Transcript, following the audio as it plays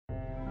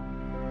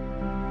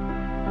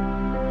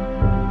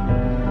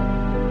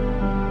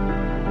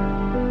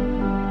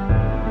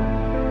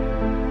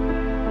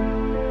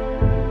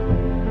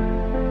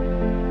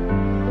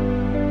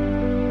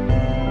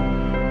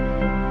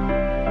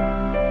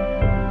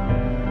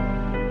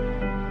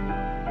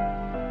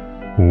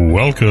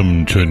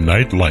Welcome to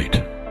Nightlight.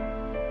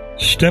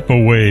 Step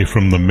away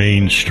from the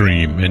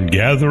mainstream and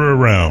gather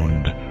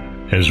around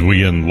as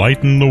we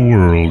enlighten the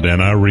world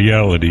and our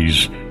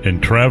realities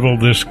and travel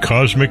this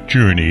cosmic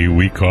journey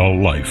we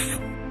call life.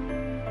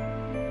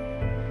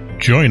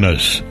 Join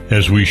us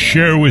as we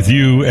share with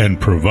you and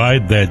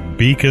provide that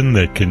beacon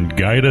that can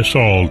guide us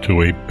all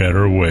to a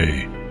better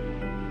way.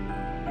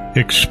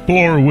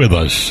 Explore with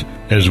us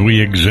as we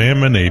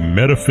examine a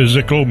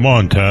metaphysical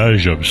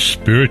montage of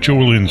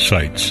spiritual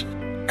insights,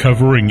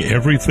 covering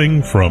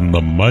everything from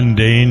the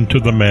mundane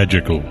to the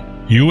magical,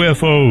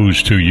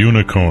 UFOs to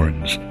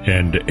unicorns,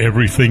 and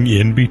everything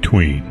in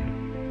between.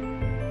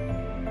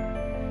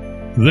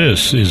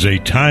 This is a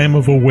time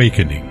of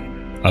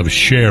awakening, of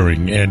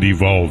sharing and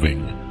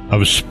evolving,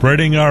 of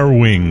spreading our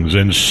wings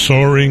and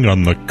soaring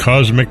on the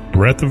cosmic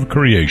breath of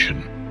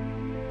creation.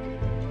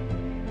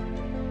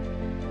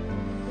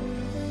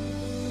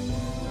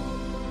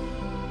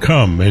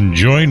 Come and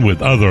join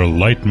with other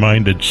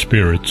light-minded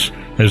spirits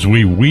as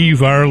we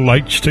weave our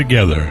lights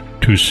together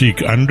to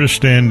seek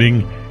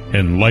understanding,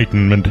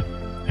 enlightenment,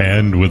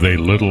 and, with a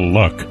little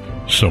luck,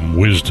 some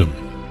wisdom.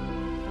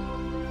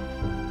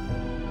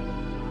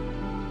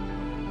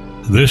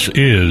 This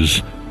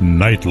is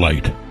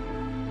Nightlight,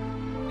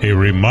 a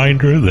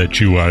reminder that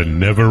you are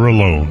never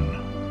alone.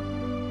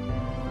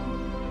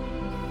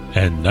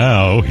 And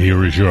now,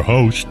 here is your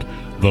host,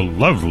 the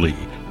lovely,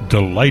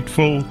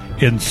 delightful,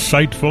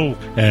 insightful,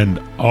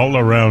 and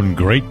all-around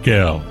great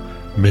gal,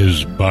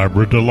 Ms.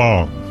 Barbara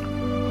DeLong.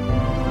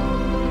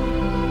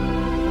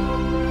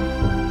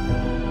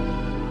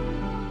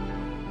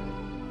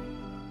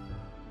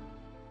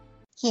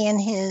 He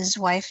and his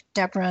wife,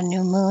 Deborah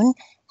Newmoon,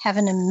 have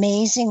an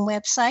amazing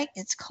website.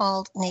 It's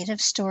called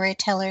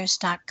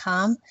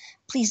nativestorytellers.com.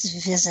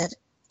 Please visit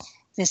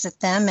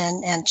them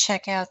and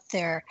check out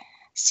their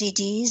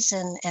CDs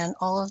and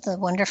all of the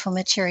wonderful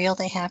material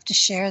they have to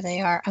share. They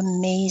are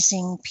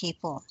amazing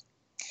people.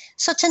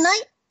 So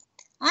tonight,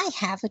 I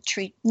have a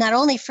treat, not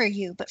only for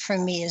you, but for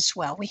me as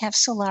well. We have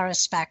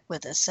Solaris back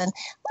with us. And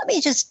let me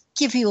just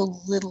give you a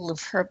little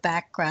of her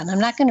background. I'm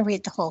not going to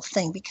read the whole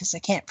thing because I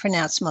can't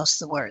pronounce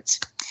most of the words.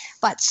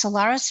 But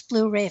Solaris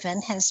Blue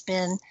Raven has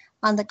been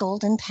on the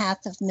golden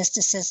path of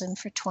mysticism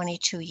for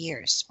 22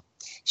 years.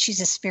 She's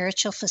a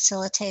spiritual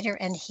facilitator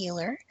and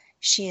healer.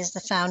 She is the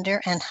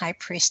founder and high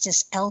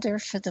priestess elder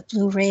for the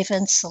Blue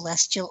Raven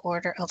Celestial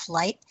Order of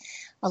Light,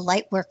 a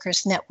light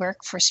workers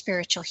network for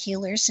spiritual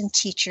healers and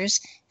teachers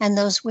and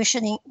those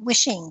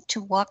wishing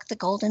to walk the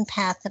golden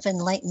path of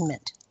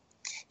enlightenment.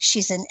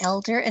 She's an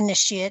elder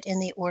initiate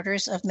in the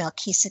orders of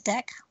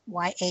Melchizedek,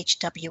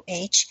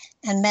 YHWH,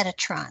 and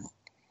Metatron.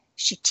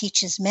 She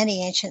teaches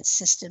many ancient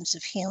systems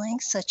of healing,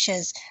 such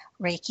as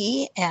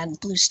Reiki and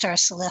Blue Star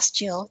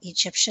Celestial,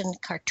 Egyptian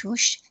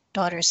Cartouche,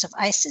 Daughters of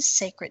Isis,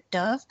 Sacred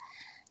Dove,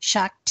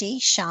 Shakti,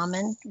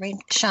 Shaman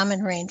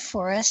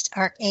Rainforest,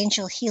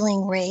 Archangel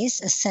Healing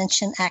Rays,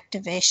 Ascension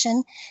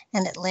Activation,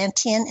 and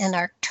Atlantean and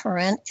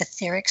Arcturian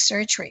Etheric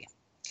Surgery.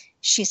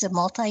 She's a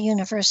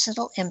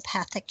multi-universal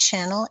empathic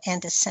channel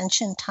and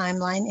Ascension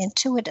Timeline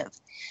intuitive.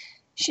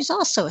 She's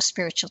also a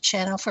spiritual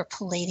channel for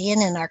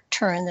Palladian and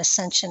Arcturian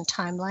Ascension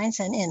timelines,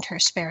 and in her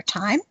spare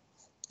time,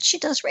 she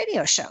does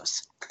radio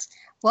shows.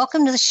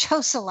 Welcome to the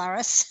show,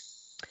 Solaris.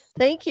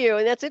 Thank you.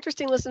 And that's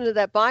interesting listening to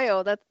that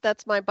bio.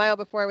 That's my bio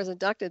before I was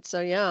inducted. So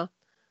yeah.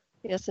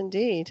 Yes,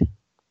 indeed.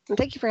 And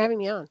thank you for having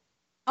me on.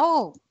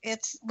 Oh,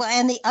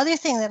 and the other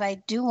thing that I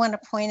do want to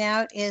point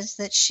out is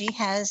that she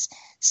has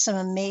some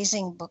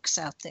amazing books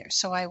out there.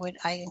 So I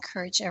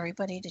encourage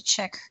everybody to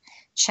check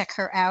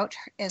her out,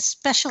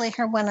 especially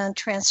her one on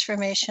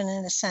transformation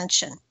and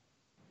ascension.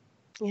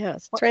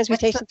 Yes,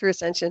 transmutation through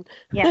ascension.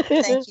 Yeah,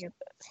 thank you.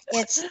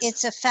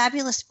 It's a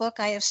fabulous book.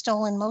 I have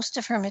stolen most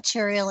of her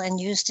material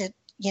and used it,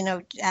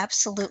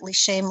 absolutely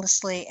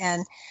shamelessly,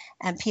 and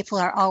people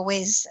are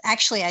always,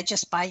 actually, I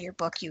just buy your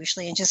book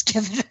usually and just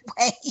give it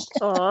away.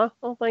 Aw,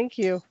 well, thank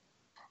you.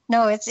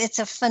 No, it's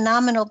a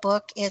phenomenal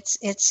book.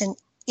 It's an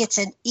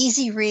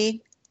easy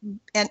read,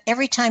 and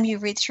every time you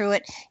read through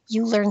it,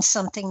 you learn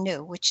something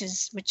new, which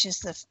is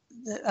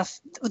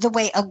the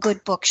way a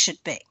good book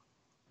should be.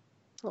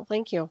 Well,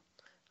 thank you.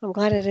 I'm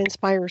glad it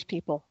inspires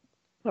people.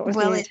 What was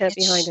the intent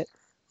behind it?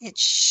 It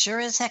sure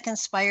as heck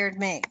inspired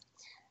me.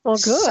 Well,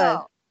 good.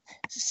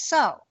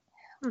 So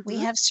we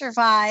have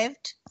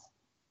survived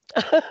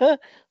the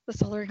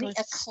solar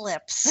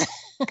eclipse.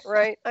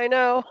 Right, I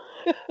know.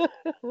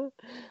 Oh,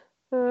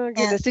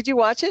 goodness. Did you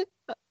watch it?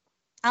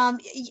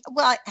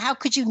 Well, how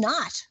could you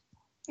not?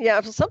 Yeah,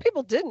 some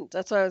people didn't.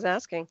 That's what I was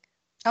asking.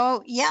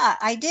 Oh, yeah,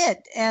 I did.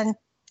 And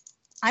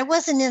I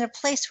wasn't in a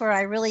place where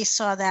I really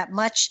saw that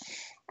much.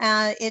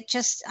 I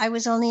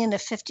was only in the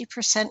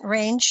 50%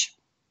 range.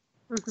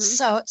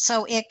 Mm-hmm.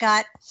 So it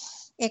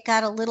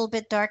got a little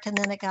bit dark, and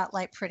then it got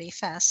light pretty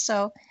fast.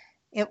 So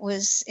it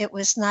was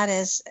not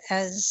as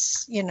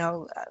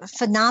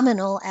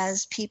phenomenal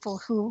as people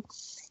who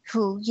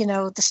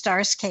the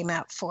stars came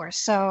out for.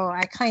 So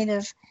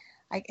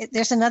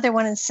there's another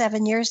one in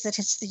 7 years that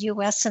hits the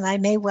U.S., and I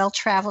may well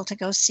travel to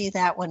go see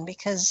that one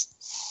because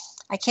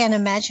I can't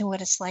imagine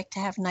what it's like to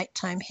have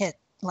nighttime hit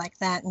like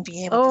that and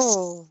be able to see.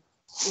 Oh,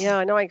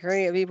 yeah, no, I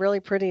agree. It'd be really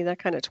pretty, that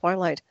kind of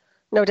twilight.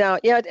 No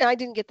doubt. Yeah, I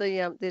didn't get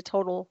the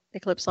total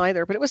eclipse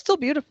either, but it was still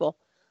beautiful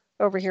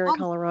over here in Oh,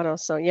 Colorado.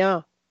 So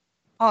yeah.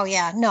 oh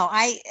yeah, no,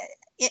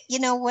 you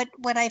know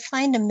what I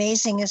find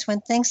amazing is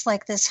when things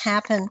like this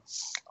happen,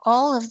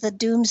 all of the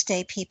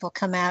doomsday people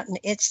come out and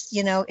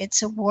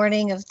it's a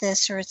warning of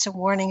this or it's a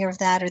warning of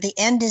that or the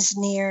end is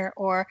near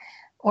or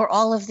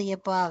all of the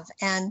above.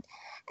 And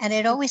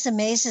it always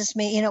amazes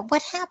me,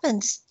 what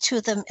happens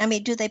to them? I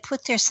mean, do they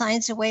put their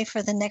signs away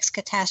for the next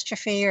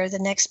catastrophe or the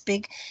next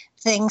big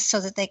thing so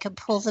that they can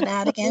pull them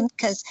out again?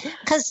 Because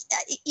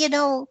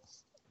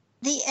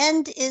the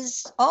end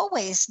is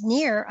always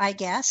near, I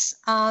guess,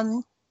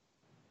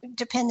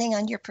 depending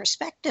on your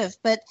perspective.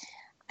 But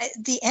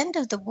the end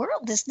of the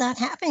world is not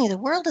happening. The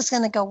world is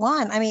going to go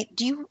on. I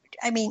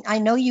mean, I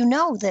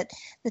know that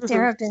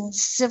there have been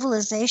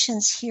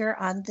civilizations here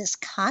on this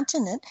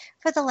continent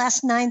for the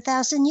last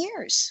 9,000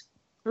 years.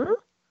 Mm-hmm.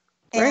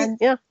 And, right.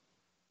 Yeah.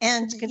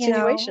 And, it's a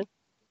continuation.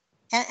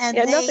 And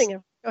yeah, they, nothing.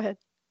 Go ahead.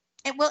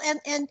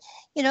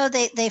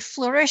 They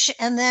flourish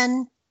and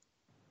then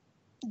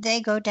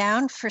they go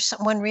down for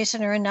one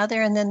reason or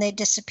another, and then they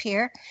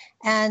disappear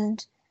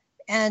and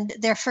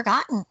they're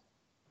forgotten.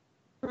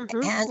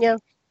 Mm-hmm.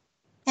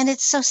 And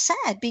it's so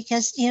sad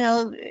because,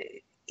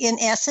 in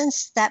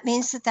essence, that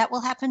means that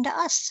will happen to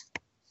us.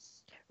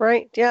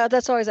 Right. Yeah,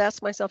 that's always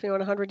asked myself, in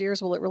 100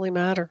 years, will it really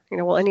matter?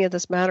 Will any of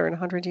this matter in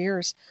 100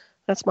 years?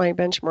 That's my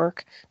benchmark.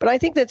 But I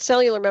think that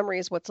cellular memory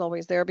is what's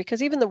always there,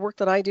 because even the work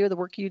that I do, the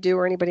work you do,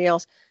 or anybody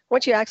else,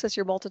 once you access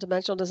your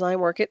multidimensional design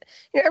work,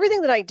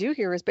 everything that I do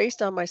here is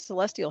based on my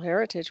celestial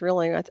heritage,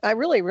 really. I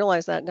really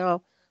realize that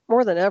now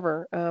more than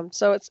ever.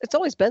 So it's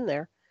always been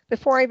there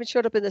before I even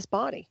showed up in this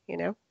body,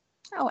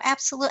 Oh,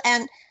 absolutely.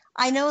 And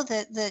I know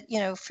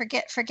that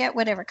forget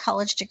whatever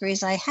college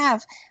degrees I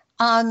have.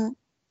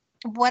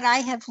 What I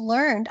have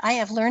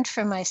learned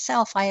from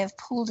myself. I have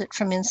pulled it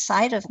from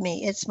inside of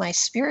me. It's my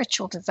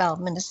spiritual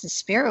development. It's the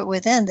spirit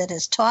within that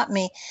has taught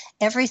me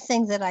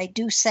everything that I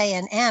do, say,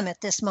 and am at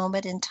this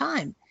moment in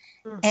time.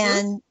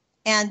 Mm-hmm.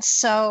 And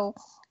so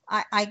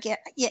I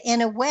get,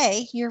 in a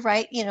way, you're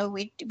right.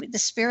 The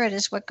spirit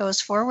is what goes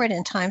forward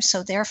in time.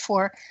 So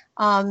therefore,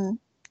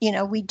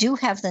 we do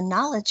have the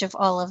knowledge of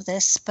all of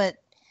this, but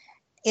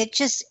it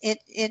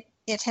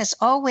has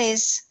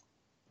always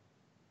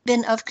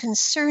been of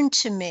concern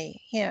to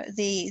me.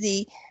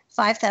 The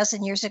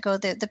 5,000 years ago,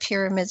 the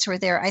pyramids were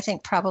there. I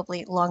think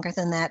probably longer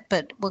than that,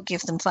 but we'll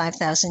give them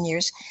 5,000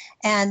 years.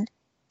 And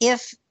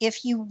if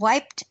you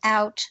wiped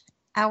out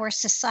our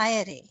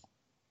society,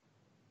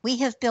 we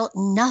have built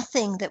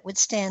nothing that would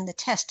stand the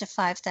test of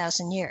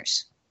 5,000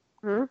 years.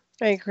 I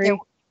agree.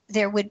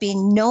 There would be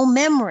no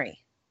memory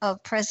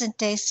of present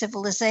day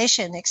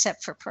civilization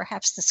except for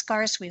perhaps the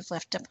scars we've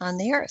left upon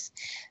the earth.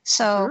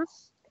 So,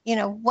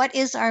 what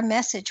is our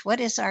message? What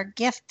is our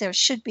gift? There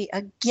should be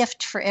a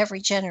gift for every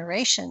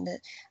generation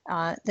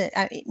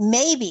that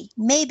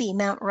maybe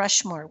Mount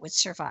Rushmore would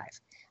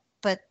survive,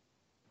 but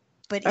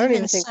I don't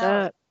even think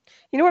that.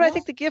 You know what I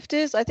think the gift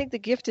is? I think the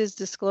gift is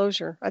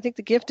disclosure. I think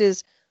the gift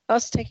is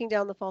us taking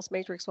down the false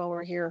matrix while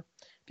we're here,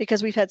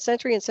 because we've had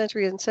century and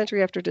century and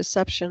century after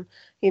deception,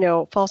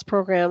 false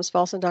programs,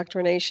 false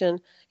indoctrination,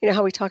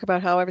 how we talk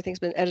about how everything's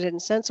been edited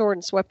and censored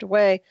and swept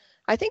away.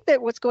 I think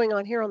that what's going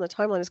on here on the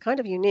timeline is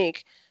kind of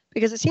unique,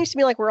 because it seems to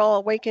me like we're all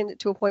awakened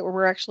to a point where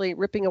we're actually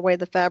ripping away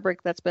the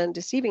fabric that's been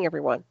deceiving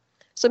everyone.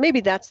 So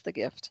maybe that's the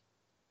gift.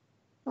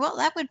 Well,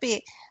 that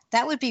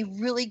would be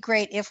really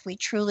great if we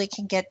truly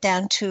can get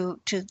down to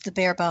the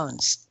bare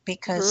bones,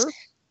 because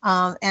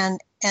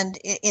and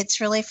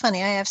it's really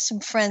funny. I have some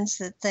friends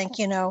that think,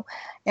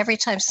 every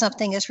time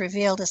something is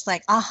revealed, it's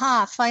like,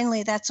 aha,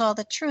 finally, that's all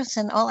the truth.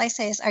 And all I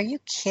say is, are you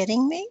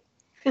kidding me?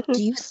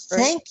 Do you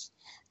think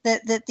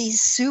that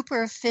these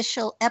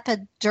superficial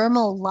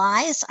epidermal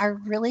lies are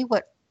really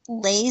what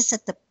lays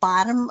at the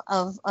bottom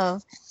of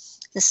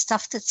the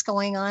stuff that's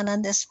going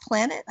on this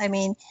planet? I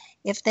mean,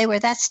 if they were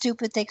that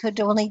stupid, they could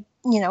only,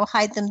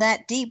 hide them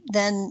that deep,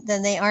 then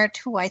they aren't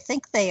who I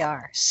think they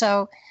are.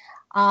 So,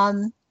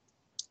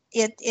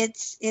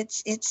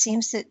 it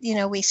seems that,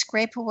 we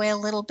scrape away a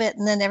little bit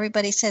and then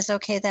everybody says,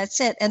 okay,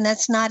 that's it. And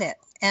that's not it.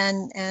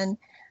 And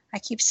I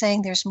keep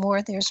saying there's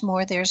more, there's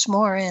more, there's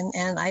more.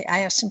 And I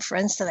have some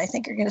friends that I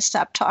think are going to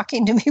stop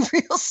talking to me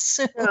real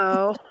soon.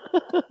 Oh,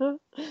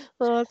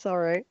 well, that's all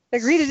right.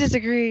 Agree to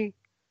disagree.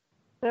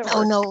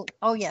 Oh, no.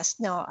 Oh, yes.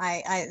 No,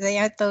 they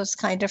aren't those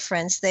kind of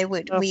friends. They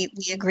would, we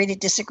agree to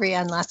disagree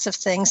on lots of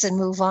things and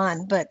move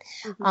on. But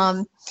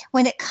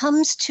when it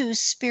comes to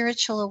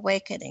spiritual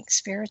awakening,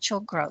 spiritual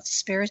growth,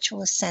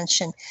 spiritual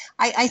ascension,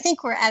 I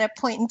think we're at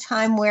a point in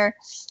time where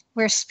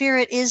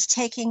spirit is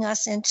taking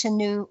us into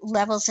new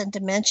levels and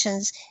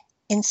dimensions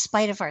in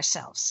spite of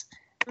ourselves.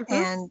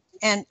 And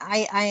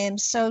I am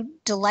so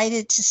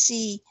delighted to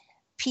see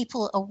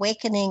people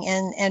awakening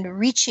and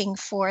reaching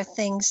for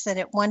things that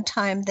at one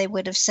time they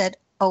would have said,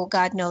 oh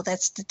God, no,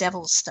 that's the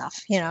devil's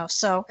stuff,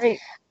 so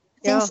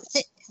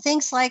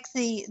things like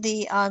the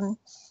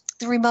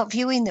the remote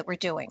viewing that we're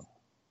doing.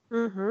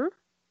 Mm-hmm.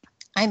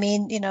 I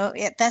mean,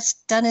 that's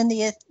done in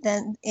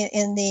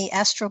the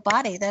astral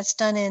body. That's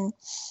done in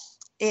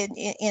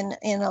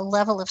a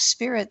level of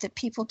spirit that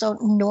people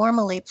don't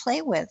normally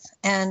play with,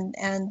 and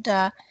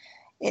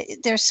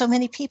there's so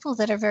many people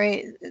that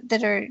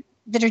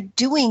are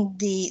doing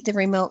the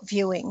remote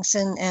viewings,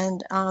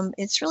 and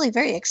it's really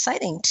very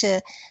exciting to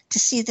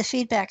see the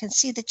feedback and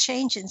see the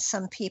change in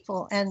some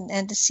people,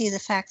 and to see the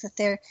fact that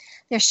they're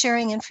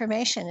sharing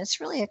information.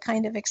 It's really a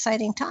kind of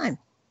exciting time.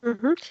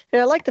 Mm-hmm.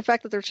 And I like the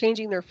fact that they're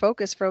changing their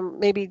focus from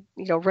maybe,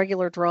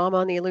 regular drama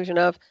on the illusion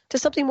of to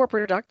something more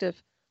productive,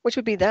 which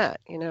would be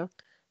that.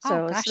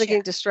 So instead of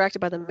getting distracted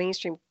by the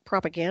mainstream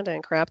propaganda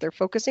and crap, they're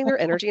focusing their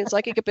energy and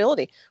psychic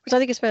ability, which I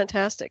think is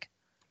fantastic.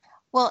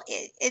 Well,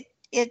 it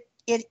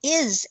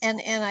is,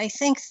 and I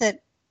think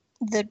that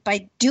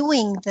by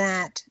doing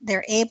that,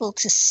 they're able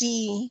to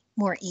see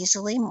more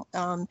easily,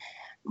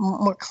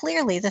 more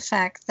clearly, the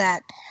fact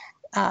that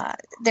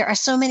there are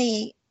so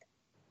many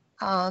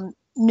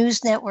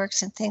news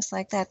networks and things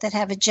like that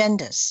have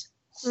agendas.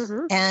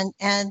 Mm-hmm.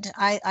 And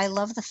I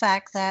love the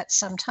fact that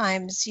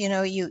sometimes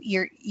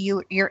you're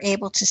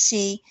able to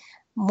see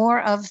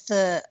more of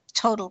the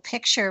total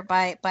picture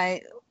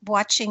by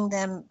watching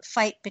them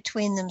fight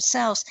between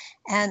themselves.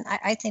 And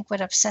I think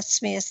what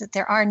upsets me is that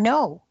there are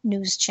no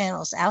news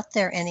channels out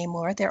there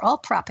anymore. They're all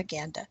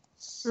propaganda.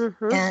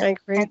 Mm-hmm. I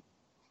agree.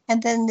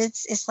 And then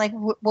it's like,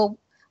 well,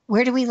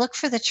 where do we look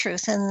for the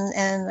truth?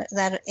 And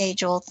that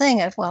age-old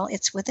thing of, well,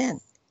 it's within.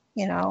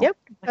 Yep,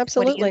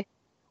 absolutely.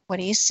 What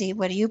do you see?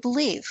 What do you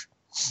believe?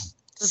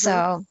 Mm-hmm.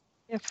 So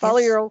follow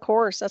your own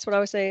course. That's what I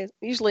would say.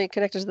 Usually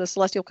connected to the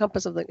celestial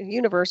compass of the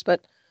universe.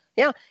 But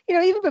yeah,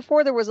 even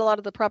before there was a lot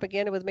of the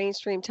propaganda with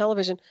mainstream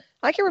television,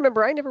 I can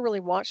remember I never really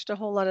watched a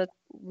whole lot of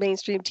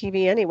mainstream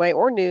TV anyway,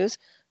 or news.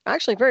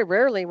 Actually, very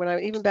rarely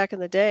even back in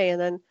the day. And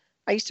then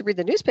I used to read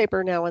the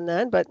newspaper now and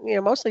then, but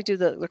mostly do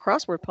the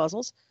crossword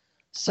puzzles.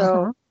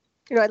 So,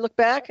 I look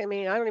back. I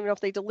mean, I don't even know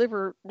if they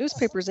deliver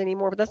newspapers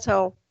anymore, but that's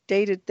how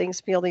dated things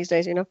feel these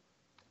days,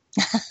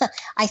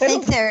 I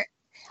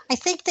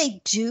think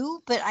they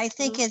do, but I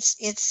think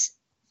it's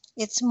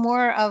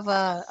more of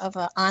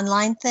a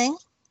online thing.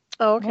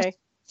 Oh, okay.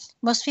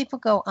 Most people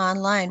go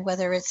online,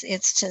 whether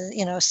it's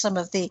to some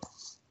of the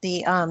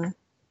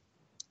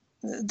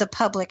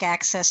public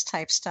access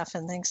type stuff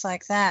and things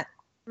like that.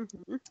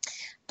 Mm-hmm.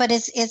 But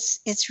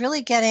it's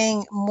really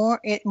getting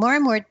more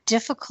and more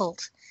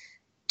difficult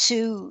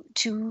to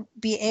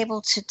be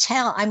able to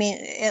tell. I mean,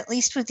 at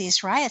least with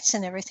these riots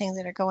and everything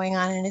that are going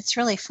on, and it's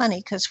really funny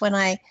because when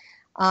I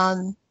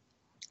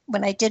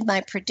did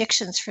my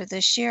predictions for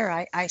this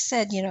year, I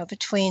said,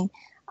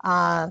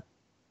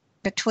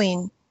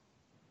 between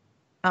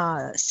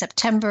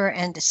September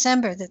and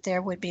December that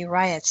there would be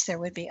riots, there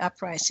would be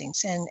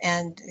uprisings,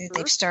 and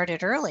they've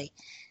started early,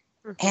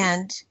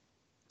 and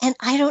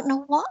I don't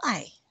know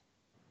why.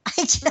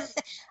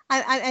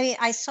 I mean,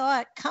 I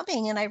saw it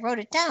coming and I wrote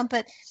it down,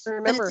 but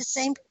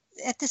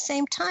at the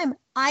same time,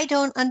 I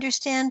don't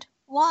understand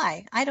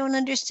why. I don't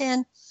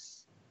understand,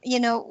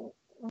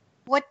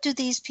 what do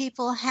these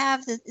people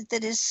have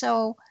that is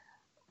so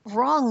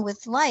wrong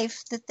with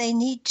life that they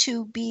need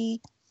to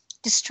be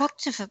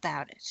destructive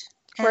about it?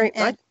 Right.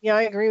 I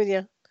agree with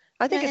you.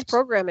 I think it's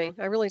programming.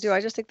 I really do.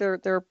 I just think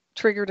they're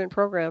triggered and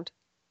programmed.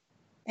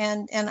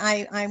 And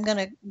I'm going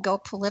to go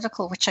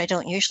political, which I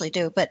don't usually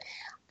do, but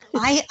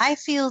I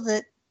feel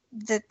that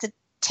the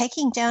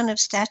taking down of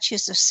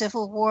statues of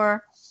Civil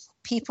War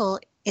people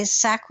is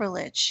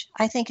sacrilege.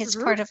 I think it's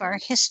part of our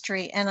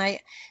history, and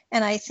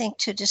I think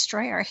to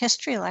destroy our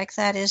history like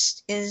that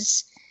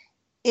is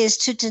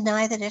to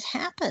deny that it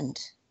happened.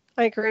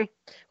 I agree.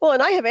 Well,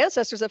 and I have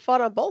ancestors that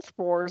fought on both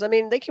wars. I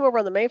mean, they came over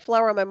on the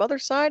Mayflower on my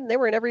mother's side, and they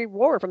were in every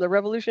war from the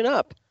Revolution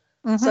up.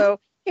 Mm-hmm. So,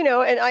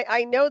 and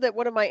I know that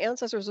one of my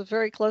ancestors was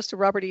very close to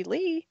Robert E.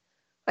 Lee.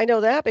 I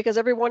know that because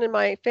everyone in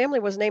my family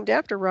was named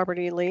after Robert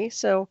E. Lee.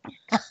 So,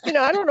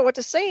 I don't know what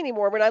to say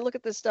anymore when I look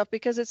at this stuff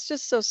because it's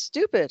just so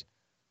stupid.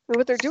 I mean,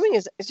 what they're doing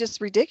is just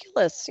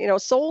ridiculous.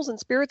 Souls and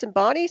spirits and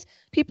bodies.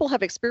 People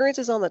have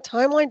experiences on the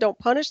timeline. Don't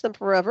punish them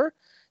forever.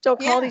 Don't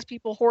call these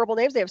people horrible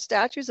names. They have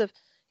statues of,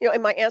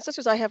 in my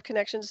ancestors, I have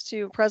connections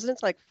to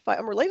presidents.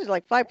 I'm related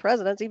to 5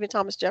 presidents, even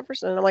Thomas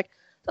Jefferson. And I'm like,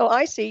 oh,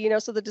 I see.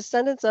 So the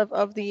descendants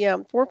of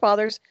the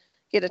forefathers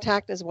get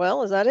attacked as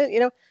well. Is that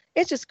it?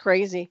 It's just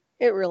crazy.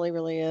 It really,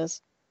 really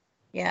is.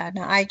 Yeah,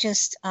 no, I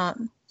just, I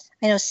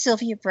know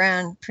Sylvia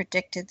Browne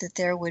predicted that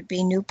there would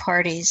be new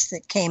parties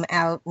that came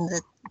out and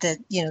that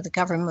the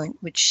government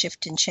would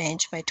shift and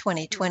change by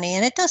 2020.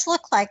 And it does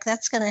look like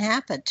that's going to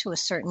happen to a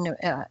certain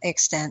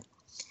extent.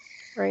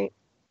 Right.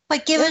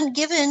 But given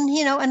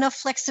enough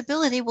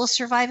flexibility, we'll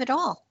survive it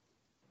all.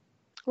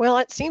 Well,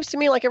 it seems to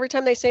me like every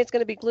time they say it's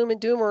going to be gloom and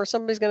doom or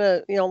somebody's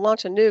going to,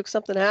 launch a nuke,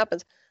 something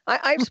happens.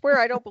 I swear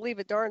I don't believe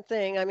a darn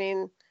thing. I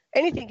mean,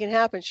 anything can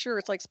happen. Sure,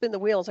 it's like spin the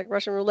wheel. It's like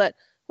Russian roulette.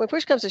 When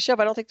push comes to shove,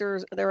 I don't think there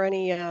are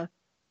any. I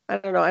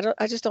don't know.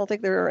 I just don't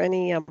think there are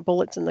any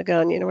bullets in the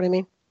gun. You know what I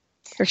mean?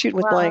 Or shooting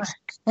with blanks?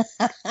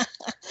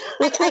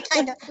 I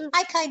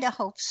kind of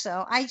hope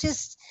so. I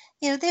just,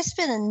 there's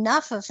been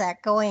enough of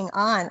that going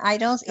on.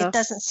 It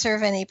doesn't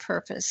serve any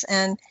purpose.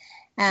 And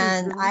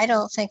I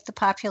don't think the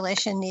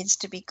population needs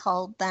to be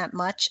culled that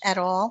much at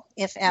all,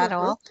 if at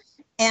all.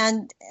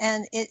 And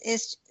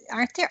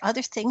aren't there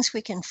other things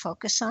we can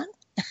focus on?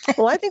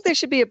 Well, I think there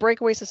should be a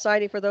breakaway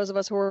society for those of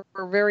us who are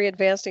very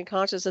advanced in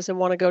consciousness and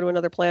want to go to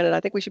another planet. I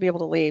think we should be able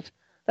to leave.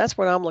 That's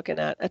what I'm looking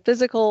at. A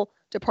physical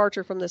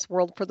departure from this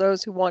world for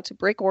those who want to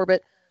break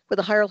orbit with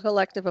a higher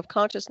collective of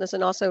consciousness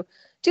and also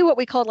do what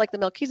we call like the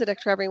Melchizedek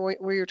traveling,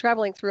 where you're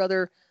traveling through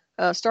other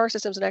star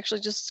systems and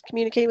actually just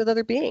communicating with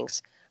other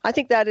beings. I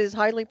think that is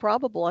highly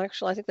probable.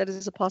 Actually, I think that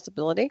is a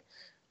possibility.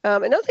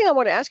 Another thing I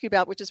want to ask you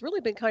about, which has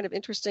really been kind of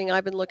interesting,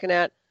 I've been looking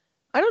at,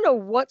 I don't know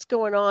what's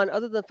going on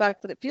other than the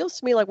fact that it feels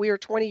to me like we are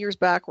 20 years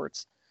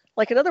backwards.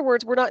 Like, in other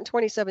words, we're not in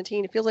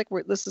 2017. It feels like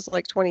this is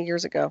like 20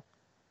 years ago.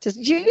 Do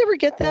you ever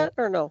get that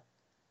or no?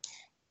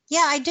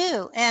 Yeah, I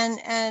do.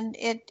 And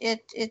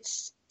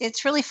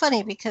it's really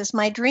funny because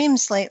my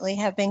dreams lately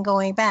have been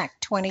going back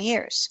 20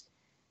 years.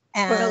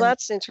 And well,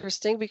 that's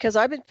interesting because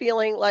I've been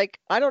feeling like,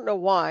 I don't know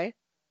why,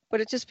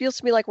 but it just feels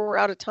to me like we're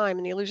out of time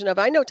and the illusion of,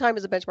 I know time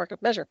is a benchmark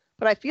of measure,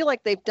 but I feel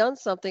like they've done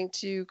something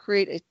to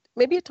create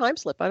maybe a time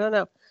slip. I don't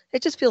know.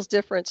 It just feels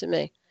different to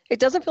me. It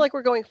doesn't feel like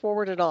we're going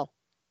forward at all.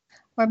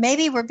 Or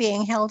maybe we're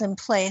being held in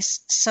place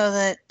so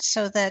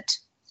that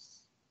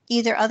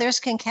either others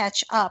can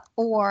catch up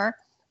or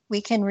we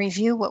can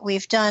review what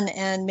we've done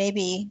and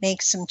maybe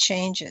make some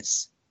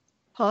changes.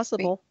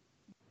 Possible.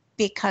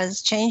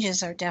 Because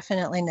changes are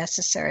definitely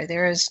necessary.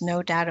 There is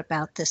no doubt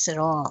about this at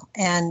all.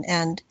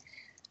 And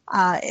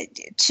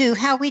to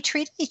how we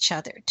treat each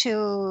other,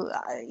 to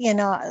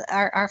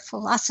our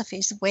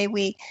philosophies, the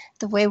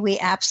way we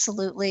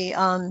absolutely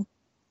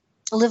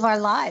live our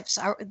lives,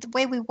 the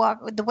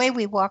way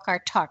we walk our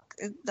talk.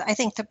 I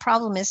think the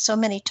problem is so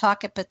many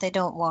talk it, but they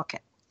don't walk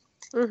it.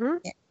 Mm-hmm.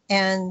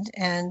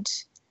 And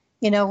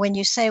when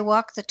you say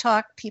walk the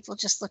talk, people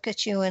just look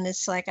at you, and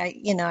it's like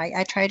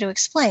I try to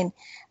explain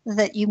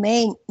that you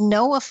may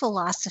know a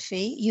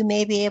philosophy, you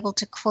may be able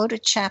to quote a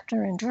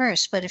chapter and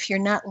verse, but if you're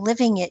not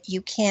living it,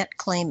 you can't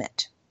claim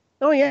it.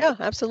 Oh yeah,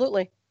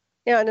 absolutely.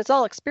 Yeah, and it's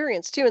all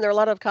experience too. And there are a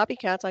lot of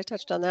copycats. I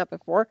touched on that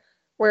before,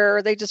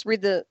 where they just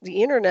read the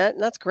internet,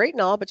 and that's great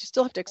and all, but you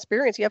still have to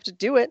experience. You have to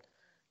do it.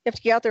 You have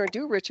to get out there and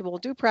do ritual,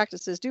 do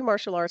practices, do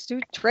martial arts, do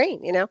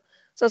train.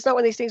 So it's not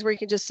one of these things where you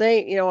can just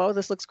say, oh,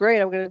 this looks great,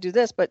 I'm going to do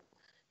this. But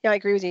yeah, I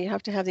agree with you. You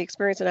have to have the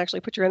experience and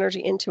actually put your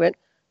energy into it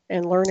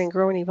and learn and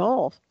grow and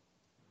evolve.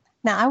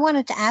 Now, I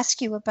wanted to ask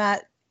you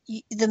about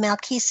the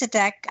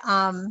Melchizedek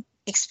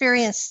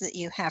experience that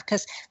you have,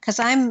 because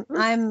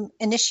I'm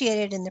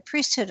initiated in the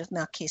priesthood of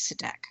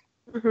Melchizedek.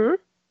 Mm-hmm.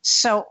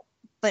 So,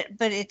 but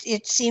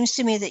it seems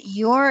to me that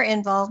your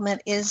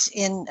involvement is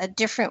in a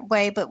different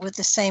way, but with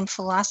the same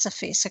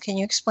philosophy. So, can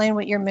you explain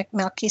what your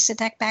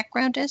Melchizedek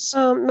background is?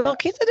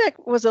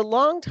 Melchizedek was a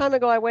long time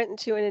ago. I went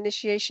into an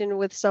initiation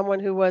with someone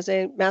who was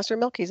a master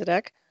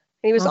Melchizedek,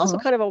 and he was also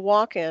kind of a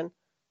walk-in,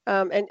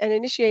 and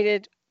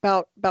initiated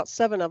about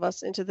 7 of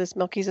us into this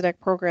Melchizedek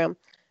program.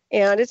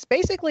 And it's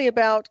basically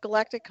about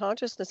galactic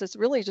consciousness. It's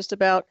really just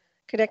about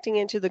connecting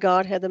into the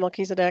Godhead, the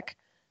Melchizedek,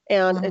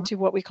 and into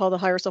what we call the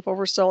higher self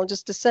oversoul, and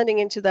just descending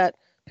into that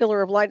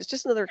pillar of light. It's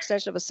just another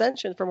extension of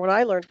ascension from what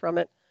I learned from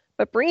it,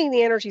 but bringing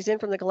the energies in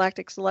from the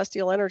galactic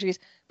celestial energies,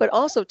 but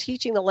also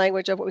teaching the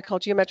language of what we call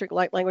geometric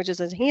light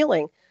languages as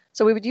healing.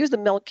 So we would use the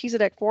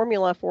Melchizedek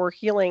formula for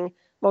healing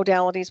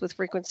modalities with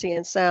frequency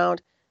and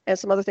sound and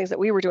some other things that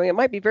we were doing. It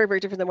might be very,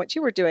 very different than what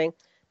you were doing.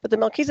 But the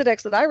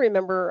Melchizedeks that I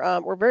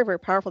remember were very, very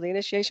powerful. The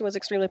initiation was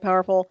extremely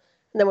powerful.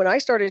 And then when I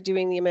started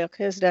doing the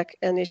Melchizedek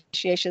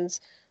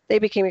initiations, they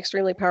became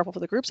extremely powerful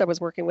for the groups I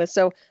was working with.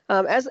 So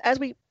as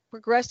we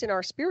progressed in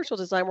our spiritual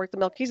design work, the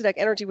Melchizedek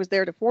energy was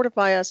there to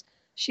fortify us,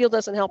 shield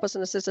us, and help us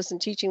and assist us in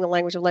teaching the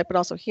language of light, but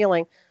also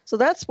healing. So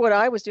that's what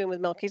I was doing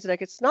with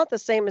Melchizedek. It's not the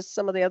same as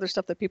some of the other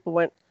stuff that people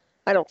went,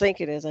 I don't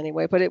think it is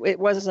anyway, but it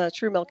was a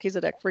true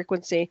Melchizedek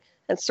frequency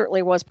and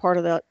certainly was part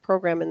of that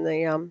program in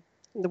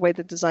the way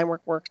the design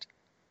work worked.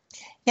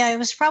 Yeah, it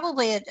was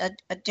probably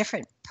a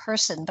different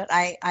person, but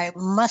I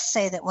must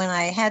say that when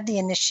I had the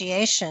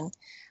initiation,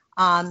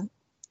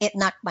 it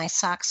knocked my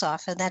socks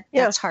off, and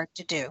that's hard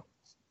to do.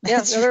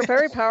 Yeah, they're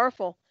very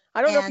powerful.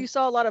 I don't know if you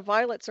saw a lot of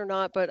violets or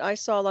not, but I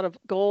saw a lot of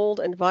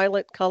gold and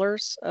violet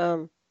colors,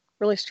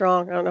 really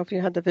strong. I don't know if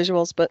you had the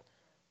visuals, but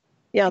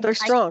yeah, they're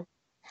strong.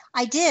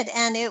 I did,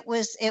 and I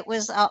was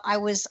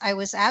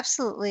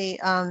absolutely,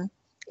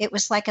 it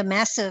was like a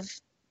massive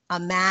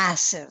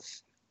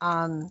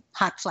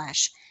hot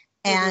flash.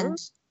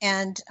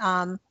 And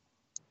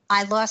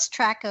I lost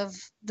track of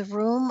the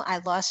room. I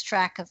lost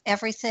track of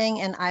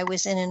everything, and I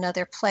was in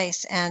another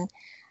place. And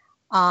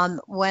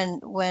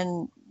when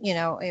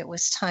it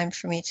was time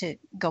for me to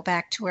go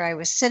back to where I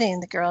was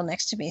sitting, the girl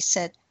next to me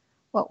said,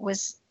 "What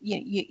was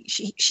you?"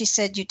 She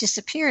said, "You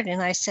disappeared,"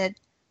 and I said,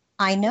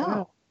 "I know."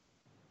 Wow.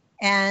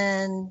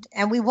 And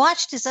we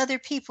watched as other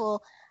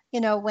people,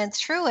 went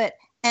through it,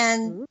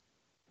 and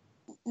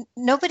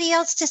nobody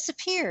else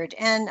disappeared.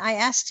 And I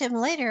asked him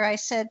later, I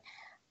said,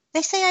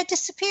 they say I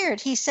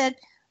disappeared. He said,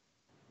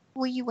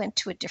 well, you went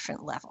to a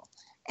different level.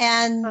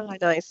 And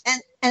nice.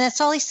 And that's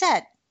all he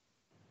said.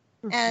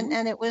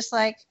 And it was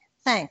like,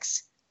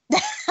 thanks.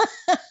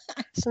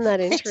 Isn't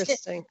that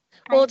interesting?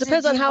 Well, it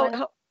depends on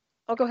how.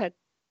 Oh, go ahead.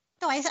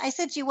 No, I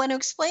said, do you want to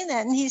explain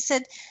that? And he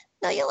said,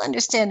 no, you'll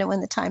understand it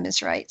when the time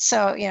is right.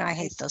 So, I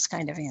hate those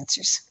kind of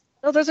answers.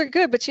 No, those are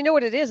good. But you know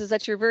what it is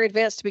that you're very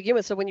advanced to begin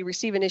with. So when you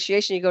receive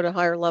initiation, you go to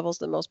higher levels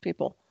than most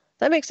people.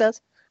 That makes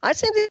sense.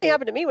 Same thing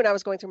happened to me when I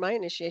was going through my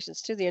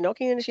initiations too, the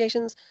Enochian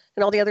initiations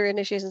and all the other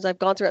initiations I've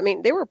gone through. I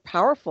mean, they were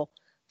powerful,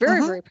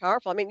 very, very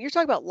powerful. I mean, you're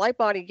talking about light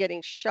body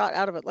getting shot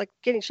out of it, like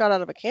getting shot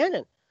out of a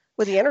cannon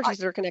with the energies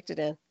that are connected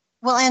in.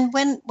 Well, and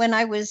when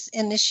I was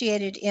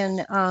initiated in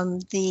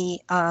the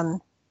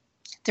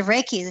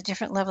Reiki, the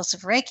different levels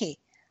of Reiki,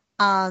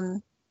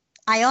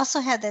 I also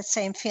had that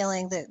same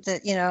feeling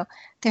that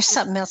there's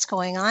something else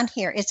going on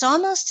here. It's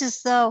almost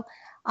as though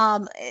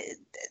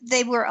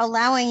they were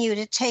allowing you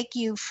to take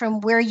you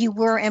from where you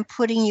were and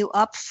putting you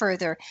up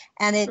further.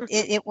 And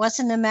it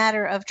wasn't a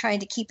matter of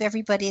trying to keep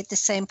everybody at the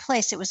same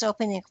place. It was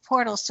opening a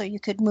portal so you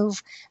could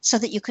move, so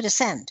that you could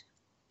ascend.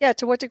 Yeah,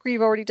 to what degree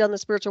you've already done the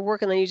spiritual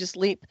work and then you just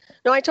leap.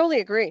 No, I totally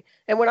agree.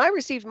 And when I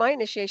received my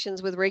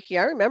initiations with Reiki,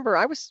 I remember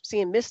I was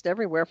seeing mist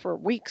everywhere for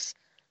weeks.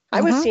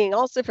 I was seeing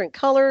all different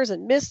colors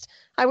and mist.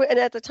 And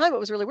at the time it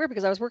was really weird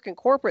because I was working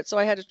corporate, so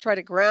I had to try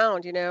to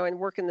ground, and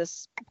work in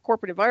this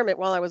corporate environment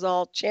while I was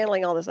all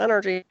channeling all this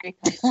energy.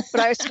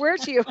 But I swear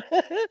to you,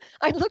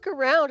 I'd look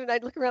around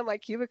my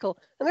cubicle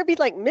and there'd be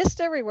like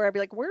mist everywhere. I'd be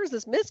like, where's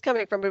this mist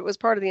coming from? But it was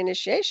part of the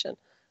initiation.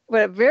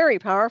 But very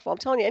powerful. I'm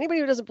telling you, anybody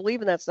who doesn't believe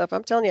in that stuff,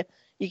 I'm telling you,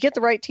 you get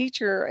the right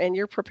teacher and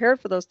you're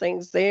prepared for those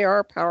things. They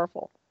are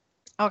powerful.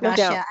 Oh, gosh,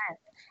 yeah.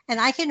 And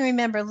I can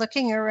remember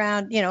looking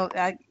around,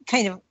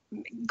 kind of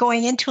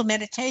going into a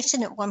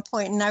meditation at one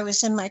point, and I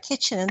was in my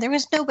kitchen and there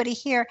was nobody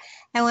here.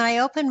 And when I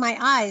opened my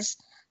eyes,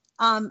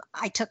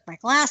 I took my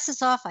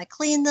glasses off, I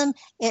cleaned them.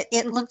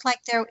 It looked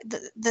like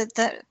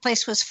the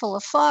place was full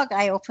of fog.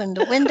 I opened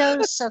the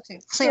windows so to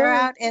clear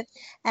out it.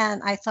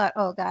 And I thought,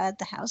 oh God,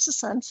 the house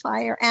is on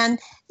fire. And,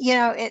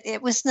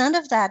 it was none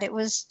of that.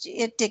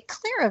 It did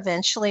clear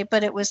eventually,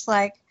 but it was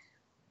like,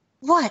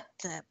 what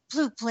the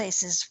blue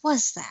blazes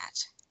was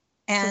that?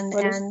 And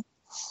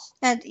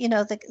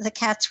the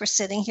cats were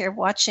sitting here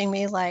watching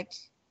me like,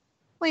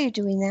 why are you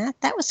doing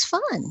that? That was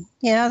fun.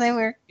 They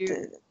were,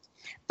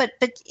 but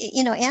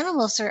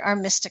animals are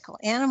mystical.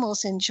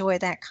 Animals enjoy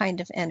that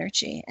kind of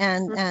energy,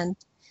 and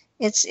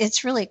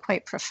it's really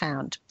quite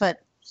profound. But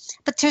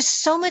there's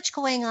so much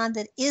going on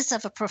that is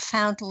of a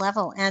profound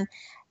level, and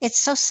it's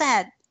so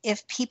sad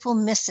if people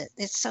miss it.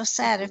 It's so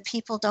sad if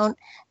people don't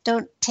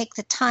take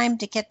the time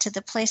to get to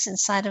the place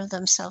inside of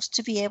themselves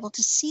to be able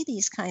to see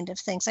these kind of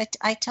things.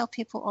 I tell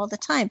people all the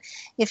time,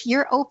 if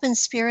you're open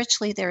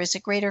spiritually, there is a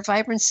greater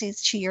vibrancy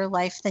to your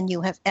life than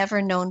you have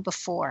ever known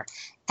before.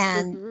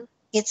 And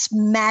it's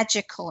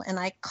magical, and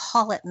I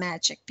call it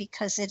magic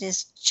because it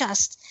is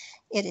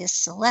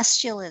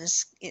celestial,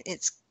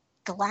 it's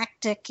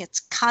galactic, it's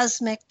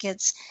cosmic,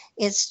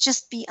 it's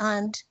just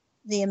beyond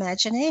the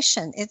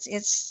imagination.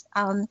 It's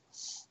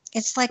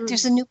like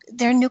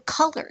there are new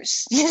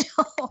colors,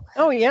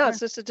 Oh yeah, it's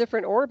just a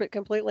different orbit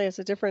completely. It's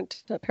a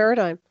different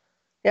paradigm.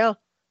 Yeah,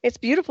 it's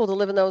beautiful to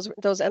live in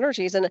those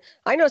energies. And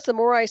I noticed the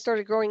more I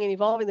started growing and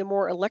evolving, the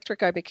more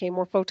electric I became,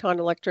 more photon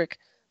electric.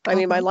 I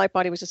mean, my light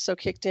body was just so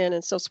kicked in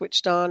and so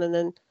switched on, and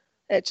then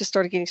it just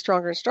started getting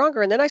stronger and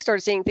stronger. And then I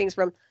started seeing things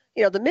from,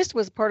 the mist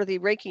was part of the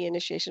Reiki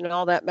initiation and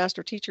all that,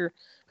 master teacher.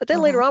 But then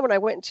later on, when I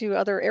went into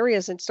other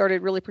areas and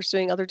started really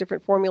pursuing other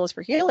different formulas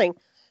for healing,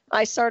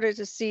 I started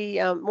to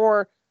see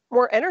more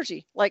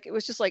energy. Like it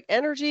was just like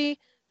energy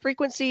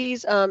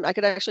frequencies. I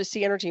could actually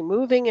see energy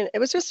moving, and it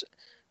was just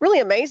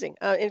really amazing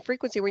in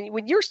frequency.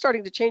 When you're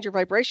starting to change your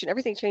vibration,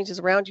 everything changes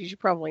around you, as you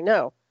probably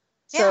know.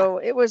 Yeah. So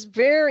it was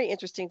very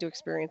interesting to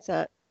experience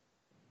that.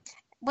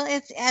 Well,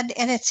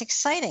 it's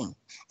exciting,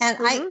 and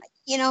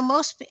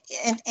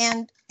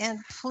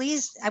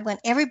please, I want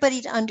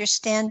everybody to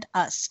understand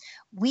us.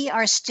 We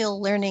are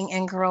still learning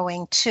and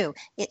growing too.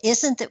 It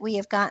isn't that we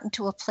have gotten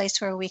to a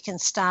place where we can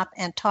stop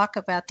and talk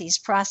about these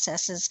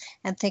processes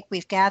and think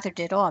we've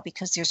gathered it all,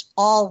 because there's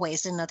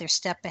always another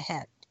step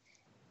ahead.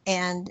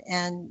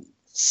 And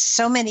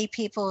so many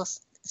people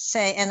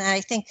say, and I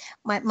think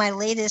my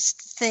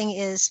latest thing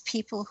is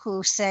people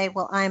who say,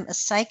 well, I'm a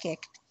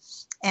psychic,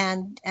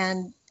 and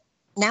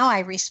now I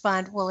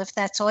respond, well, if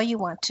that's all you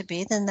want to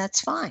be, then that's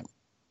fine.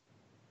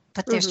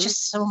 But there's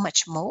just so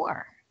much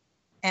more.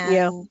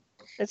 And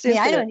it's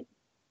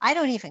I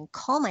don't even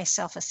call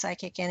myself a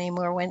psychic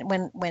anymore.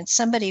 When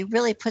somebody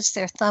really puts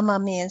their thumb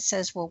on me and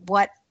says, well,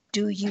 what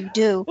do you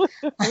do?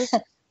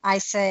 I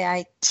say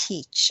I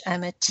teach.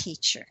 I'm a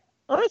teacher.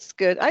 Oh, that's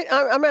good.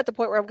 I'm at the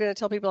point where I'm going to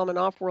tell people I'm an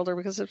off-worlder,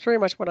 because it's pretty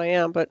much what I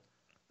am. But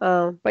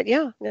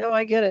yeah, no,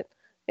 I get it.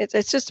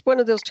 It's just one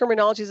of those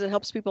terminologies that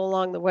helps people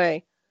along the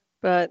way.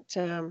 But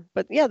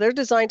yeah, they're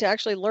designed to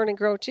actually learn and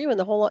grow too. And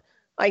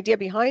idea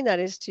behind that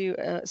is to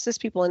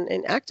assist people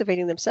in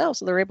activating themselves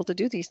so they're able to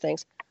do these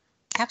things.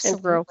 Absolutely.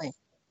 And grow.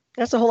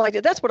 That's the whole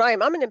idea. That's what I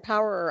am. I'm an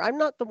empowerer. I'm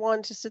not the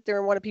one to sit there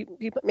and want to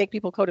make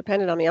people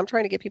codependent on me. I'm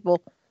trying to get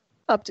people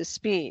up to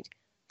speed.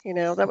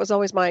 That was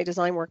always my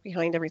design work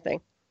behind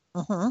everything.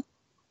 Mm-hmm.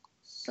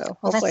 So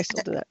hopefully I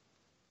still do that.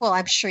 Well,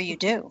 I'm sure you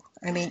do.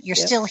 I mean, you're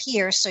still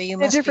here, so you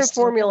must a different be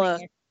still formula.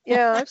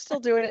 Yeah, I'm still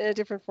doing it in a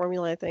different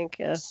formula, I think.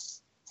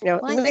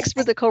 Mixed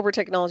with the Cobra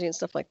technology and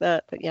stuff like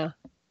that. But yeah.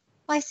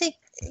 Well, I think,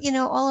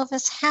 all of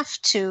us have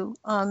to,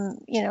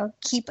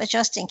 keep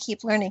adjusting,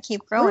 keep learning,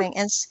 keep growing.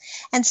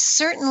 And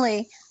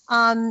certainly,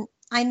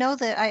 I know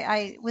that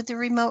I with the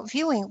remote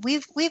viewing,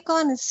 we've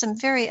gone to some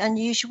very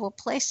unusual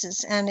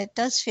places, and it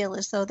does feel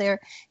as though there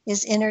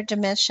is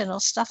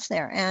interdimensional stuff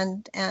there.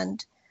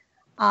 And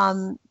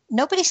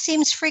nobody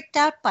seems freaked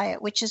out by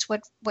it, which is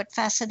what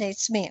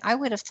fascinates me. I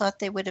would have thought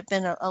they would have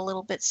been a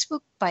little bit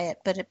spooked by it,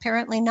 but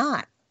apparently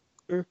not.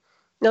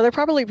 No, they're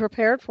probably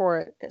prepared for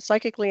it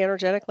psychically,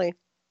 energetically.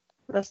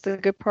 That's the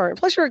good part.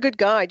 Plus, you're a good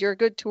guide. You're a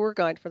good tour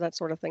guide for that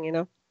sort of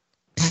thing,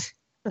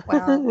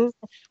 Well,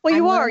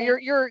 you are.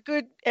 You're a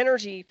good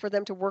energy for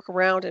them to work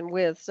around and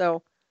with.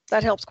 So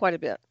that helps quite a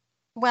bit.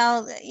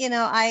 Well,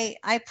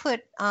 I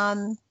put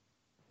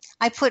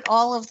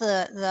all of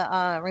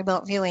the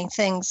remote viewing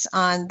things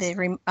on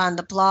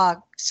the blog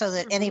so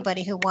that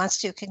anybody who wants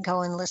to can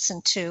go and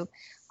listen to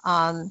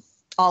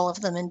all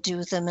of them and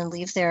do them and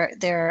leave their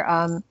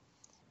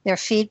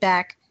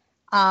feedback.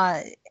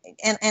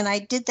 And I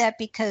did that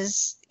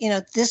because,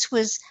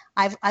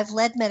 I've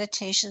led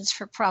meditations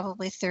for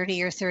probably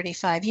 30 or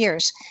 35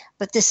 years,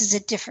 but this is a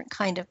different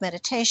kind of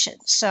meditation.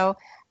 So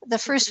the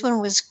first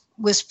one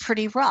was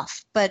pretty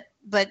rough, but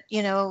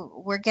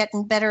we're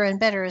getting better and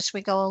better as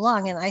we go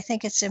along. And I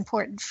think it's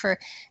important for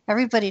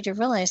everybody to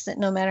realize that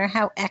no matter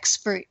how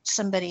expert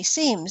somebody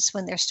seems,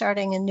 when they're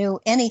starting a new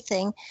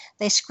anything,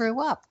 they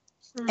screw up.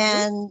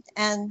 And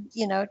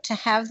to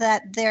have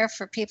that there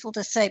for people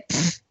to say,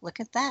 look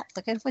at that,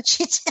 look at what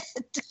she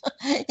did,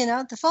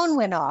 the phone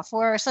went off,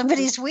 or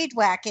somebody's weed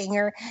whacking,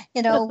 or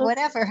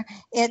whatever.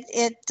 I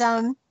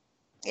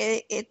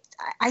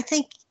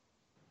think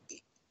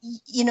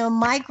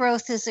my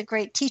growth is a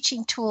great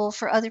teaching tool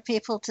for other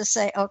people to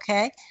say,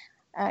 okay,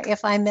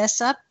 if I mess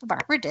up,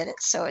 Barbara did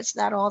it, so it's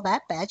not all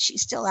that bad.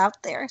 She's still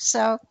out there.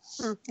 So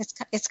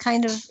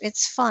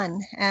it's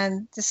fun.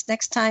 And this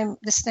next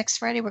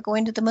Friday, we're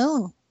going to the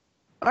moon.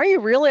 Are you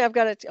really? I've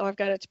got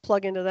to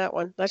plug into that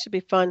one. That should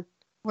be fun.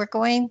 We're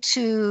going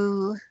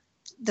to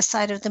the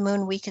side of the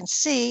moon we can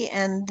see,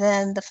 and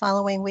then the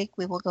following week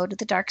we will go to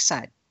the dark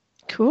side.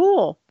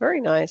 Cool.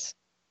 Very nice.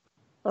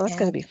 Well, that's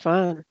going to be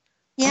fun.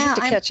 Yeah, I have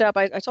to catch up.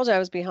 I told you I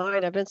was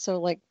behind. I've been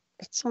so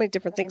many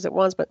different things at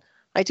once, but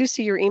I do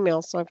see your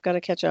emails, so I've got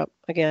to catch up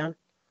again.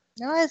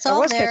 No, it's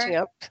all there. Catching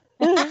up.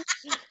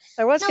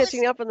 I was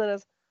catching up, and then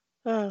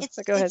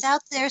it's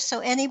out there, so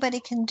anybody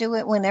can do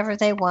it whenever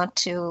they want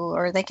to,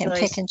 or they can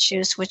pick and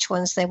choose which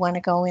ones they want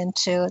to go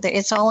into.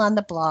 It's all on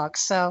the blog,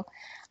 so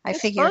I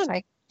figure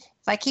if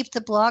I keep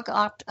the blog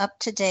up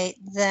to date,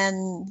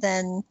 then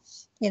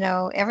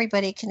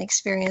everybody can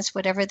experience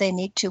whatever they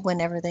need to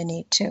whenever they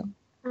need to.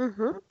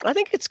 Mm-hmm. I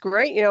think it's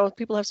great.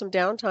 People have some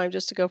downtime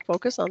just to go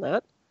focus on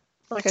that.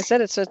 Like I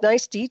said, it's a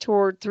nice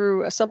detour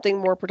through something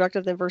more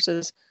productive than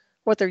versus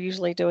what they're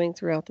usually doing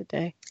throughout the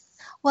day.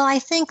 Well, I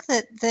think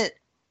that the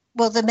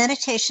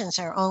meditations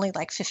are only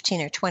like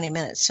 15 or 20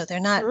 minutes, so they're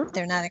not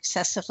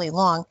excessively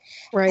long.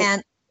 Right.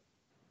 And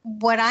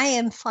what I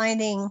am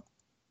finding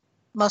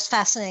most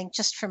fascinating,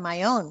 just for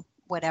my own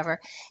whatever,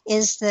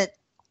 is that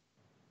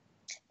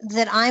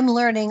I'm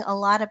learning a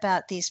lot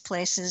about these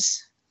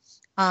places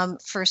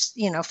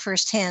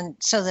firsthand,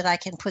 so that I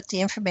can put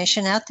the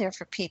information out there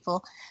for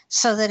people,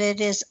 so that it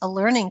is a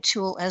learning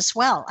tool as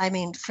well. I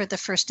mean, for the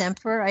first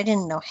emperor, I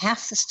didn't know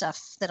half the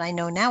stuff that I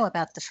know now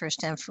about the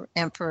first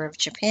emperor of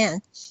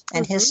Japan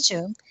and his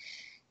tomb.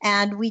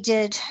 And we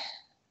did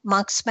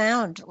Monk's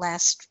Mound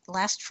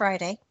last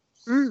Friday.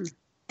 And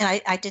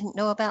I didn't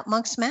know about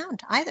Monk's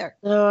Mound either.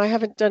 No, I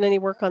haven't done any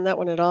work on that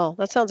one at all.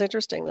 That sounds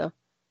interesting, though.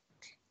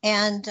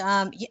 And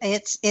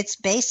its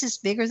base is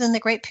bigger than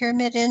the Great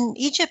Pyramid in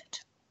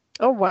Egypt.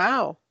 Oh,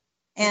 wow.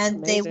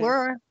 And they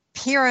were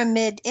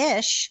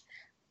pyramid-ish,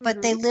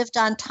 but they lived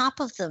on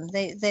top of them.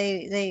 They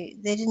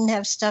didn't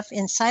have stuff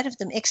inside of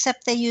them,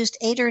 except they used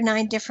 8 or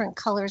 9 different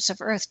colors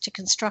of earth to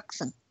construct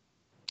them.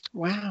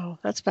 Wow,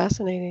 that's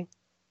fascinating.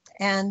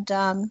 And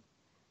I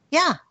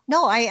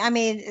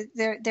mean,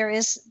 there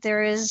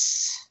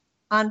is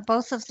on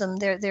both of them,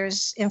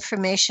 there's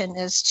information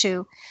as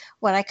to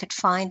what I could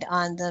find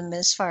on them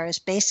as far as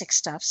basic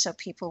stuff, so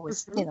people would,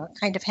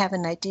 kind of have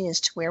an idea as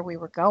to where we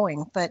were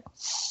going. But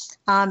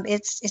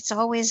it's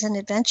always an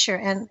adventure,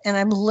 and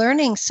I'm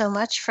learning so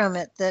much from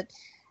it that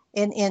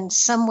in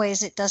some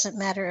ways it doesn't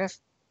matter if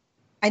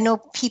I know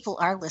people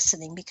are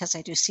listening, because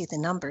I do see the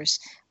numbers,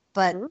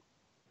 but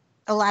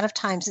a lot of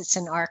times it's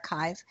an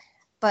archive.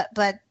 But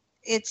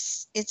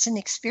it's an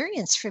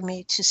experience for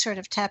me to sort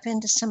of tap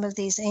into some of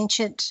these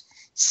ancient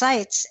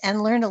sites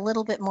and learn a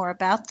little bit more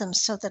about them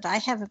so that I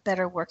have a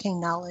better working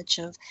knowledge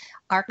of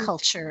our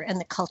culture and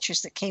the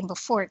cultures that came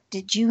before it.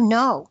 Did you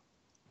know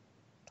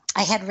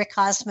I had Rick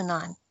Osman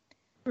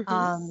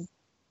on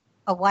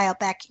a while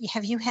back?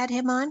 Have you had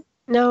him on?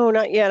 No,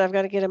 not yet. I've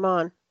got to get him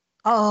on.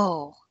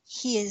 Oh,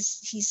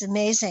 he's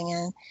amazing.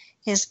 And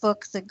his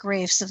book, The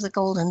Graves of the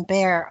Golden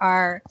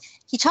Bear,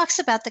 he talks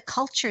about the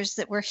cultures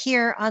that were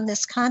here on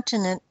this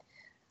continent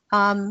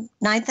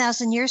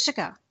 9,000 years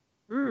ago.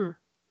 Very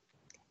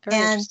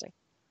and interesting.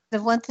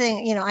 The one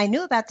thing, I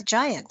knew about the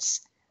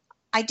giants.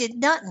 I did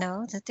not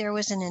know that there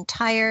was an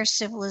entire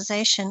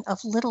civilization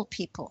of little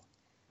people,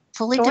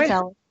 fully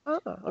developed.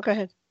 Go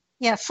ahead.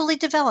 Yeah, fully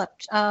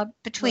developed,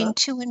 between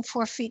 2 and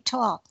 4 feet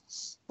tall.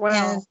 Wow.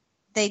 And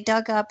they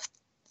dug up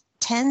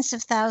tens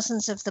of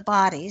thousands of the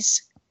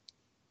bodies.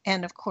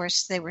 And of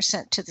course, they were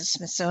sent to the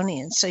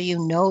Smithsonian. So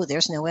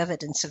there's no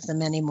evidence of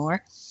them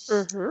anymore.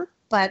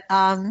 But,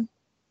 and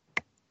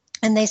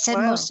they said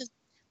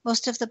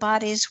most of the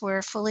bodies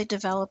were fully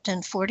developed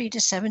and 40 to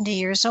 70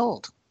 years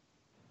old.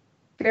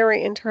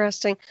 Very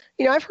interesting.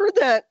 I've heard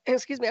that,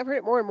 I've heard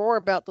it more and more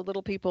about the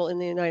little people in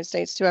the United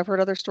States too. I've heard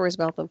other stories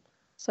about them.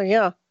 So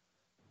yeah.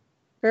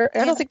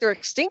 I don't think they're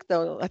extinct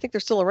though. I think they're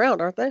still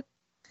around, aren't they?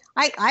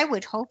 I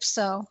would hope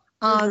so.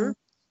 I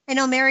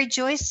know Mary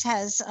Joyce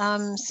has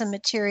some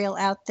material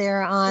out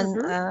there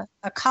on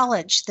a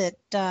college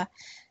that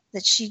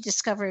she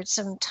discovered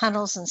some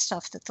tunnels and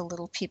stuff that the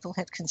little people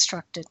had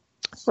constructed.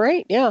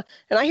 Right, yeah.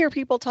 And I hear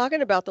people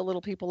talking about the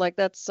little people like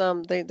that's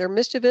they're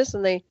mischievous,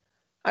 and I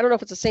don't know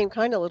if it's the same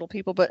kind of little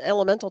people, but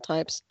elemental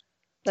types.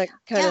 That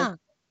kind of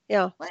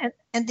yeah.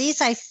 And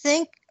these I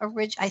think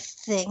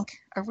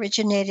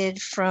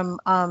originated from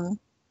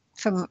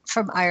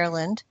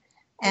Ireland,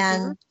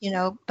 and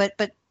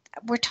but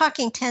we're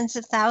talking tens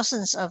of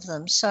thousands of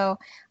them. So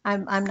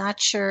I'm not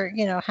sure,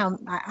 how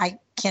I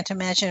can't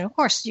imagine. Of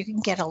course, you can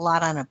get a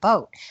lot on a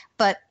boat,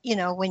 but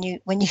when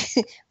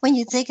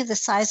you think of the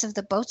size of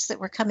the boats that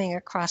were coming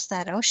across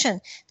that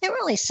ocean, they were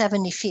only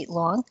 70 feet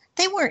long.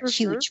 They weren't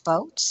huge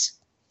boats.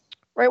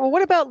 Right. Well,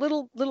 what about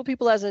little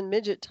people as in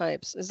midget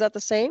types? Is that the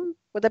same?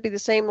 Would that be the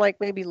same, like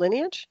maybe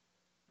lineage?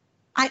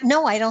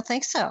 No, I don't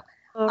think so.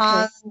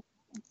 Okay.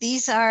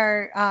 These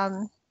are,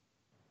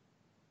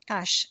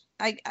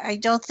 I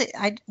don't think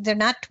they're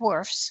not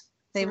dwarfs.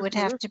 They would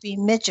have to be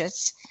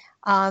midgets.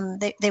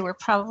 They were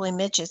probably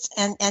midgets,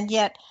 and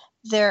yet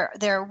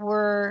there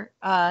were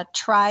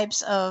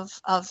tribes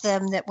of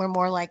them that were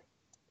more like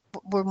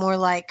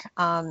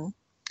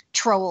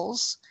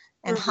trolls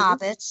and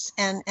hobbits,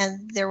 and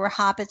there were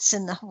hobbits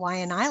in the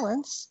Hawaiian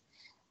Islands.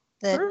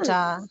 I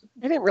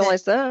didn't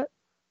realize that.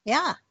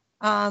 Yeah.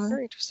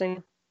 Very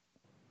interesting.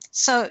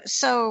 So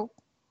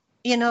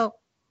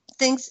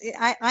things.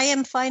 I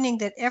am finding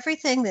that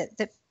everything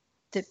that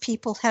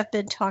people have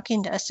been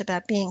talking to us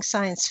about being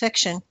science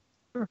fiction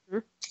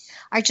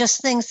are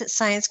just things that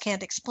science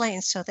can't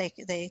explain. So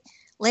they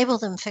label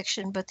them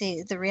fiction, but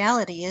the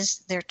reality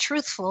is they're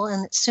truthful,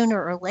 and that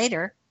sooner or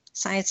later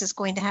science is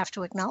going to have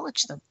to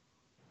acknowledge them.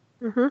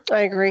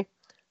 I agree.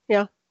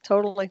 Yeah,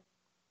 totally.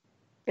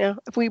 Yeah,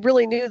 if we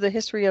really knew the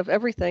history of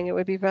everything, it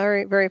would be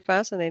very, very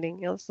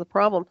fascinating. That's the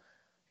problem.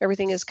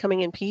 Everything is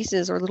coming in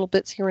pieces or little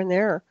bits here and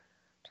there,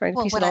 trying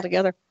to piece it all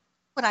together.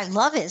 What I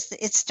love is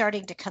that it's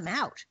starting to come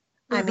out.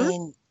 I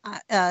mean,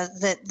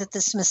 that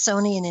the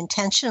Smithsonian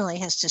intentionally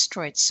has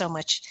destroyed so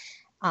much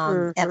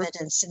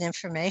evidence and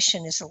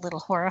information is a little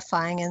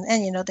horrifying.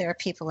 And there are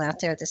people out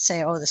there that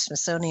say, oh, the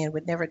Smithsonian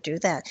would never do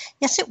that.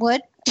 Yes, it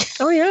would.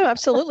 Oh, yeah,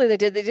 absolutely. They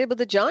did with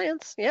the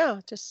giants. Yeah,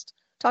 just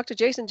talk to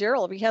Jason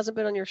Gerald. If he hasn't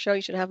been on your show,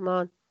 you should have him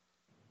on.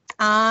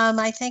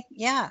 I think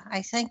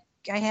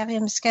I have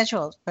him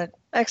scheduled. But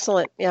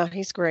excellent. Yeah,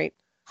 he's great.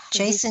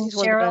 Jason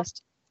Gerald.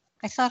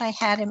 I thought I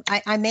had him.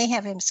 I may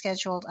have him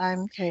scheduled.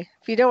 Okay.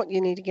 If you don't,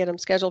 you need to get him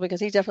scheduled because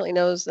he definitely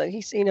knows that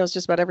he knows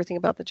just about everything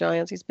about the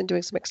giants. He's been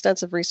doing some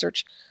extensive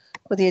research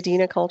with the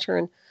Adena culture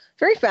and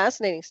very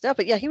fascinating stuff.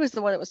 But yeah, he was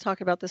the one that was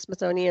talking about the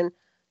Smithsonian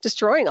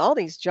destroying all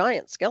these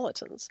giant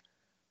skeletons.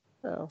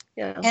 So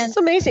yeah, it's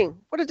amazing.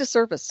 What a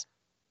disservice.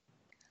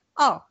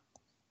 Oh,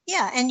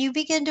 yeah. And you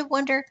begin to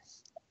wonder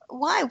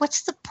why.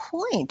 What's the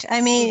point? I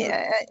mean,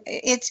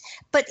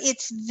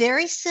 it's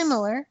very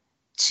similar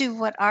to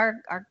what our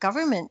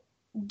government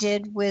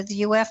did with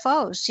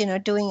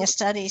UFOs, doing a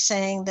study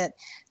saying that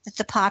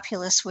the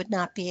populace would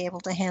not be able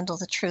to handle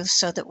the truth,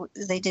 so that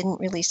they didn't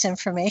release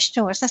information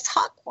to us. That's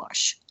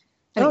hogwash.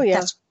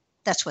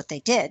 That's what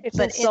they did. It's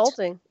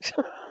insulting.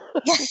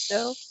 Yes,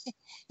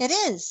 it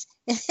is.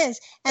 It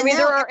is. And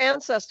they're our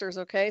ancestors,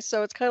 okay?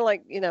 So it's kind of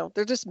like,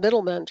 they're just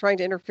middlemen trying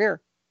to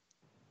interfere.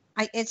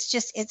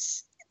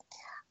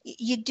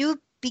 You do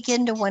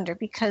begin to wonder,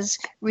 because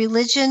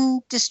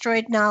religion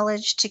destroyed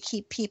knowledge to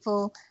keep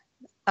people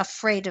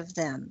afraid of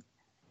them.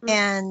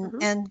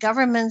 And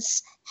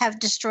governments have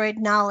destroyed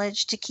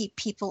knowledge to keep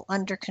people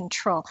under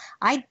control.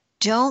 I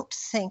don't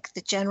think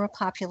the general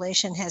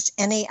population has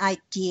any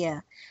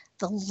idea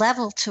the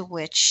level to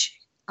which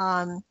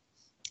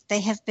they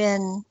have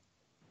been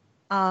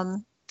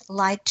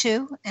lied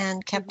to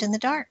and kept in the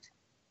dark.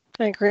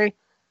 I agree.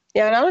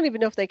 Yeah, and I don't even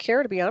know if they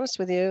care, to be honest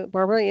with you,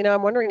 Barbara.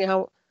 I'm wondering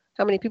how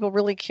many people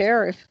really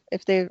care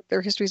if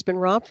their history's been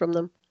robbed from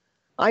them.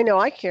 I know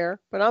I care,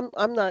 but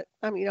I'm not.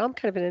 I'm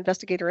kind of an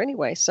investigator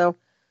anyway. So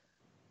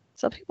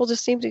some people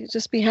just seem to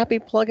just be happy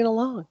plugging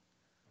along.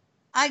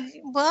 I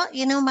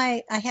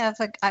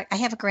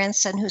have a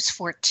grandson who's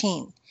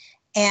 14,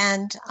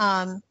 and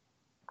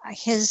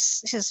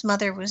his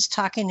mother was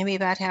talking to me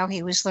about how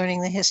he was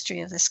learning the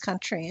history of this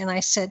country, and I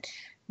said,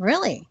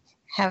 "Really?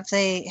 Have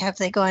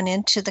they gone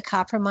into the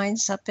copper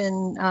mines up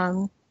in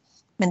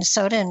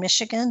Minnesota and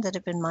Michigan that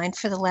have been mined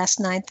for the last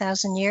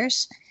 9,000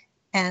 years?"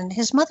 And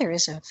his mother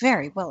is a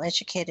very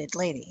well-educated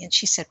lady, and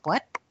she said,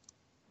 "What?"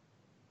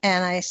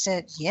 And I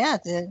said, "Yeah,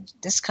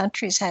 this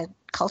country's had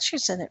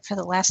cultures in it for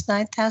the last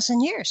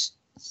 9,000 years."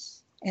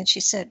 And she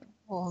said,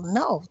 "Well,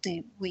 no,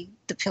 the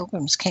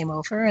Pilgrims came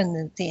over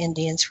and the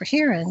Indians were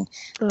here and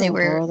they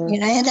were, bother.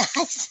 And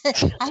I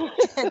said,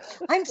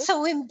 I'm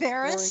so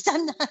embarrassed.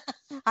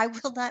 I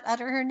will not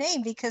utter her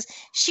name because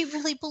she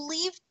really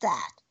believed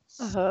that.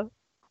 Uh-huh.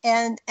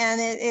 And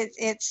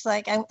it's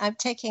like I'm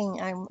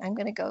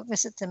going to go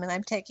visit them, and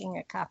I'm taking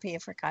a copy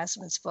of her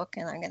Gosman's book,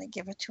 and I'm going to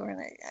give it to her,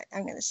 and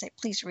I'm going to say,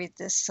 "Please read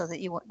this so that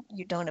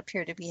you don't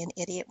appear to be an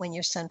idiot when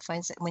your son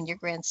finds it when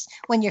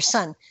your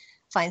son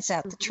finds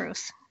out the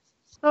truth."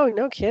 Oh,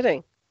 no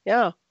kidding.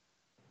 Yeah,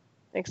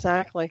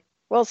 exactly.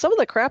 Well, some of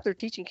the crap they're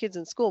teaching kids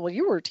in school. Well,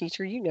 you were a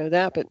teacher, you know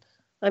that, but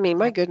I mean,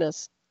 my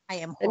goodness. I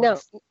am. And now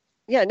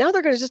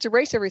they're going to just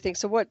erase everything.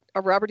 So what?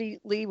 Robert E.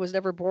 Lee was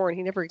never born.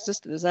 He never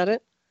existed. Is that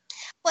it?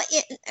 Well,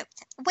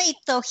 wait,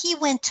 though, he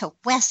went to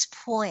West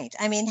Point.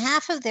 I mean,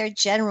 half of their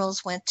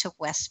generals went to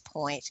West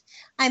Point.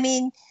 I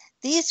mean,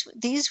 these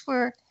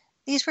were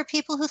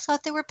people who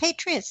thought they were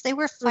patriots. They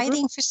were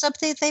fighting for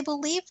something they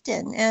believed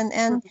in.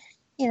 And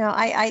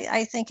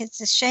I think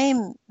it's a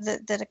shame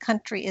that a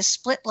country is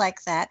split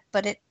like that,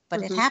 but it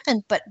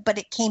happened, but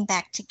it came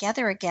back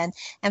together again.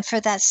 And for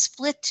that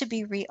split to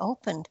be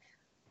reopened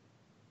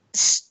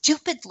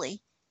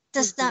stupidly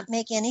does not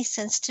make any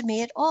sense to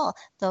me at all.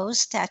 Those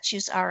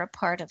statues are a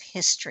part of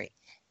history,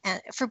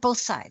 and for both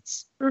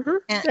sides.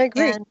 I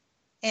agree.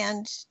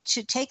 And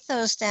to take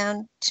those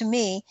down, to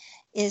me,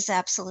 is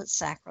absolute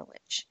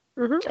sacrilege.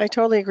 I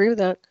totally agree with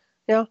that.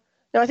 Yeah.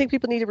 No, I think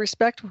people need to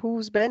respect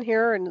who's been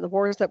here and the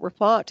wars that were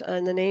fought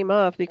in the name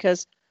of,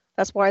 because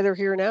that's why they're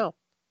here now.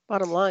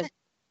 Bottom line.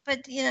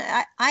 But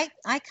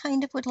I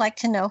kind of would like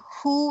to know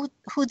who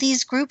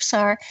these groups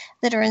are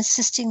that are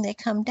insisting they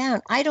come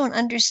down. I don't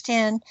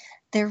understand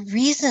their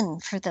reason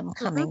for them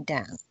coming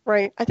down.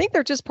 Right. I think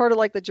they're just part of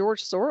like the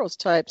George Soros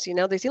types.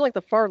 They seem like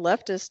the far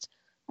leftist,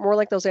 more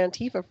like those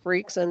Antifa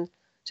freaks, and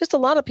just a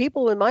lot of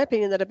people, in my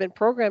opinion, that have been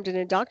programmed and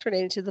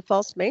indoctrinated to the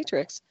false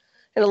matrix.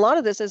 And a lot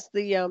of this is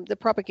the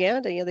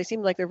propaganda. They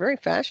seem like they're very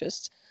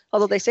fascists,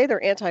 although they say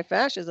they're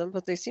anti-fascism,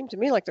 but they seem to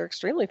me like they're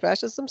extremely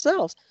fascist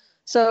themselves.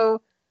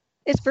 So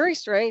it's very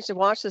strange to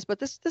watch this, but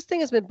this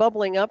thing has been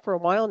bubbling up for a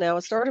while now.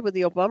 It started with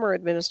the Obama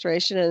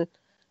administration, and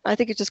I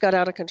think it just got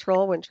out of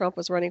control when Trump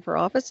was running for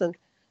office, and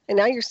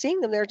now you're seeing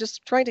them. They're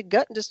just trying to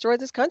gut and destroy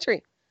this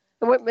country.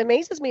 And what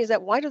amazes me is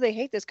that why do they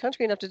hate this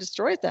country enough to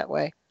destroy it that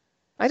way?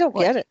 I don't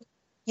get it.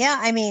 Yeah,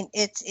 I mean,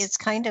 it's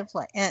kind of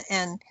like,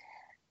 and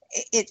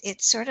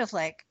it's sort of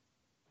like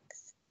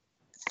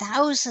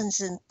thousands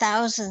and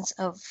thousands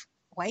of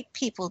white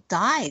people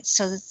died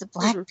so that the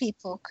black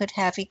people could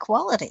have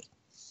equality.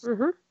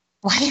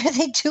 Why are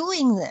they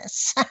doing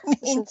this? I mean,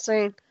 it's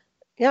insane.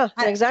 Yeah,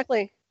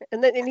 exactly.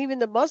 And even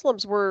the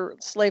Muslims were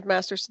slave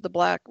masters to the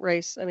black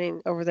race. I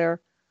mean, over there.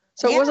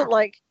 So it wasn't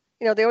like,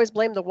 they always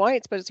blame the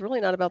whites, but it's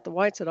really not about the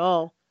whites at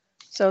all.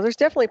 So there's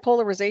definitely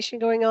polarization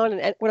going on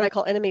and what I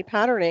call enemy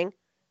patterning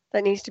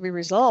that needs to be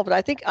resolved.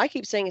 But I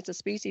keep saying it's a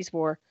species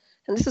war.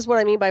 And this is what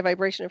I mean by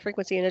vibration and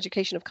frequency and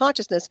education of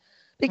consciousness.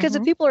 Because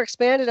if people are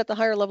expanded at the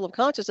higher level of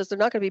consciousness, they're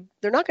not going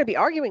to be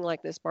arguing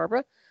like this,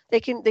 Barbara. They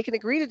can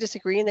agree to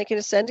disagree and they can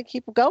ascend and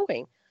keep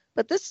going.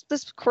 But this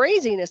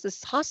craziness,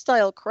 this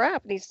hostile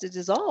crap needs to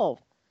dissolve.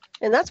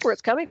 And that's where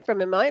it's coming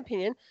from, in my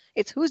opinion.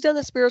 It's who's done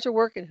the spiritual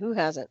work and who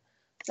hasn't.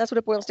 That's what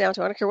it boils down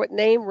to. I don't care what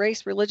name,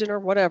 race, religion, or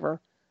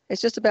whatever.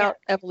 It's just about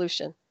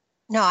evolution.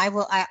 No,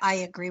 I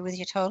agree with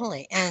you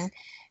totally. And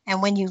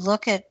when you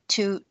look at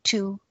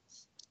two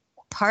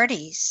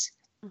parties,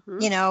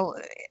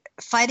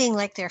 fighting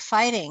like they're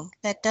fighting,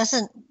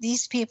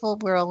 these people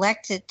were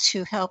elected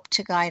to help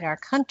to guide our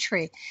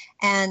country,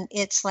 and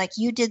it's like,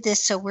 you did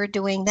this, so we're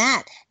doing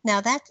that. Now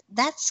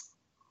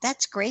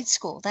that's grade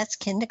school, that's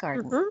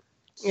kindergarten.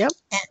 Yep.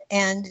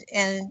 And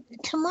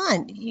come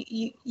on,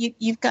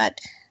 you've got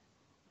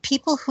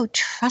people who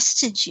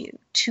trusted you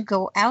to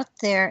go out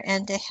there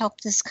and to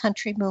help this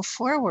country move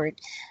forward,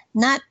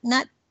 not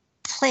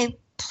play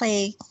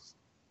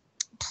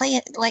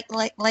it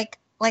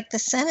like the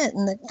Senate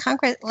and the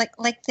Congress,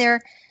 like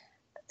they're,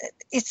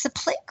 it's a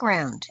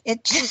playground.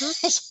 It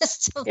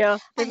just I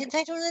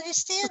don't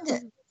understand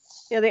it.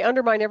 Yeah, they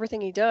undermine everything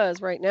he does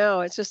right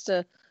now. It's just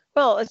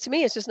Well, to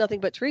me, it's just nothing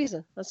but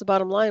treason. That's the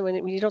bottom line.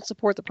 When you don't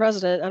support the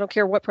president, I don't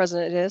care what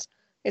president it is,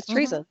 it's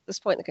treason at this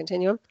point in the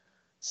continuum.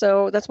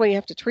 So that's why you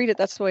have to treat it.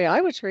 That's the way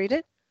I would treat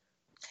it.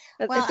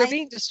 Well, if they're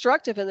being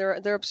destructive and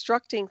they're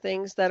obstructing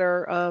things that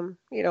are,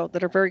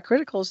 that are very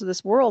critical to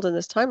this world and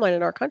this timeline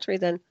in our country,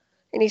 then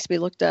it needs to be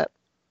looked at.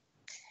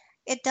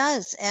 It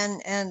does,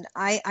 and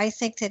I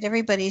think that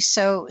everybody's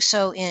so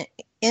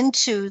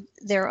into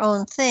their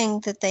own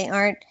thing that they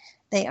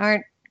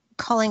aren't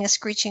calling a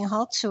screeching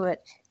halt to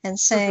it and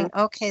saying,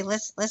 okay,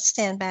 let's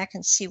stand back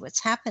and see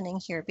what's happening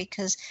here,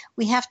 because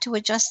we have to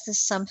adjust this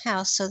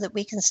somehow so that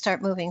we can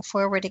start moving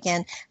forward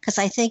again. Because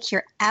I think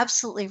you're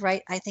absolutely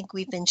right. I think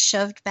we've been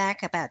shoved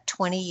back about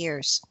 20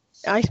 years.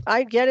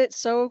 I get it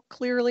so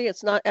clearly.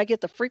 It's not, I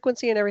get the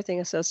frequency and everything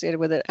associated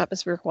with it,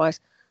 atmospheric wise.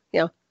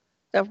 Yeah,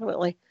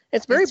 definitely.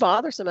 It's very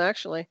bothersome,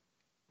 actually.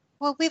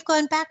 Well, we've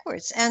gone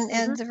backwards,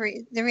 and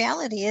the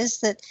reality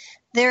is that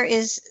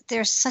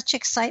there's such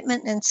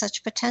excitement and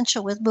such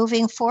potential with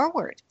moving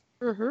forward.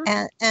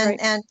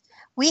 And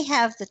we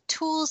have the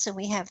tools, and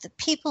we have the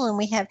people, and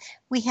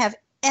we have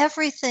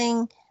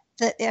everything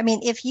that, I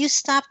mean, if you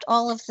stopped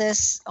all of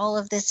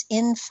this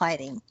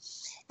infighting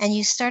and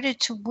you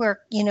started to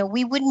work,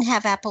 we wouldn't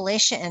have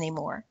Appalachia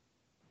anymore.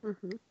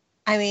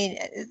 I mean,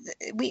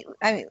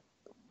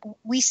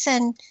 we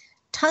send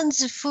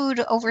tons of food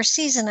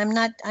overseas, and I'm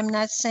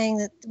not saying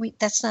that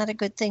that's not a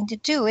good thing to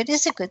do. It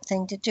is a good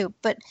thing to do,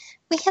 but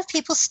we have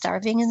people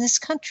starving in this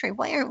country.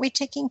 Why aren't we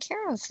taking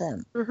care of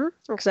them?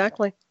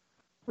 Exactly.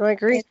 I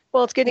agree.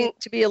 Well, it's getting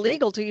to be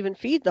illegal to even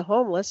feed the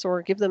homeless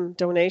or give them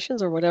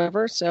donations or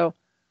whatever. So,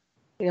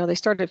 they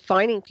started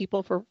fining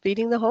people for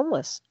feeding the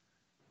homeless.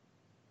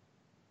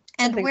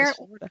 And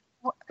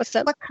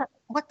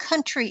what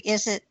country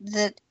is it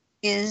that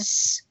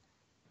is,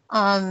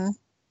 God,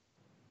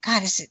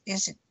 is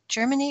it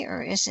Germany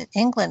or is it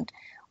England,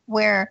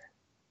 where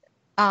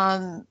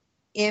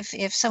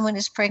if someone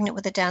is pregnant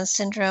with a Down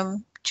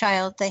syndrome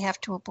child, they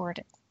have to abort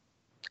it?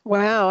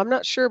 Wow, I'm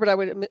not sure, but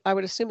I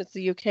would assume it's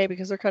the UK,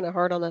 because they're kind of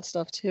hard on that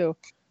stuff too.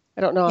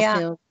 I don't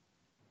know.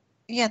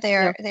 Yeah,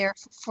 they're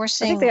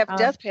forcing. I think they have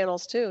death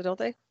panels too, don't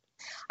they?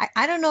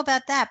 I don't know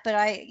about that, but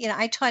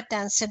I taught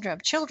Down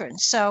syndrome children.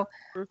 So,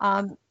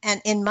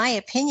 and in my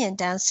opinion,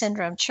 Down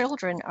syndrome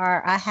children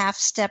are a half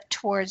step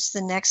towards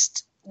the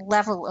next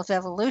level of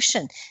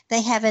evolution.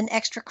 They have an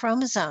extra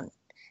chromosome,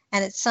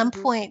 and at some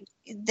point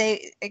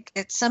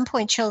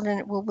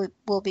children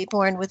will be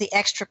born with the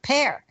extra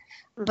pair,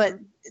 but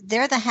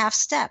they're the half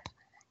step,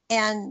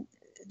 and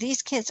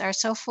these kids are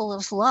so full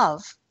of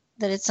love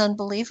that it's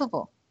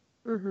unbelievable.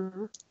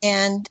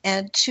 And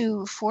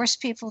to force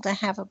people to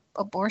have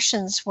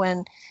abortions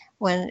when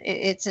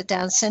it's a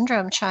Down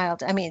syndrome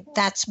child, I mean,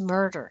 that's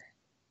murder.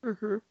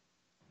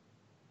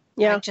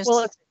 Yeah,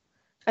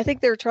 I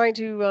think they're trying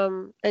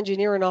to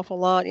engineer an awful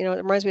lot. It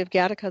reminds me of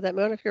Gattaca. I don't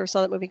know if you ever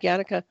saw that movie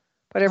Gattaca,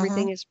 but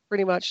everything is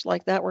pretty much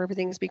like that, where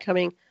everything is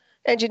becoming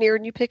engineered,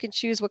 and you pick and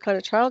choose what kind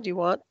of child you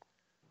want.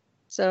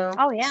 So.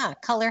 Oh yeah,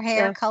 color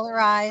hair, color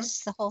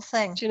eyes, the whole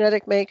thing.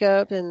 Genetic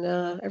makeup and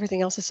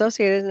everything else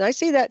associated, and I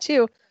see that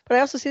too. But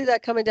I also see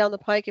that coming down the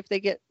pike if they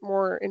get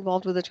more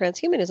involved with the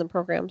transhumanism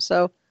program.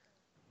 So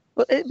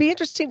it'd be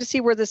interesting to see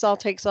where this all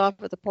takes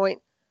off at the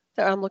point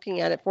that I'm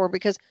looking at it for,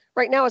 because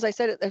right now, as I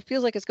said, it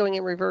feels like it's going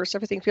in reverse.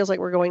 Everything feels like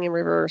we're going in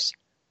reverse.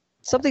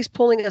 Something's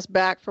pulling us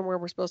back from where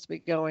we're supposed to be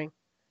going.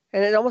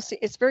 And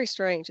it's very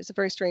strange. It's a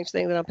very strange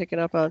thing that I'm picking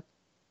up on.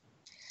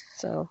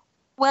 So.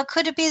 Well,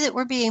 could it be that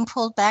we're being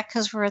pulled back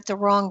because we're at the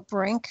wrong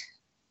brink?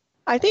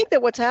 I think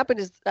that what's happened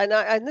is,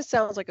 and this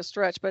sounds like a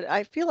stretch, but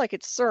I feel like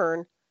it's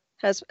CERN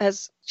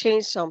has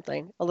changed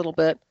something a little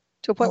bit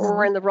to a point where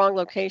we're in the wrong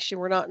location.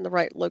 We're not in the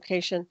right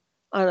location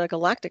on a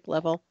galactic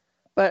level.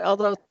 But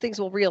although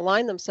things will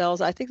realign themselves,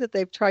 I think that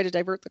they've tried to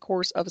divert the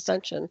course of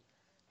ascension,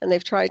 and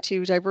they've tried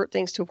to divert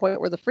things to a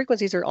point where the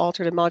frequencies are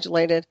altered and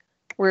modulated,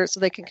 so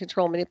they can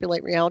control,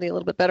 manipulate reality a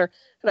little bit better.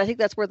 And I think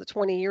that's where the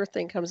 20-year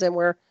thing comes in,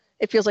 where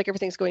it feels like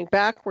everything's going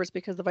backwards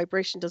because the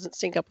vibration doesn't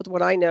sync up with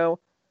what I know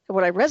and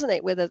what I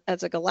resonate with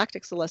as a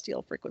galactic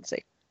celestial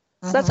frequency.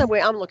 So that's the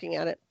way I'm looking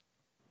at it.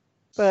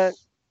 And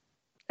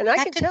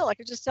I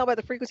can just tell by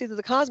the frequencies of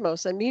the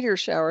cosmos and meteor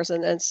showers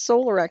and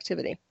solar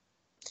activity.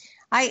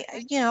 I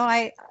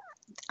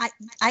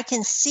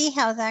can see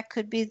how that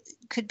could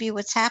be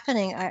what's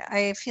happening.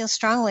 I feel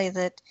strongly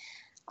that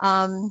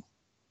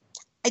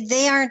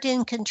they aren't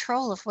in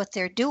control of what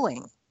they're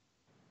doing.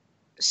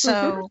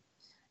 So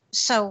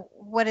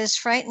what is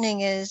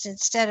frightening is,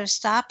 instead of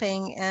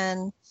stopping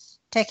and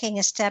taking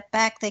a step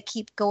back, they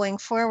keep going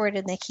forward,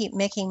 and they keep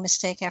making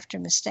mistake after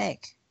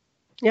mistake.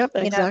 Yep,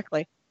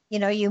 exactly.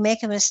 You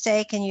make a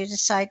mistake and you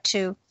decide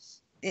to.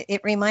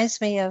 It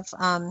reminds me of.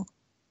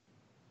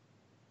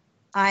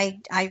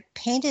 I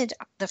painted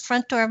the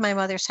front door of my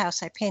mother's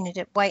house. I painted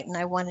it white, and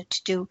I wanted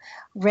to do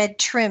red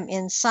trim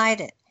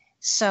inside it.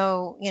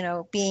 So,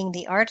 being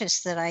the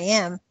artist that I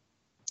am,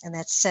 and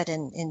that's said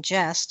in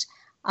jest,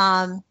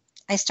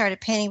 I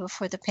started painting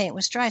before the paint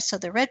was dry, so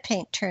the red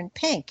paint turned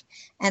pink.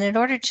 And in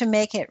order to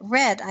make it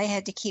red, I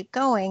had to keep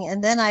going,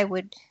 and then I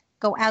would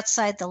go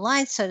outside the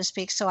lines, so to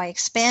speak. So I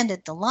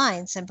expanded the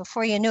lines, and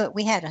before you knew it,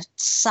 we had a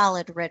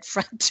solid red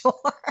front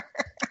door.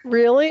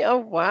 Really? Oh,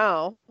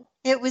 wow.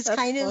 It was That's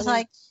kind of funny.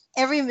 like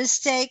every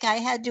mistake I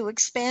had to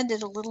expand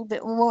it a little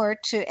bit more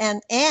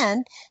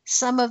and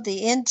some of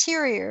the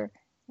interior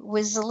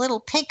was a little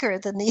pinker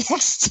than the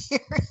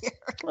exterior.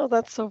 Oh,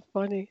 that's so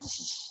funny.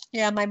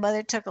 Yeah, my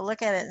mother took a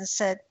look at it and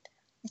said,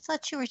 I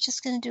thought you were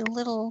just going to do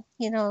little,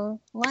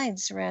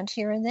 lines around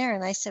here and there.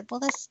 And I said, well,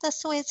 that's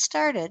the way it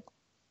started.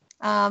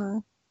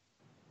 And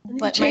you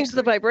But changed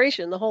the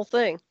vibration, the whole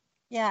thing.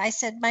 Yeah, I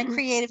said my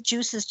creative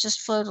juices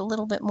just flowed a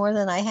little bit more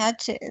than I had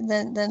to,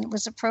 than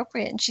was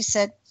appropriate. And she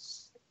said,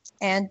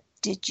 and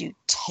did you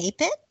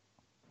tape it?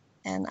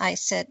 And I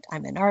said,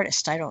 I'm an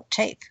artist. I don't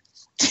tape.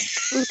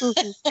 Oh,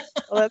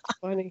 that's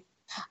funny.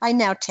 I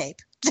now tape.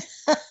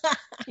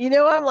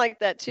 I'm like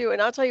that too. And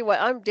I'll tell you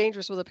what, I'm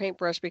dangerous with a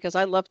paintbrush because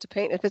I love to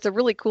paint. If it's a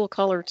really cool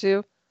color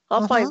too,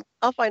 I'll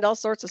find all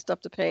sorts of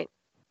stuff to paint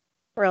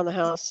around the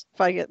house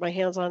if I get my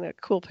hands on a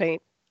cool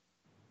paint.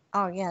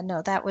 Oh yeah,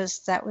 no, that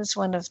was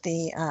one of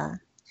the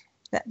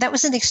that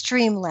was an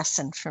extreme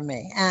lesson for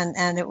me,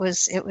 and it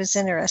was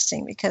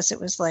interesting because it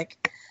was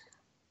like,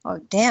 oh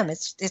damn,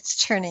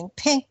 it's turning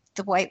pink.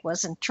 The white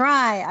wasn't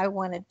dry. I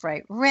wanted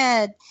bright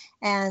red,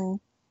 and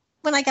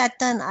when I got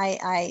done,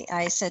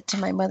 I said to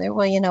my mother,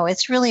 well,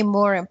 it's really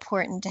more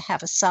important to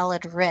have a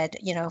solid red,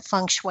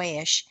 feng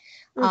shui-ish.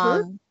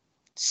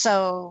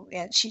 So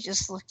and she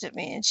just looked at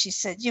me and she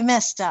said, you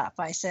messed up.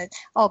 I said,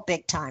 oh,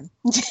 big time.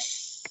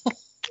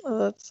 Oh,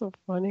 that's so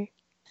funny.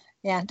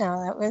 Yeah,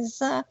 no, that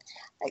was,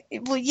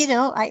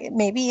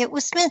 maybe it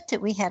was meant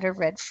that we had a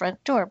red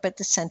front door, but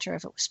the center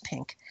of it was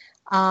pink.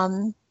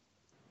 Well,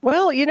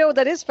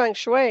 that is feng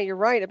shui. You're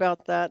right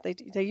about that.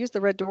 They use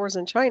the red doors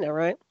in China,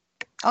 right?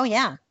 Oh,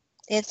 yeah.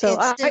 It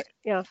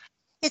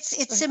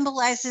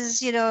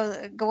symbolizes,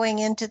 going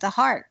into the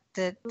heart,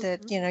 that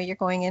you're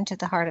going into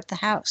the heart of the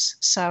house.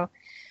 So,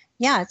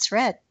 yeah, it's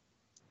red.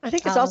 I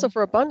think it's also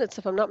for abundance,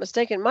 if I'm not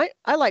mistaken.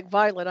 I like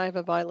violet. I have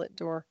a violet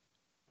door.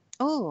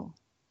 Oh,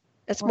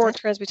 it's more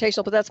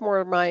transmutational, but that's more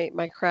of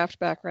my craft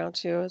background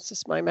too. It's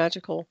just my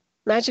magical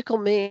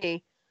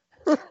me.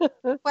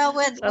 Well,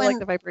 I like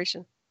the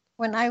vibration.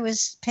 When I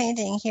was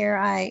painting here,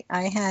 I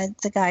had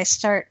the guy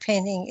start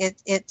painting.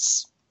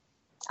 It's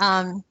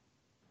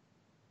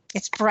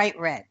bright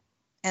red,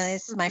 and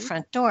it's my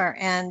front door.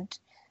 And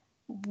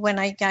when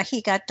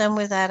he got done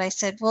with that, I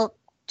said, well,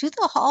 do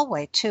the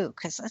hallway too,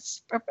 because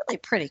that's a really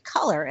pretty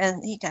color.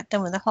 And he got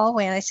done with the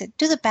hallway, and I said,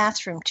 do the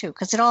bathroom too,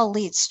 because it all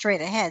leads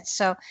straight ahead.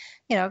 So,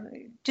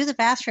 do the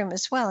bathroom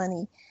as well.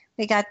 And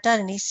we got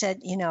done, and he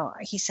said,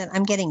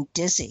 I'm getting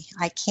dizzy.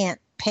 I can't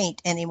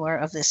paint any more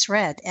of this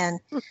red. And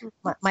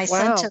my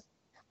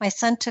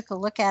son took a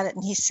look at it,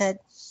 and he said,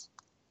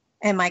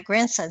 and my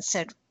grandson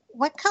said,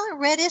 what color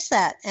red is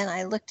that? And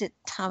I looked at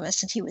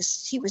Thomas, and he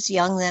was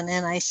young then,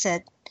 and I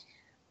said,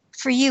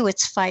 for you,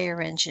 it's fire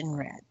engine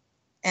red.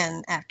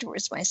 And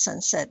afterwards, my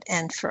son said,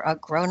 and for a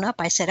grown-up,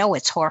 I said, oh,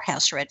 it's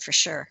whorehouse red for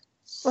sure.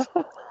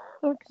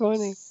 How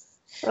funny.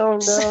 Oh, no.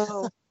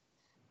 So,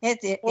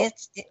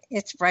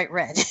 it's bright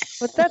red.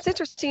 But that's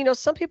interesting.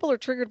 Some people are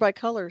triggered by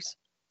colors.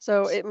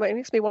 So it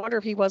makes me wonder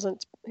if he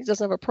doesn't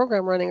have a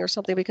program running or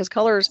something, because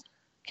colors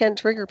can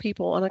trigger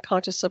people on a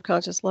conscious,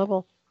 subconscious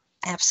level.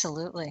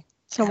 Absolutely.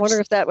 So I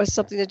wonder if that was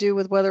something to do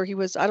with whether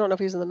I don't know if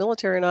he was in the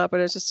military or not, but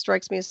it just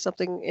strikes me as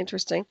something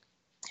interesting.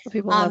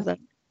 People have that.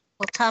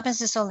 Well, Thomas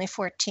is only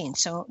 14,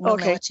 so no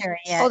military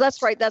yet. Oh,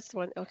 that's right. That's the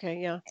one.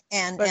 Okay, yeah.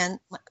 And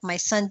my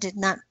son did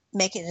not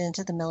make it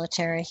into the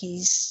military.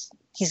 He's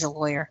a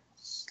lawyer.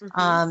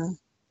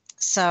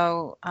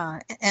 So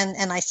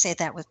and I say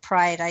that with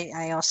pride.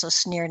 I also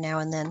sneer now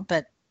and then,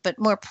 but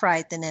more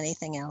pride than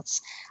anything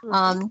else.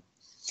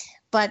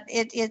 But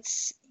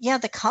it's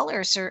the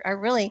colors are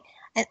really,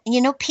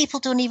 people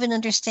don't even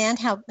understand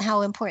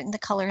how important the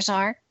colors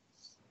are.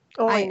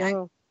 Oh, I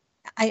know.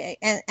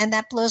 And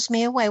that blows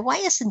me away. Why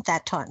isn't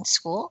that taught in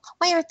school?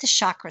 Why aren't the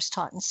chakras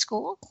taught in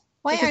school?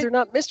 Because they're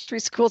not mystery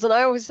schools. And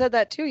I always said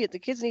that too. The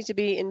kids need to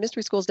be in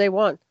mystery schools day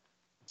one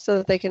so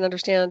that they can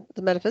understand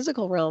the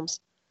metaphysical realms,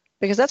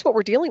 because that's what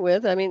we're dealing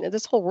with. I mean,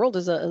 this whole world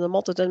is a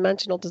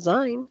multidimensional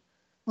design.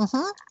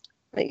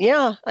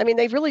 Yeah. I mean,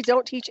 they really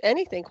don't teach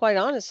anything, quite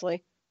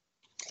honestly.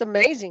 It's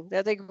amazing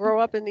that they grow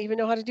up and even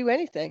know how to do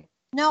anything.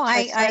 No,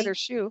 I their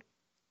shoe.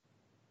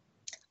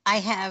 I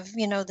have,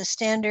 the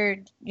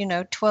standard,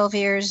 12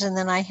 years, and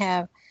then I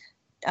have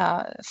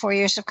 4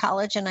 years of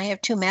college, and I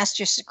have 2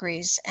 master's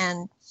degrees.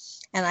 And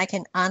I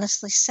can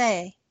honestly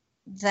say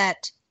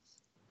that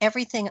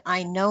everything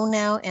I know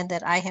now and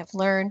that I have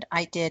learned,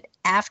 I did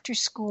after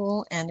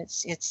school, and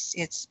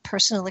it's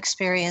personal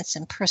experience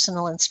and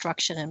personal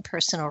instruction and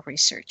personal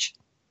research.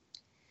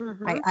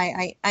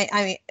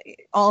 I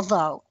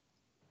although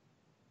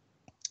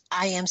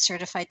I am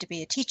certified to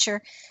be a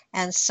teacher,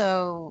 and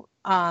so,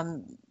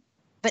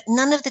 but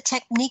none of the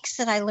techniques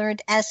that I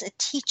learned as a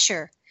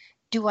teacher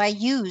do I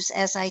use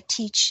as I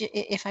teach,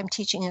 if I'm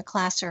teaching a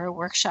class or a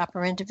workshop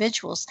or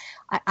individuals?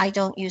 I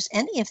don't use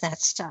any of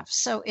that stuff.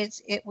 So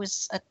it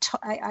was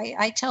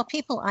I tell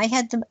people I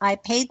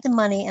paid the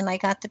money and I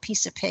got the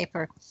piece of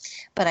paper,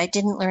 but I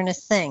didn't learn a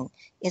thing.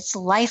 It's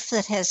life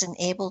that has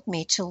enabled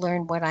me to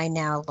learn what I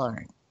now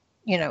learn,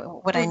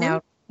 what I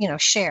now,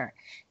 share.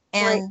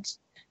 And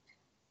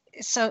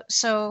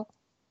so,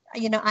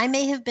 I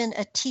may have been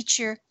a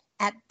teacher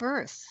at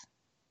birth,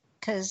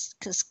 because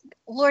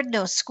Lord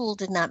knows school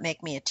did not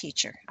make me a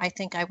teacher. I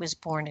think I was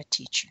born a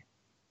teacher.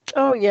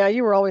 Oh, yeah,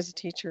 you were always a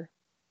teacher.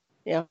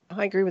 Yeah,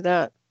 I agree with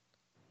that.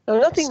 No,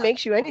 nothing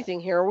makes you anything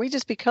here. We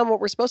just become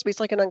what we're supposed to be. It's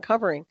like an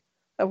uncovering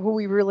of who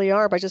we really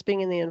are by just being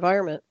in the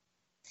environment.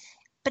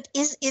 But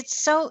it's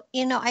so,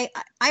 I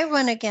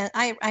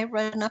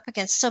run up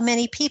against so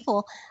many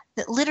people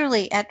that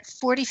literally at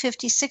 40,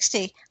 50,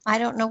 60, I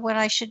don't know what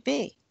I should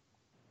be.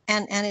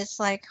 And it's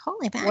like,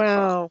 holy mackerel.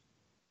 Wow.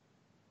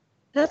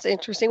 That's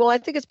interesting. Well, I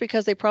think it's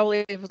because they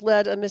probably have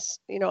led a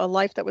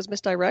life that was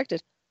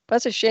misdirected.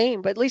 That's a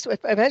shame. But at least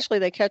eventually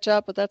they catch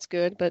up, but that's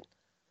good. But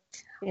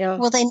yeah.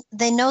 Well,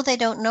 they know they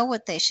don't know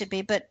what they should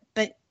be, but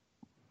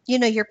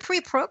you're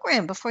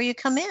pre-programmed before you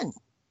come in.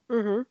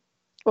 Mm-hmm.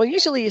 Well,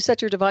 usually you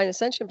set your divine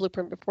ascension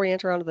blueprint before you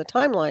enter onto the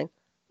timeline. And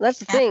that's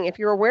the thing. If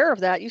you're aware of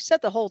that, you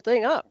set the whole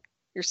thing up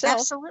yourself.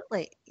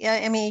 Absolutely. Yeah.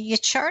 I mean, you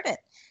chart it,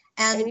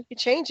 and you can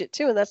change it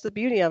too, and that's the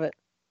beauty of it.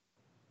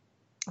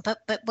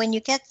 But when you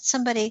get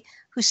somebody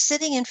who's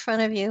sitting in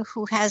front of you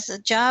who has a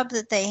job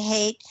that they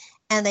hate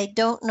and they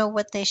don't know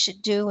what they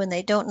should do and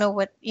they don't know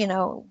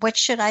what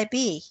should I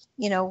be,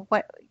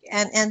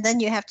 and then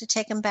you have to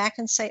take them back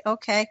and say,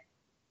 okay,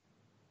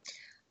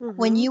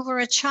 when you were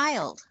a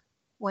child,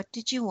 what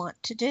did you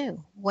want to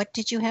do? What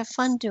did you have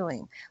fun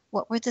doing?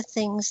 What were the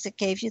things that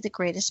gave you the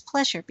greatest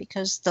pleasure?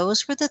 Because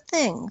those were the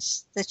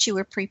things that you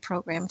were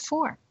pre-programmed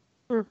for.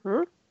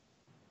 Mm-hmm.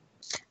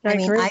 I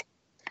mean,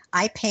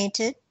 I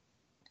painted.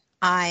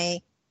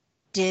 I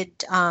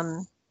did,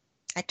 I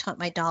taught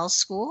my dolls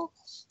school,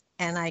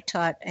 and I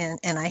taught, and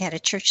I had a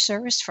church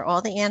service for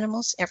all the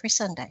animals every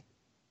Sunday.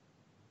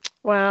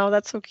 Wow,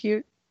 that's so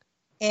cute.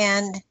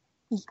 And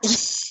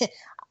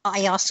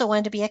I also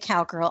wanted to be a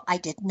cowgirl. I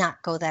did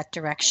not go that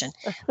direction.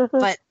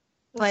 But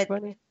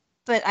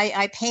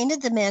I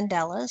painted the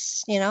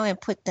mandalas, and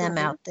put them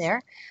out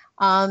there.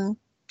 I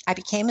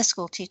became a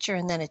school teacher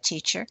and then a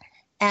teacher,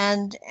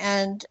 and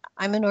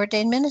I'm an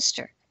ordained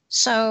minister.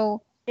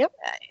 So, yep.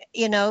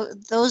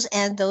 Those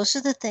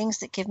are the things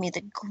that give me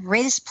the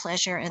greatest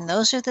pleasure, and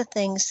those are the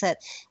things that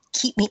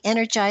keep me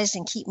energized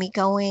and keep me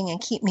going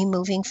and keep me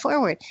moving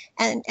forward.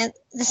 And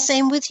the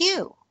same with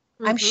you,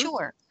 I'm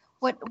sure.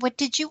 What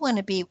did you want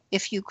to be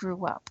if you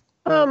grew up?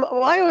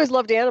 Well, I always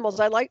loved animals.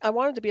 I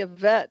wanted to be a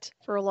vet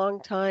for a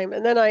long time,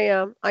 and then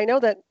I know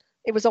that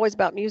it was always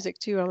about music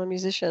too. I'm a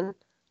musician,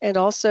 and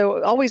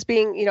also always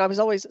being, I was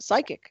always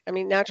psychic. I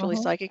mean, naturally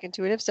psychic,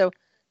 intuitive. So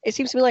it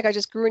seems to me like I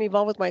just grew and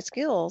evolved with my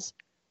skills.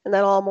 And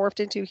that all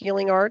morphed into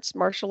healing arts,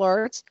 martial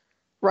arts,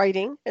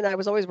 writing. And I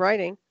was always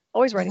writing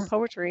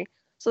poetry.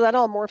 So that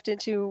all morphed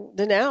into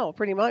the now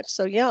pretty much.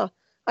 So yeah,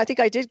 I think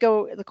I did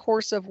go the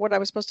course of what I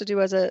was supposed to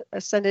do as a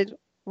ascended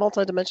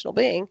multidimensional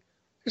being.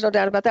 There's no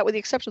doubt about that, with the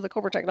exception of the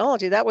Cobra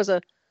technology. That was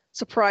a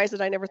surprise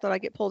that I never thought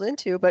I'd get pulled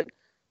into. But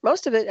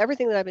most of it,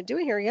 everything that I've been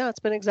doing here, yeah, it's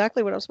been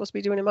exactly what I'm supposed to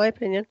be doing, in my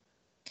opinion.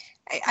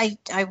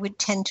 I would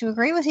tend to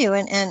agree with you.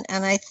 And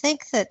I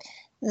think that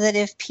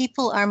if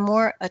people are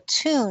more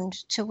attuned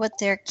to what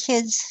their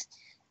kids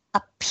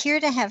appear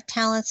to have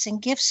talents and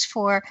gifts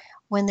for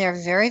when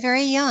they're very,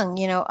 very young,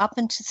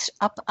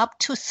 up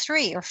to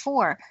 3 or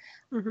 4,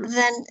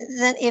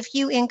 then if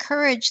you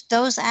encourage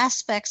those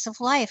aspects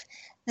of life,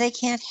 they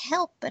can't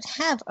help but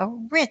have a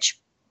rich,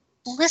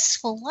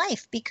 blissful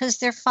life because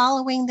they're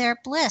following their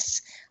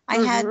bliss. I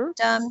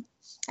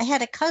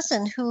had a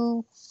cousin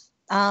who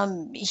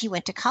he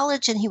went to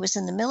college and he was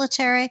in the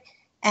military,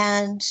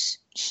 and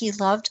he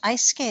loved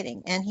ice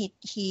skating, and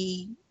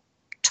he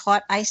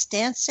taught ice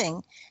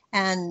dancing,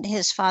 and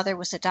his father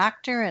was a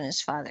doctor, and his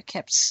father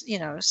kept,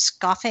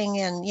 scoffing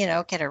and,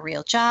 get a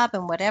real job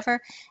and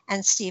whatever.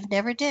 And Steve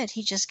never did.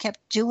 He just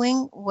kept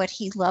doing what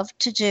he loved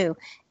to do.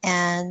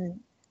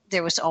 And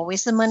there was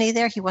always the money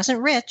there. He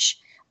wasn't rich,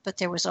 but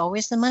there was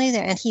always the money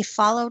there. And he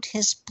followed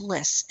his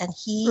bliss, and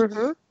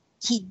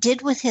he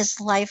did with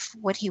his life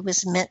what he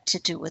was meant to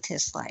do with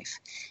his life.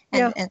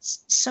 And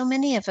so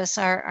many of us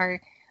are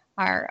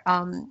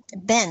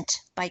bent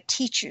by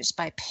teachers,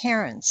 by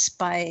parents,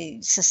 by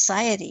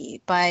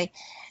society, by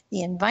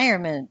the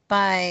environment,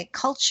 by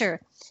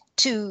culture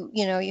to,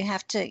 you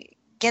have to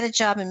get a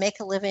job and make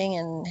a living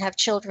and have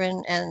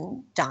children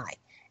and die.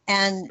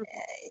 And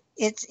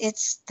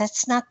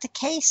that's not the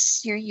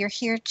case. You're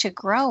here to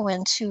grow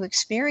and to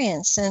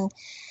experience, and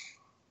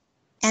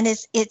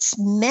it's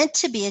meant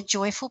to be a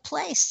joyful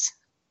place.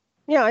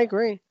 Yeah, I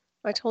agree.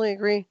 I totally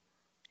agree.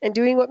 And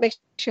doing what makes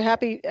you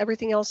happy,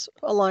 everything else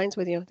aligns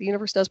with you. The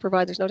universe does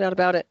provide. There's no doubt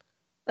about it.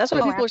 That's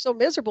why people are so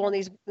miserable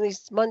in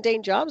these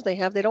mundane jobs they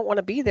have. They don't want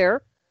to be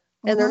there,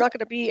 and they're not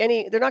going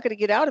to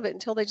get out of it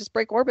until they just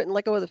break orbit and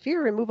let go of the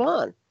fear and move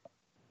on.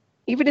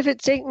 even if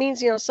it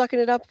means sucking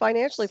it up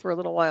financially for a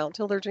little while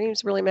until their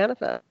dreams really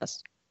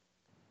manifest.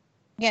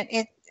 Yeah,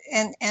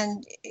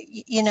 and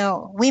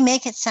we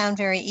make it sound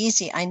very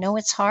easy. I know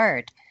it's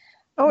hard.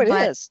 Oh, it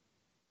is.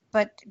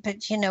 But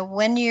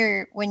when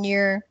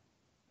you're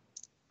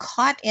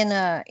caught in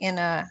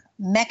a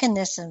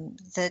mechanism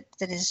that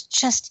is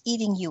just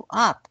eating you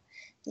up,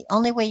 the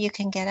only way you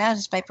can get out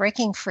is by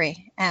breaking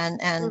free.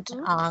 And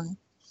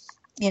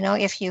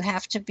if you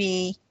have to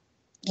be,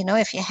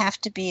 if you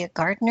have to be a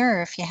gardener,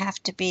 or if you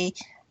have to be,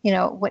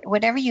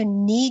 whatever you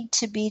need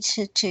to be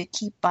to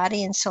keep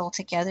body and soul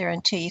together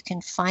until you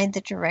can find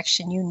the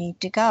direction you need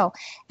to go.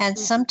 And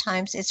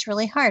sometimes it's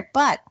really hard,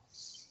 but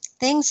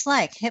things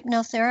like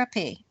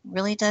hypnotherapy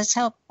really does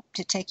help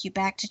to take you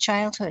back to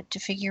childhood, to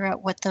figure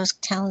out what those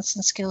talents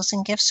and skills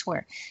and gifts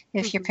were.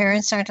 If your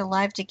parents aren't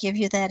alive to give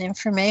you that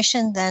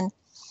information, then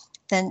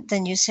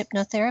use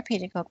hypnotherapy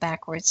to go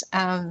backwards.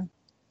 I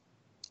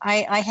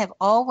have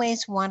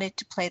always wanted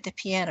to play the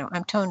piano.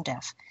 I'm tone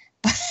deaf.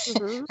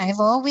 I've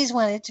always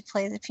wanted to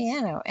play the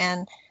piano,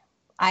 and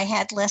I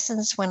had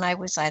lessons when I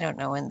was, I don't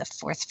know, in the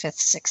 4th, 5th,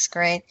 6th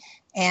grade,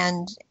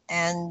 and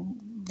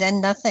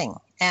then nothing.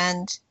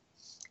 And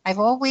I've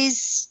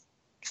always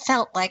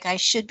felt like I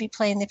should be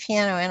playing the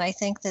piano, and I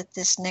think that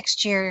this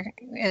next year,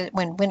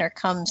 when winter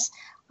comes,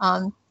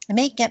 I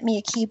may get me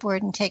a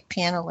keyboard and take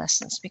piano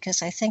lessons,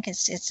 because I think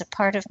it's a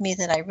part of me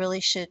that I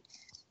really should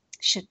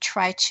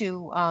try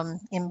to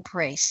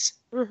embrace.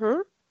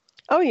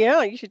 Oh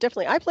yeah, you should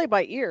definitely. I play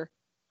by ear.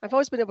 I've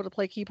always been able to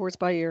play keyboards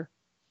by ear.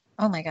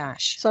 Oh my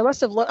gosh! So I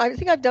must have. I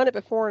think I've done it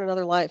before in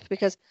another life,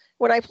 because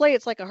when I play,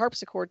 it's like a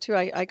harpsichord too.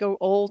 I go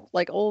old,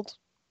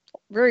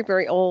 very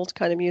very old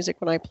kind of music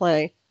when I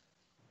play.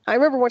 I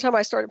remember one time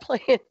I started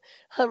playing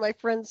on my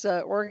friend's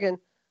organ,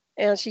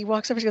 and she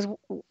walks up and she goes,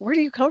 "Where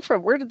do you come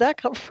from? Where did that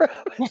come from?"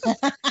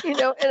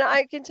 And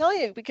I can tell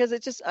you, because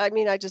it just,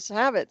 I just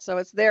have it, so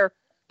it's there.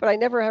 But I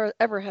never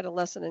ever had a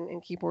lesson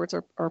in keyboards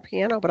or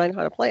piano, but I know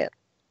how to play it.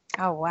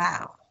 Oh,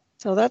 wow.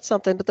 So that's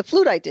something. But the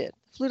flute I did.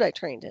 The flute I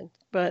trained in.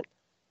 But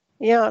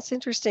yeah, it's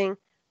interesting.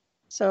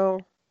 So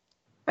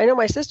I know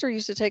my sister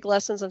used to take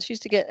lessons, and she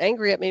used to get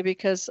angry at me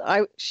because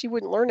she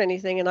wouldn't learn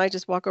anything, and I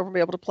just walk over and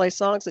be able to play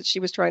songs that she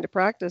was trying to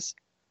practice.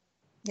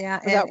 Yeah.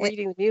 Without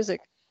reading the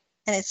music.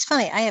 And it's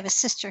funny. I have a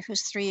sister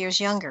who's 3 years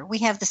younger. We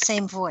have the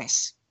same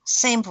voice.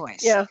 Same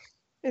voice. Yeah.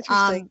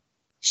 Interesting.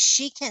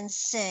 She can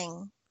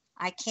sing.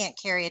 I can't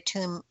carry a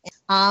tune.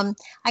 I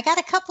got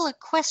a couple of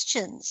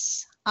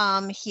questions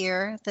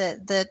here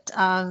that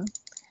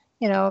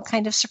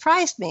kind of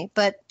surprised me,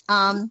 but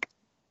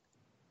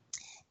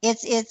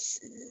it's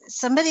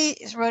somebody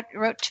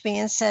wrote to me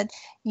and said,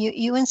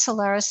 you and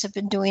Solaris have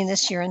been doing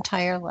this your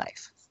entire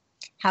life.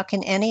 How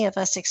can any of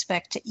us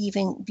expect to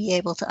even be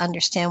able to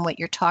understand what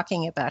you're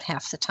talking about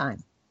half the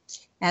time?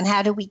 And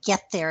how do we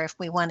get there if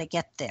we want to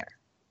get there?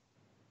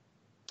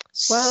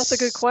 Well, that's a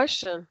good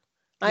question.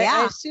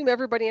 I assume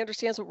everybody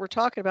understands what we're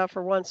talking about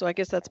for one, so I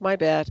guess that's my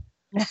bad.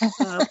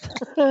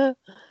 To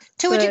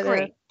a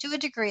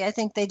degree, I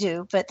think they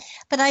do. But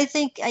I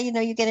think,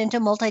 you get into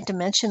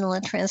multidimensional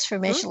and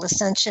transformational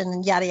ascension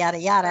and yada, yada,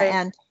 yada.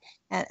 Right.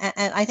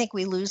 And I think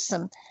we lose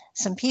some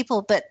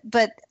people. But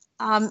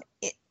I've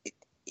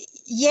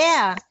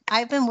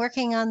been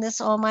working on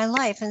this all my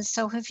life, and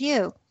so have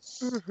you.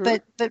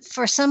 But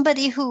for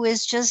somebody who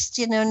is just,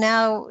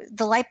 now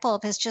the light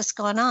bulb has just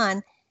gone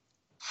on,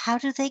 how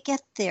do they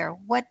get there?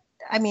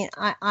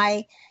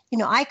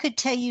 I could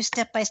tell you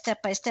step by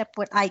step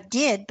what I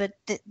did, but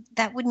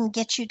that wouldn't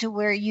get you to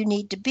where you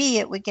need to be.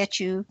 It would get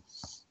you,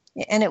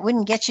 and it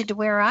wouldn't get you to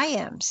where I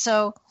am.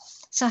 So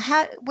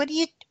what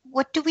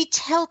do we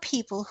tell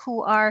people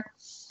who are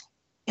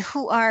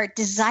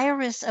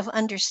desirous of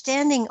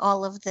understanding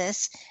all of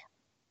this,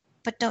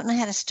 but don't know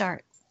how to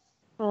start?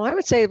 Well, I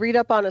would say read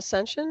up on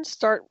ascension,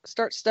 start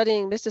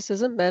studying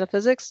mysticism,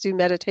 metaphysics, do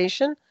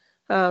meditation,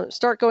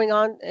 start going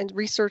on and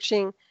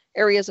researching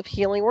areas of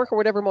healing work or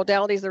whatever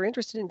modalities they're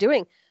interested in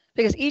doing,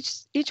 because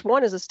each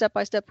one is a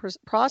step-by-step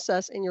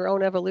process in your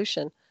own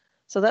evolution.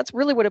 So that's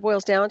really what it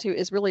boils down to,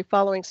 is really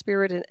following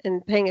spirit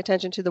and paying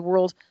attention to the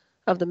world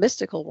of the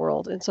mystical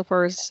world.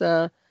 Insofar as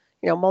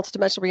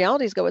multidimensional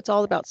realities go, it's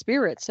all about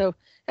spirit. So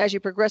as you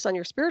progress on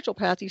your spiritual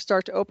path, you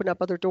start to open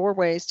up other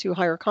doorways to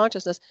higher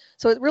consciousness.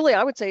 So it really,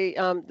 I would say,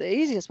 the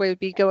easiest way would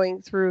be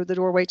going through the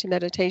doorway to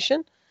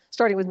meditation,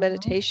 starting with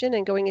meditation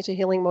and going into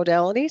healing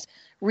modalities,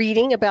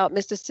 reading about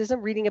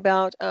mysticism, reading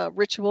about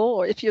ritual,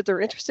 or if they're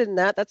interested in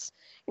that. That's,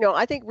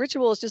 I think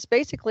ritual is just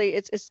basically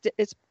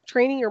it's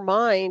training your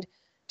mind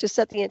to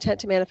set the intent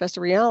to manifest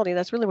a reality.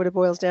 That's really what it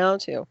boils down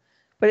to.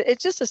 But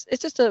it's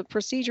just a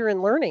procedure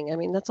in learning. I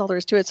mean, that's all there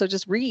is to it. So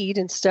just read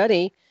and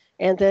study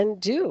and then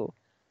do.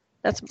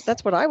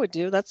 That's what I would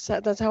do. That's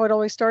how it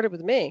always started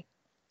with me.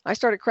 I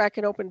started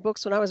cracking open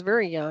books when I was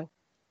very young.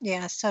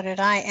 Yeah, so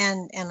did I,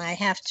 and I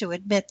have to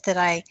admit that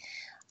I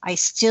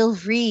still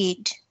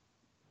read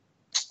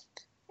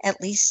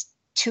at least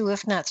 2,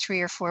 if not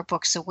 3 or 4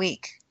 books a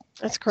week.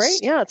 That's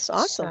great. Yeah, it's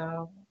awesome.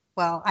 So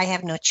well, I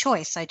have no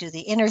choice. I do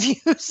the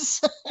interviews.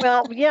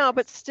 Well, yeah,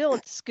 but still,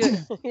 it's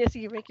good. Yes,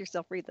 you make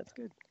yourself read. That's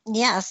good.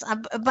 Yes,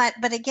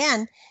 but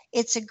again,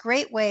 it's a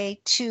great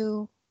way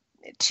to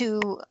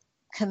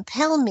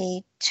compel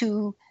me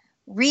to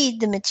read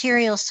the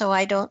material so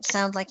I don't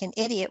sound like an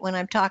idiot when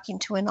I'm talking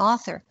to an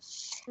author.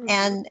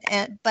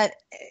 Mm-hmm.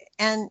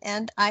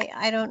 And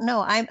I don't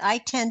know.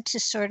 I tend to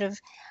sort of,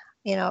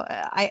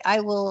 I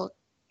will,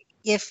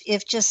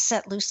 if just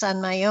set loose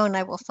on my own,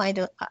 I will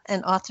find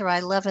an author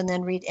I love and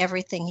then read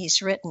everything he's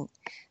written.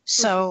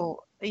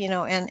 So,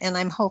 and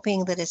I'm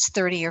hoping that it's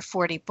 30 or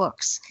 40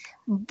 books.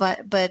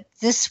 But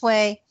this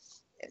way,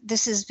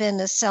 this has been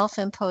a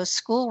self-imposed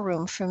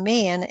schoolroom for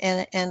me,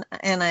 and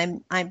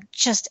I'm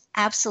just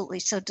absolutely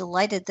so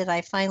delighted that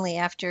I finally,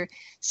 after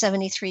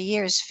 73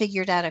 years,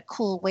 figured out a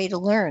cool way to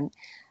learn.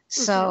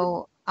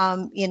 So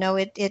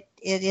it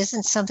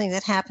isn't something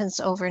that happens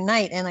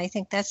overnight, and I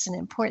think that's an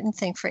important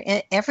thing for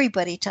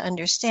everybody to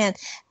understand.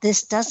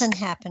 This doesn't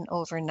happen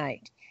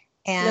overnight,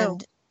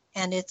 and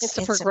it's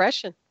a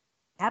progression.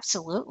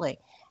 Absolutely.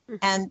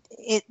 And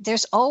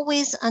there's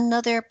always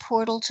another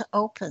portal to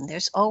open.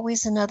 There's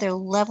always another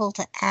level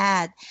to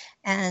add.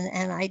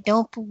 And I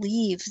don't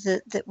believe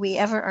that we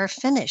ever are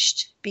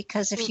finished,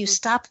 because if you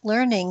stop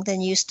learning,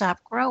 then you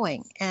stop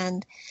growing.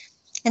 And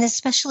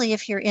especially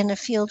if you're in a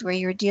field where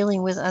you're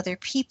dealing with other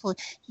people,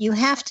 you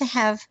have to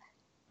have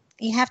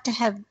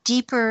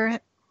deeper,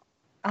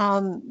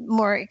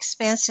 more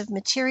expansive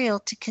material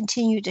to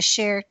continue to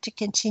share, to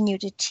continue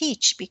to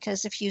teach,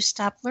 because if you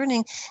stop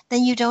learning,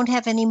 then you don't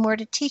have any more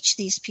to teach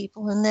these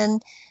people,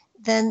 and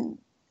then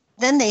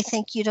they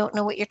think you don't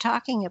know what you're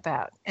talking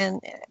about, and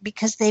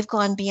because they've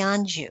gone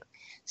beyond you.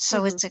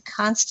 So it's a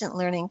constant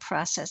learning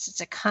process.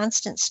 It's a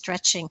constant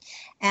stretching,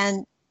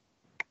 and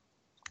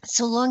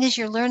so long as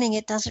you're learning,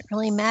 it doesn't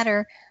really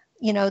matter,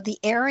 the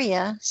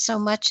area so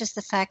much as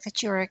the fact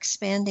that you're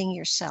expanding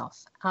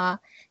yourself.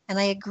 And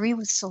I agree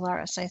with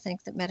Solaris. I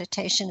think that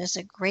meditation is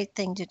a great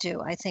thing to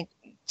do. I think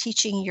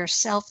teaching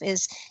yourself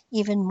is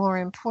even more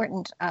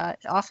important.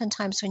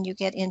 Oftentimes when you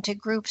get into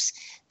groups,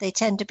 they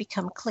tend to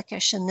become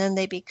cliquish, and then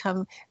they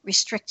become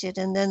restricted,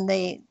 and then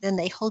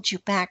they hold you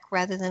back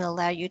rather than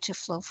allow you to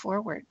flow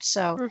forward.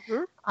 So,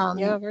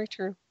 yeah, very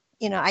true.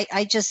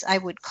 I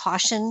would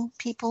caution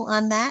people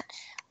on that.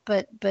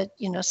 But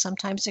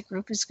sometimes a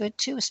group is good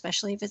too,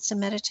 especially if it's a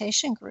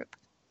meditation group,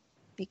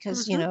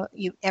 because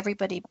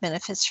everybody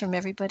benefits from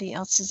everybody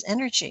else's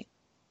energy.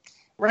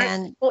 Right.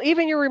 And well,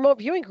 even your remote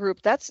viewing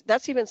group,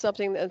 that's even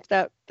something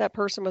that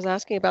person was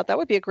asking about. That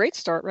would be a great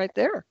start right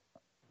there.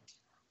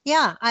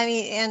 Yeah, I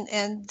mean,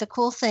 and the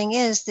cool thing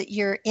is that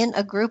you're in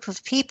a group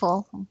of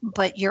people,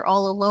 but you're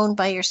all alone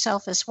by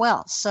yourself as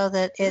well. So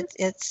that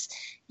it's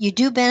you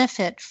do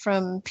benefit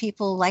from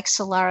people like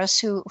Solaris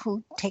who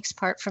takes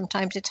part from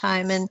time to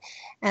time,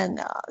 and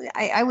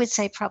I would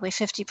say probably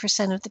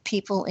 50% of the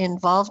people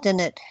involved in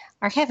it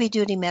are heavy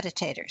duty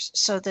meditators.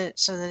 So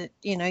that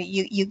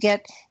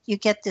you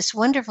get this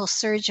wonderful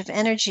surge of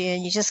energy,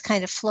 and you just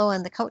kind of flow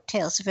on the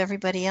coattails of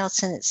everybody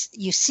else, and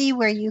you see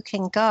where you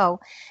can go,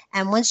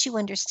 and once you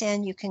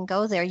understand you can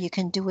go there, you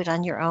can do it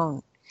on your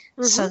own.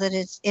 So that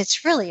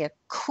it's really a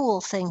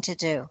cool thing to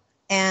do,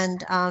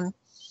 and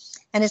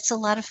it's a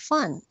lot of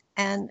fun,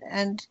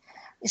 and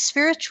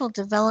spiritual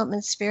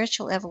development,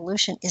 spiritual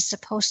evolution is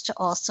supposed to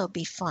also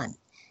be fun.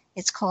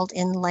 It's called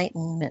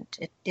enlightenment.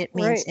 It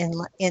means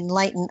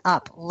enlighten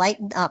up,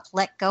 lighten up,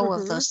 let go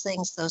of those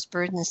things, those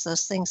burdens,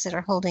 those things that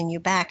are holding you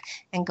back,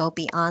 and go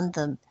beyond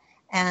them.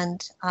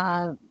 And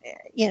it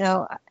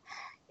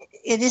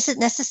isn't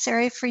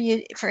necessary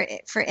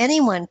for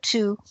anyone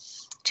to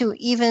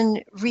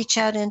even reach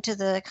out into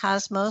the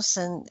cosmos,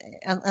 and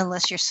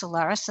unless you're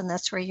Solaris, and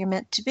that's where you're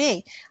meant to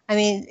be. I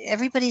mean,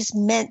 everybody's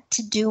meant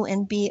to do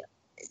and be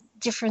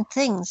different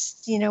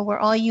things. We're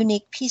all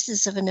unique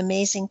pieces of an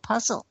amazing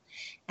puzzle.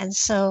 And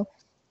so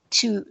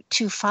to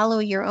follow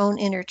your own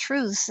inner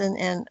truths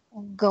and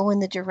go in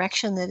the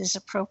direction that is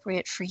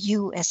appropriate for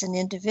you as an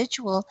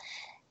individual,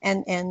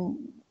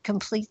 and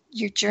complete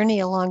your journey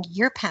along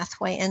your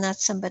pathway and not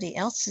somebody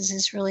else's,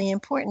 is really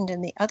important.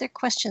 And the other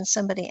question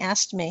somebody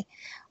asked me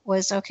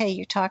was, okay,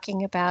 you're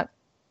talking about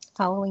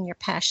following your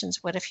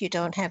passions. What if you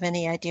don't have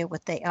any idea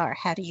what they are?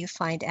 How do you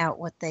find out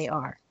what they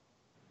are?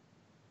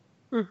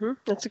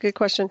 That's a good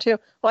question too.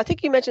 Well, I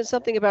think you mentioned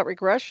something about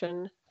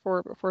regression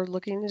for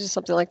looking into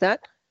something like that.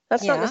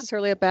 That's not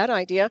necessarily a bad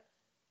idea.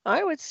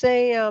 I would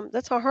say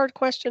that's a hard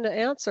question to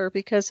answer,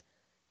 because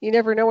you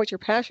never know what your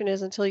passion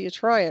is until you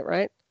try it,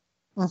 right?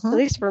 At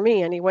least for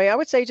me anyway. I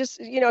would say just,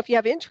 if you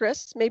have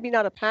interests, maybe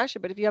not a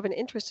passion, but if you have an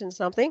interest in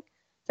something,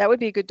 that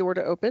would be a good door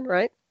to open,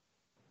 right?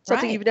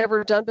 Something you've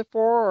never done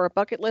before, or a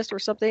bucket list or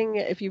something.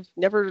 If you've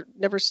never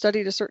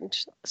studied a certain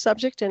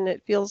subject and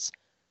it feels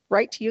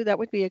right to you, that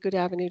would be a good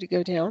avenue to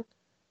go down.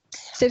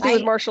 Same thing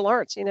with martial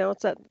arts,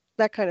 it's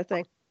that kind of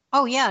thing.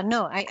 Oh yeah,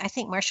 no, I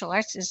think martial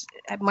arts is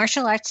it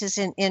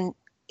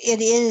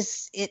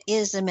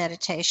is a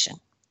meditation.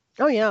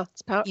 Oh yeah,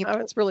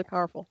 it's really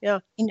powerful. Yeah,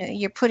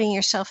 you're putting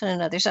yourself in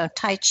another zone.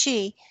 Tai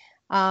Chi,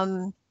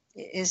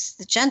 is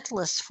the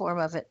gentlest form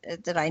of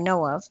it that I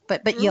know of,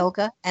 but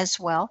yoga as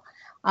well.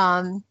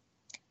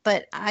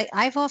 But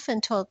I've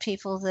often told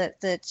people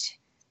that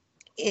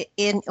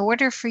in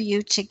order for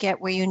you to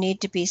get where you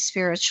need to be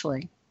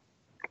spiritually,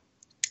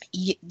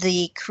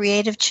 the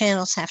creative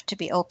channels have to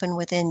be open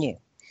within you.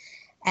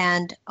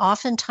 And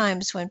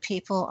oftentimes when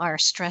people are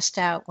stressed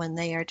out, when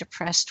they are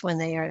depressed, when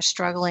they are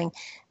struggling,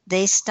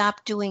 they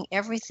stop doing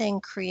everything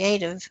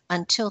creative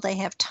until they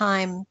have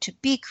time to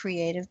be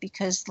creative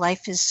because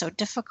life is so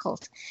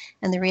difficult.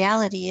 And the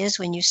reality is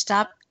when you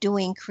stop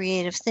doing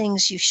creative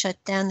things, you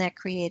shut down that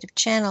creative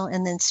channel,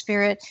 and then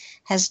spirit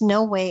has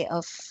no way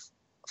of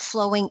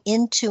flowing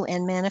into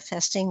and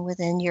manifesting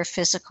within your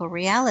physical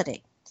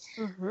reality.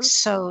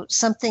 So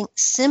something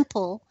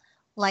simple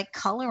like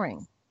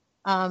coloring.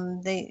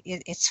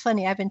 It's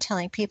funny, I've been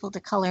telling people to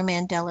color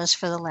mandalas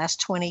for the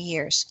last 20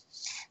 years.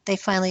 They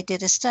finally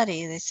did a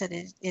study. They said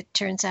it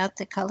turns out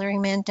that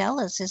coloring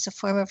mandalas is a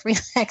form of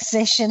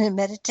relaxation and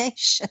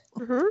meditation.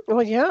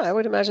 Well, yeah, I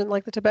would imagine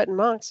like the Tibetan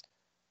monks.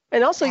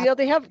 And also,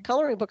 they have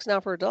coloring books now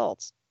for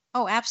adults.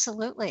 Oh,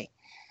 absolutely.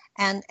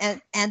 And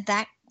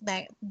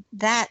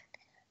that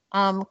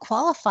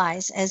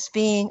qualifies as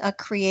being a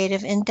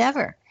creative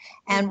endeavor.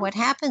 And what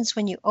happens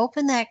when you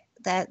open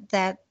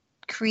that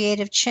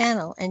creative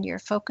channel and you're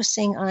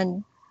focusing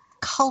on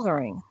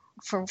coloring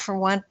for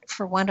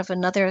want of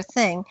another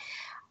thing,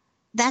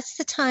 that's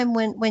the time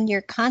when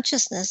your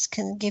consciousness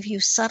can give you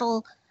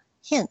subtle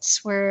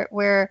hints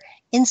where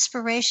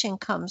inspiration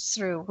comes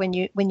through when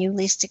you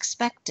least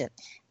expect it.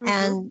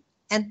 And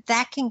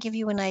that can give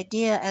you an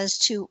idea as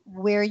to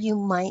where you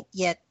might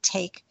yet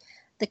take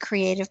the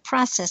creative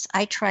process.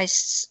 I try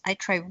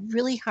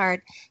really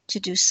hard to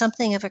do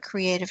something of a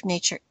creative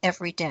nature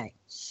every day.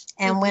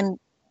 And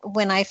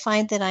when I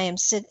find that I am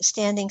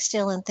standing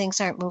still and things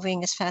aren't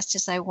moving as fast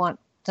as I want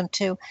them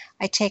to,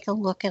 I take a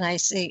look and I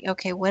say,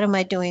 okay, what am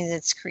I doing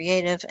that's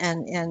creative?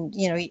 And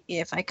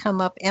if I come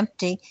up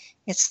empty,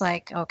 it's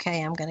like,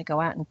 okay, I'm going to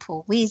go out and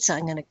pull weeds.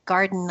 I'm going to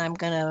garden. I'm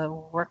going to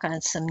work on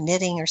some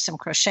knitting or some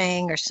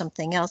crocheting or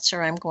something else,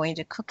 or I'm going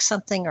to cook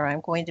something, or I'm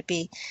going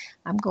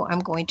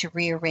to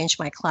rearrange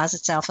my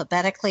closets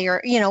alphabetically,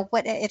 or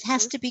what. It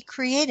has to be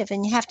creative,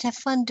 and you have to have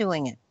fun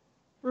doing it.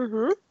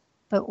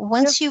 But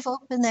once you've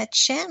opened that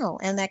channel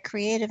and that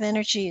creative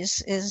energy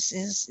is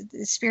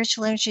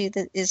spiritual energy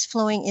that is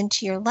flowing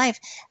into your life,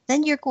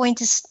 then you're going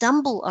to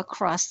stumble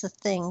across the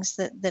things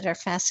that are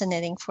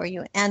fascinating for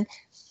you. And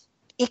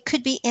it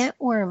could be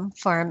antworm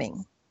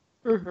farming.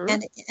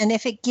 And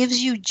if it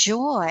gives you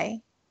joy,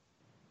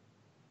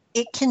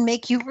 it can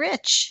make you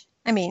rich.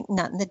 I mean,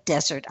 not in the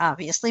desert,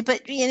 obviously,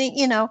 but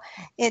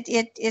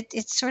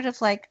it's sort of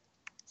like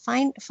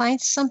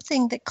find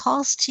something that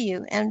calls to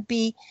you and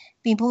be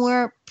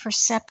more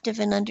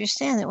perceptive and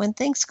understand that when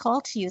things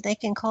call to you, they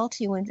can call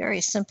to you in very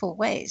simple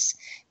ways.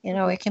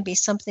 It can be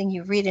something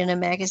you read in a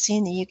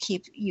magazine that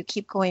you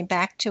keep going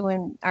back to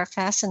and are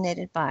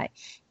fascinated by.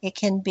 It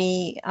can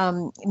be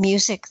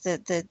music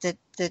that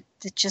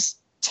just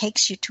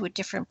takes you to a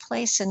different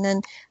place, and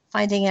then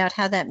finding out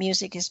how that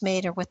music is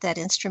made or what that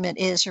instrument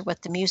is or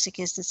what the music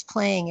is that's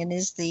playing, and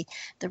is the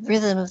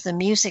rhythm of the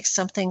music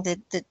something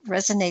that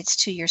resonates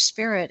to your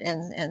spirit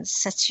and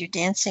sets you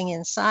dancing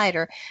inside,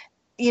 or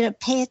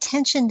pay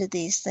attention to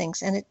these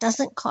things. And it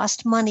doesn't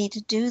cost money to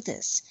do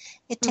this.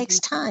 It takes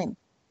time.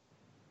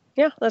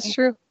 Yeah, that's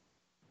true.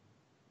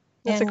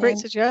 That's a great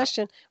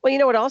suggestion.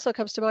 Well, what also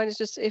comes to mind is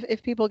just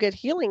if people get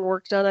healing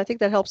work done, I think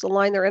that helps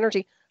align their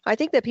energy. I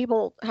think that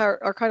people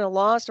are kind of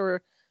lost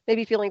or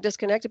maybe feeling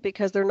disconnected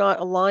because they're not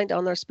aligned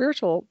on their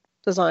spiritual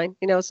design.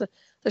 So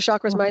the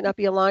chakras might not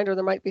be aligned, or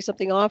there might be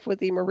something off with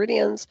the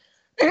meridians.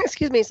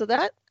 Excuse me. So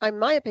that, in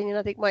my opinion,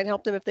 I think might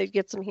help them if they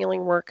get some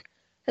healing work.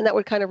 And that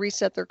would kind of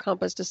reset their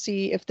compass to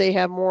see if they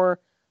have more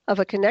of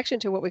a connection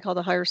to what we call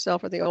the higher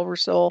self or the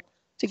oversoul,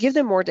 to give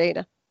them more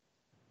data.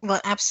 Well,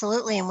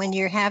 absolutely. And when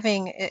you're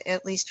having,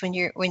 at least when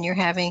you're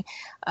having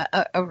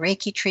a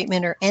Reiki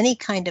treatment or any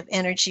kind of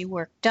energy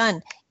work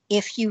done,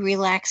 if you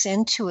relax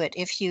into it,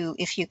 if you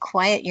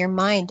quiet your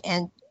mind,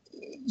 and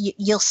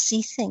you'll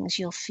see things,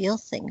 you'll feel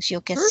things,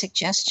 you'll get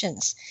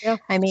suggestions. Yeah.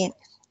 I mean,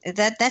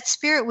 that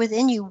spirit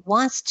within you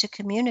wants to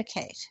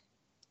communicate.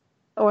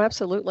 Oh,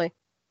 absolutely.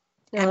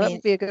 Yeah, that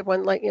would be a good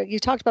one. Like you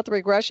talked about the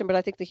regression, but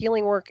I think the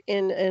healing work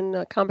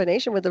in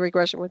combination with the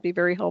regression would be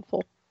very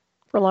helpful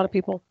for a lot of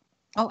people.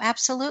 Oh,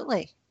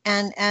 absolutely.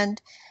 And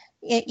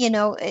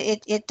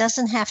it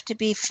doesn't have to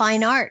be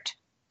fine art.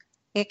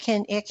 It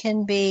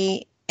can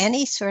be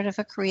any sort of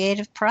a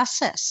creative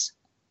process.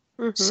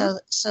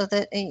 So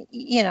that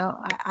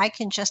I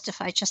can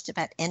justify just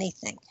about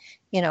anything.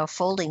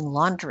 Folding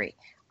laundry.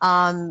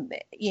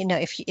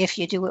 If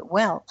you do it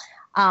well.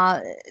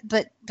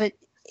 But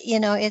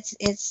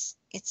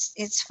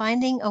it's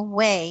finding a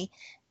way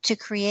to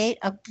create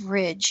a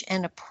bridge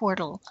and a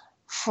portal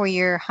for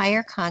your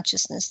higher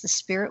consciousness, the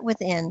spirit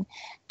within,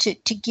 to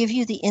give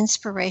you the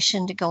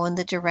inspiration to go in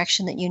the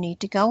direction that you need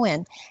to go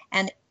in.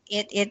 And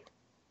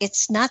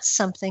it's not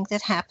something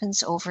that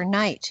happens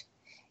overnight.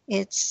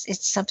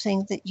 It's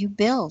something that you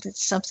build.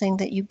 It's something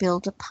that you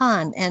build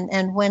upon.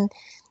 And when,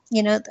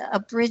 a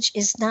bridge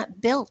is not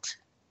built,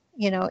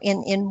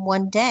 in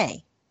one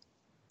day.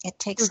 It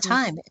takes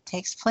time. It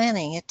takes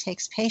planning. It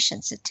takes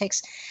patience. It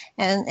takes,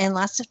 and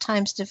lots of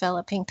times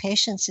developing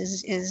patience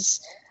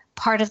is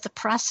part of the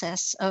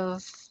process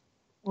of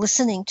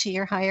listening to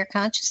your higher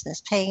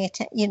consciousness, paying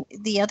attention.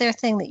 The other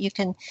thing that you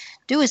can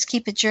do is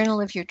keep a journal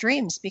of your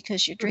dreams,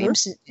 because your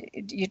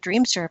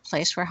dreams are a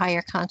place where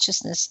higher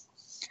consciousness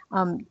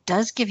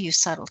does give you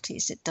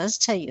subtleties. It does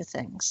tell you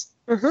things.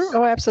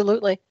 Oh,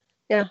 absolutely.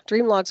 Yeah,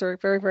 dream logs are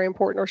very, very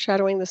important, or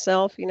shadowing the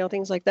self,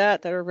 things like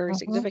that are very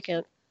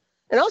significant.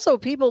 And also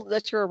people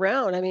that you're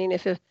around. I mean,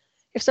 if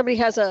somebody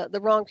has the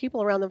wrong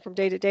people around them from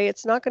day to day,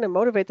 it's not going to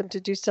motivate them to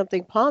do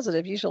something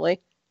positive usually.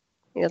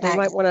 They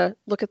might want to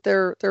look at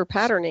their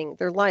patterning,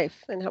 their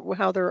life, and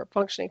how they're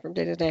functioning from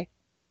day to day.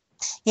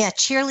 Yeah,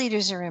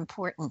 cheerleaders are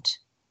important.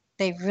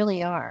 They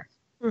really are.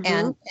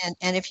 And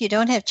if you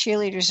don't have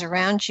cheerleaders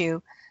around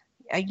you,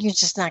 you're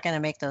just not going to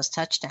make those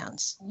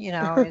touchdowns.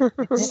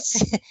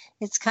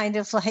 It's kind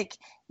of like,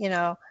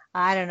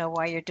 I don't know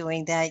why you're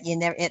doing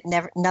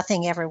that.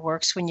 Nothing ever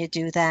works when you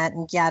do that,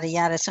 and yada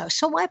yada.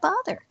 So why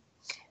bother?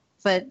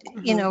 But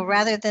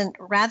rather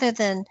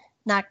than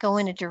not go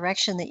in a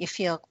direction that you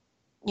feel,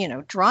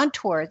 drawn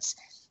towards,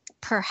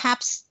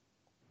 perhaps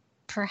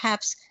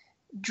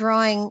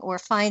drawing or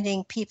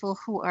finding people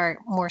who are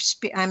more.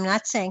 I'm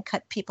not saying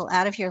cut people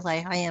out of your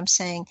life. I am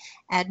saying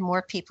add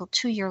more people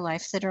to your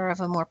life that are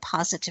of a more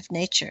positive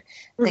nature,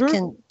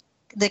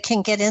 that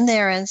can get in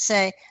there and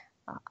say,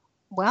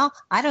 well,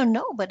 I don't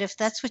know, but if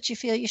that's what you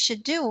feel you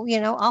should do,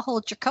 I'll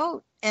hold your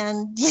coat,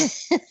 and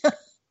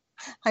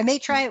I may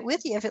try it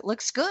with you if it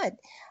looks good.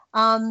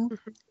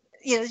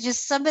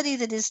 Just somebody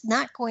that is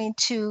not going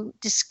to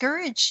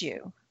discourage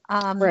you.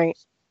 Right.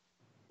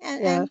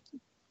 And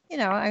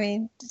I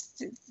mean,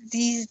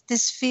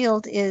 this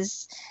field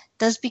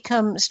does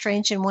become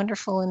strange and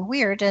wonderful and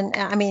weird. And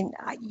I mean,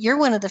 you're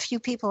one of the few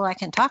people I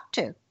can talk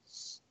to.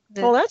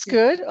 Well, that's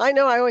good. I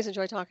know. I always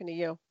enjoy talking to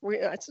you.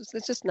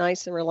 It's just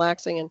nice and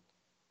relaxing, and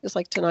just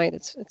like tonight,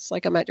 it's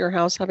like I'm at your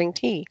house having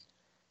tea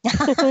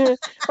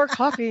or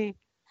coffee.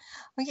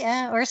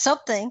 Yeah, or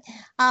something.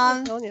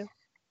 I'm telling you.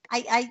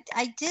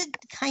 I did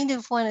kind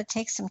of want to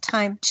take some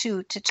time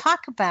to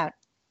talk about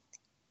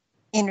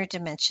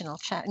interdimensional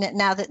chat.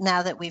 Now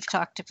that we've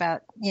talked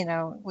about,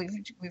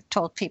 we've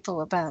told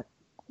people about,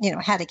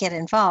 how to get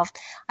involved.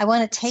 I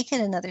want to take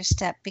it another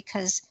step,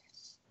 because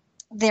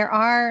there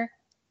are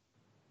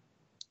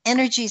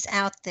energies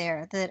out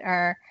there that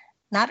are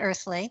not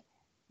earthly.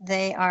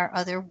 They are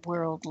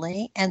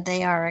otherworldly, and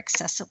they are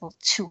accessible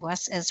to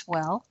us as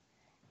well.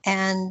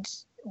 And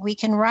we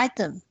can ride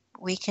them.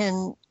 We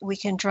can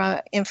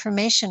draw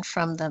information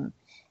from them,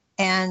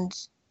 and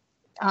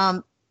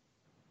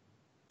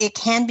it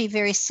can be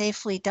very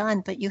safely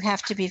done, but you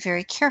have to be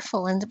very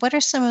careful. And what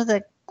are some of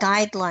the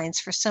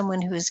guidelines for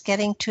someone who is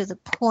getting to the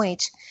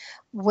point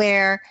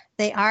where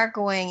they are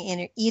going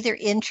in either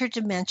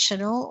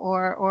interdimensional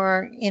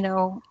or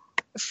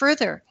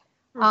further?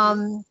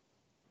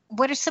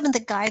 What are some of the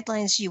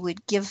guidelines you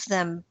would give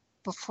them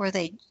before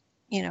they,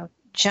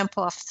 jump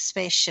off the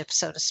spaceship,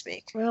 so to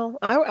speak? Well,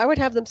 I would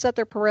have them set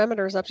their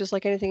parameters up just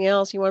like anything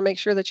else. You want to make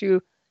sure that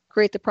you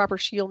create the proper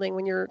shielding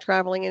when you're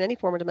traveling in any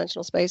form of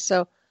dimensional space.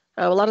 So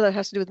a lot of that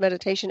has to do with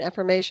meditation,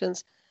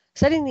 affirmations,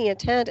 setting the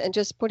intent, and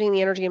just putting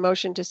the energy in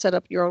motion to set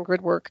up your own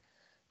grid work,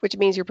 which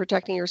means you're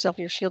protecting yourself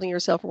and you're shielding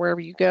yourself wherever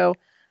you go.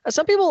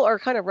 Some people are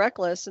kind of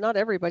reckless, not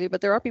everybody,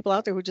 but there are people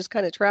out there who just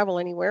kind of travel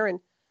anywhere, and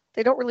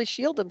they don't really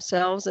shield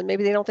themselves, and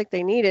maybe they don't think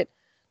they need it,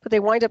 but they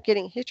wind up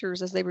getting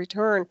hitchers as they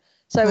return.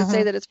 So I would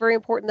say that it's very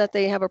important that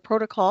they have a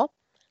protocol,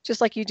 just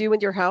like you do in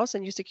your house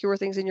and you secure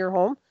things in your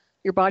home.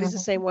 Your body's the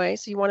same way.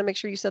 So you want to make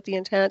sure you set the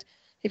intent.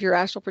 If you're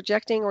astral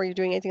projecting or you're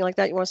doing anything like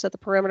that, you want to set the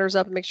parameters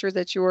up and make sure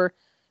that you're,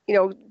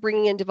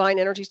 bringing in divine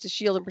energies to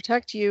shield and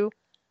protect you,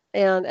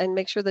 and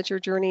make sure that your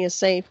journey is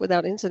safe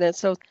without incident.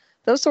 So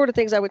those sort of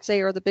things I would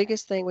say are the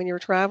biggest thing when you're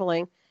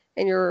traveling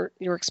and you're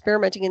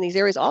experimenting in these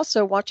areas.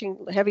 Also watching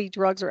heavy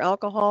drugs or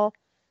alcohol,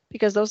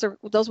 because those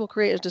will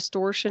create a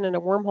distortion and a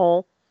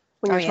wormhole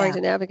when you're trying to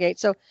navigate.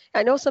 So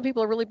I know some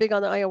people are really big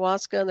on the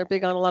ayahuasca, and they're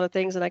big on a lot of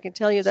things, and I can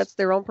tell you that's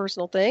their own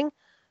personal thing.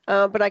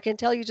 But I can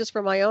tell you just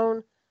from my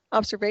own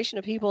observation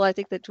of people, I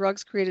think that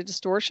drugs create a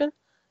distortion,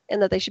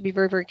 and that they should be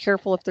very, very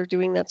careful if they're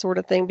doing that sort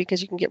of thing,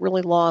 because you can get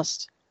really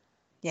lost.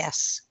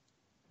 Yes.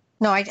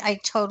 No, I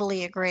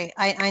totally agree.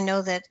 I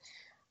know that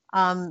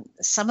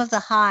some of the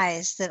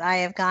highs that I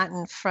have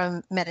gotten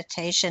from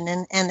meditation,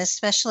 and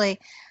especially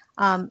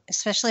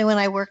when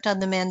I worked on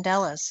the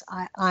Mandalas,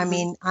 I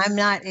mean, I'm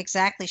not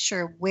exactly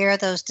sure where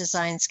those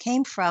designs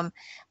came from,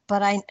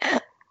 but I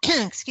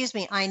excuse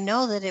me, I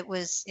know that it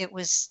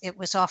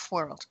was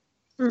off-world.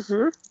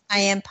 I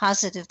am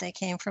positive they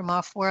came from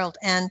off-world,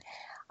 and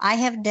I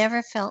have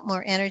never felt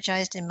more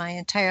energized in my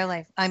entire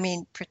life. I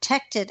mean,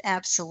 protected,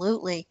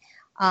 absolutely.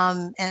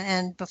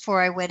 And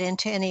before I went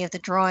into any of the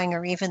drawing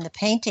or even the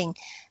painting,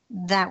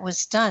 that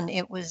was done.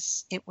 It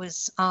was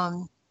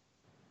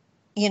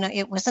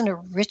it wasn't a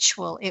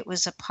ritual. It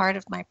was a part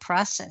of my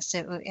process.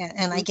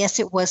 And I guess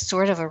it was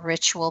sort of a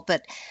ritual,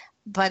 but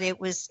it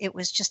was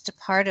just a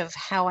part of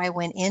how I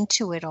went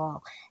into it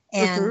all.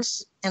 And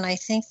I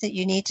think that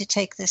you need to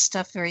take this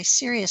stuff very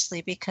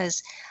seriously,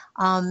 because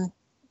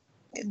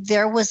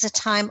there was a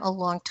time a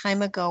long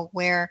time ago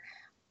where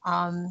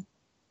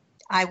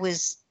I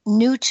was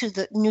new to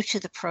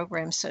the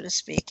program, so to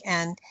speak,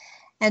 and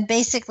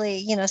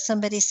basically,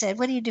 somebody said,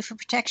 "What do you do for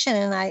protection?"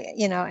 And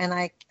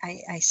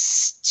I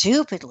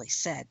stupidly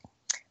said,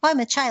 "Well, I'm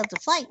a child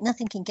of light.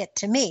 Nothing can get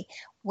to me."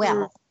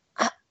 Well,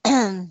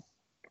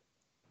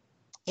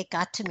 it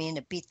got to me, and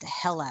it beat the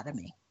hell out of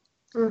me.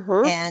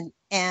 And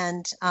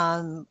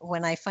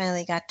when I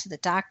finally got to the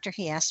doctor,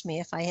 he asked me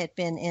if I had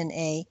been in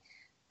a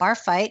bar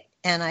fight,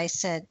 and I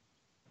said,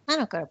 "I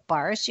don't go to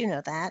bars, you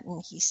know that."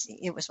 And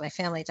it was my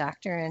family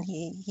doctor, and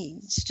he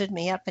stood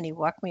me up and he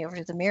walked me over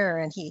to the mirror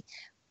and he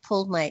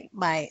pulled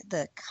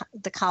the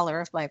collar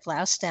of my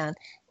blouse down,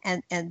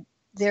 and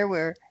there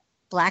were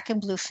black and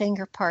blue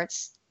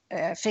fingerprints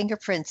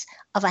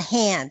of a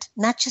hand,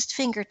 not just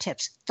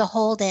fingertips. The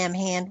whole damn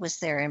hand was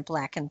there in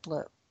black and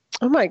blue.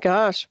 Oh my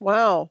gosh!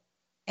 Wow.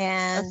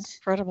 And that's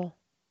incredible.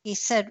 He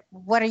said,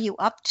 "What are you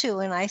up to?"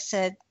 And I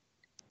said,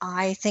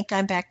 "I think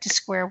I'm back to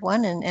square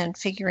one and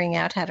figuring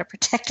out how to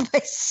protect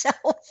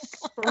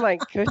myself." Oh my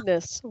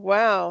goodness.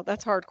 Wow.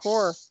 That's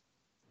hardcore.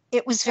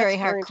 It was very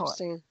hardcore.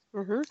 Interesting.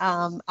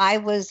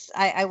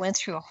 I went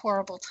through a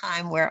horrible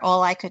time where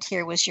all I could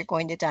hear was, "You're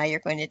going to die, you're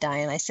going to die."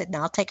 And I said,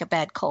 "No, I'll take a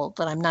bad cold,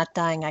 but I'm not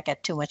dying. I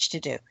got too much to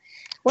do."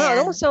 Wow. It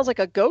almost sounds like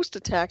a ghost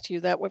attacked you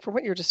that way from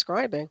what you're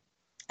describing.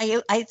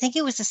 I think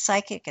it was a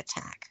psychic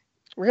attack.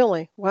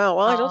 Really? Wow.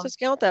 Well, I don't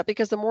discount that,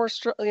 because the more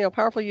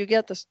powerful you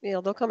get,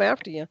 they'll come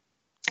after you.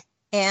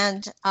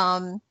 And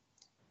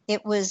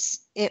it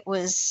was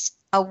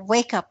a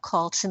wake-up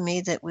call to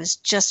me that was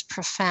just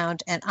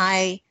profound, and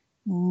I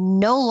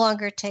no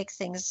longer take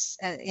things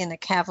in a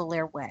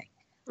cavalier way.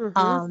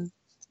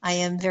 I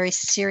am very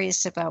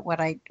serious about what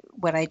I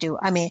do.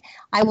 I mean,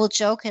 I will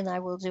joke and I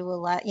will do a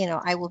lot.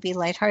 I will be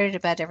lighthearted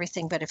about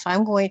everything. But if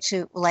I'm going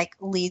to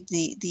lead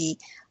the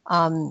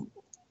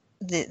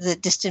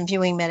distant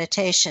viewing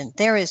meditation,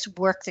 there is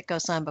work that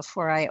goes on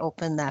before I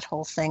open that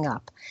whole thing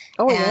up.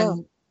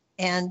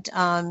 And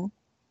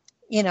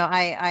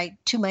I,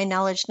 to my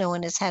knowledge, no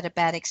one has had a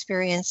bad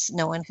experience.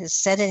 No one has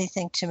said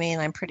anything to me,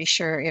 and I'm pretty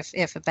sure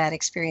if a bad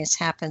experience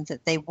happened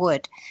that they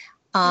would.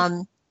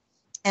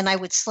 And I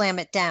would slam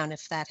it down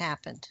if that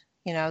happened.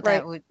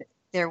 That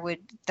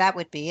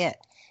would be it.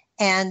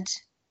 And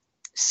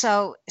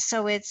so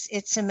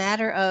it's a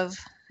matter of,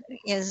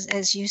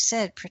 as you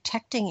said,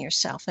 protecting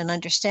yourself and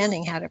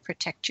understanding how to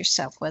protect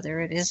yourself, whether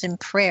it is in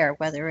prayer,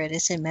 whether it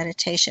is in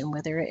meditation,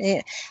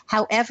 whatever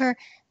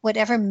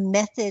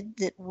method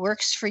that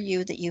works for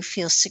you that you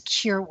feel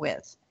secure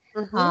with.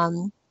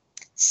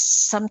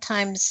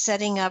 Sometimes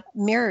setting up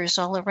mirrors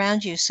all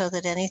around you so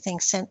that anything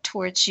sent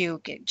towards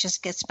you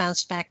just gets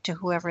bounced back to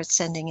whoever is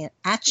sending it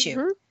at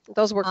you.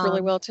 Those work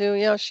really well too.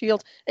 Yeah,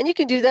 shield. And you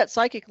can do that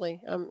psychically,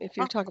 if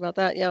you talk about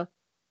that. Yeah.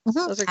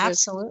 Those are good.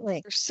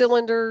 Absolutely. There's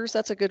cylinders.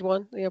 That's a good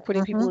one.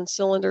 Putting people in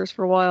cylinders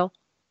for a while.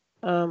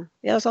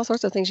 There's all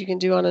sorts of things you can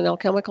do on an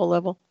alchemical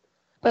level.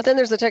 But then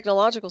there's the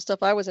technological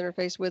stuff I was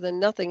interfaced with, and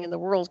nothing in the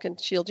world can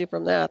shield you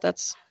from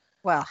that.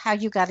 Well, how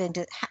you got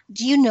into?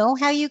 Do you know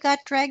how you got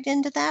dragged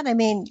into that? I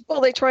mean,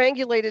 well, they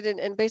triangulated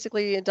and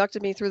basically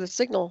inducted me through the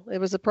signal. It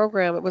was a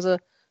program. It was a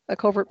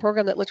covert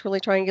program that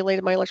literally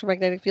triangulated my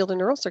electromagnetic field and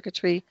neural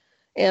circuitry.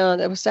 And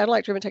it was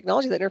satellite-driven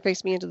technology that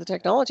interfaced me into the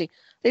technology.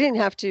 I didn't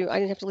have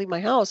to leave my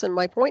house. And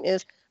my point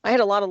is, I had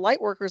a lot of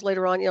light workers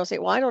later on, say,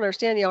 "Well, I don't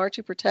understand. Aren't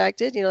you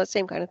protected?" That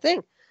same kind of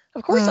thing.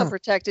 Of course I'm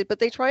protected, but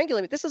they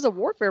triangulate me. This is a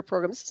warfare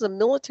program. This is a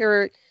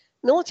military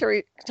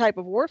type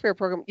of warfare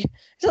program. It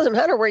doesn't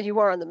matter where you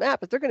are on the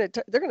map. If they're going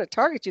to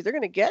target you, they're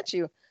going to get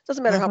you. It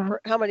doesn't matter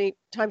how many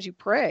times you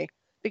pray,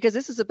 because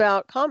this is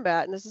about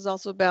combat, and this is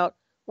also about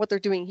what they're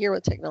doing here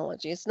with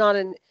technology. It's not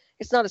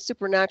a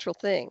supernatural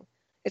thing.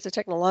 It's a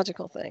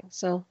technological thing.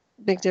 So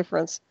big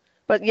difference.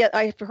 But yet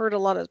I've heard a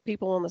lot of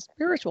people on the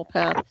spiritual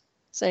path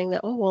saying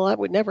that, "Oh, well, that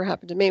would never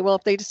happen to me." Well,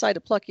 if they decide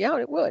to pluck you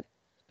out, it would,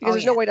 because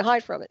there's no way to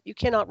hide from it. You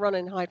cannot run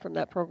and hide from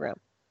that program.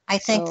 I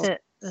think that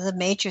the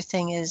major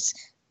thing is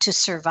to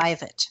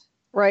survive it.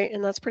 Right.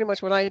 And that's pretty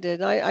much what I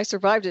did. I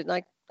survived it,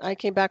 and I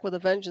came back with a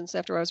vengeance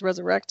after I was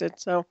resurrected.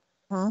 So,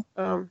 it's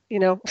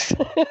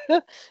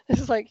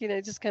like,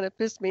 it just kind of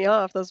pissed me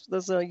off,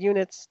 those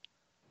units.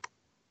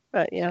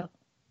 But yeah.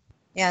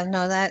 Yeah,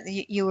 no, that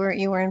you were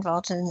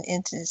involved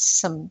into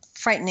some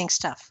frightening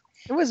stuff.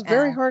 It was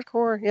very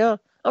hardcore. Yeah.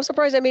 I'm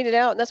surprised I made it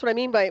out. And that's what I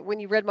mean by,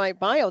 when you read my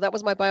bio, that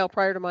was my bio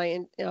prior to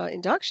my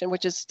induction,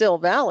 which is still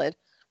valid.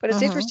 But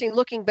it's interesting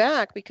looking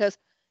back, because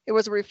it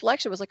was a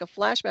reflection. It was like a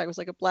flashback. It was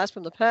like a blast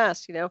from the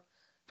past,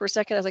 For a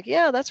second, I was like,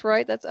 yeah, that's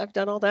right. I've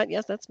done all that.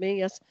 Yes, that's me.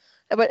 Yes.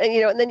 But,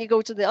 and then you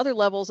go to the other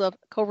levels of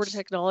covert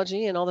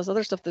technology and all this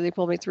other stuff that they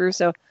pulled me through.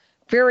 So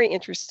very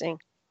interesting.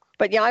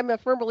 But yeah, I'm a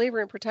firm believer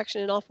in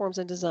protection in all forms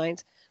and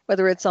designs,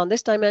 whether it's on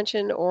this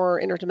dimension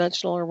or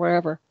interdimensional or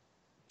wherever.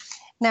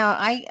 Now,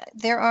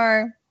 there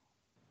are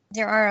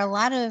a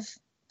lot of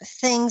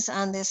things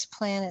on this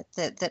planet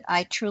that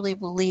I truly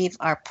believe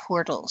are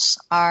portals,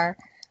 are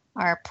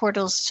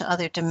portals to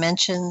other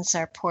dimensions,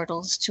 are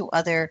portals to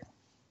other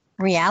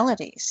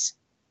realities.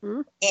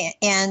 Mm-hmm.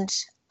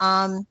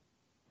 And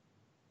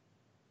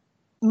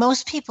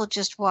most people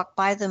just walk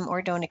by them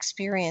or don't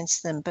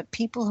experience them, but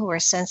people who are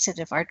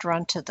sensitive are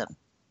drawn to them,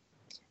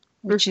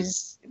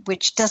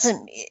 which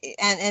doesn't,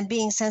 and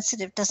being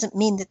sensitive doesn't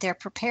mean that they're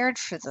prepared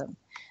for them.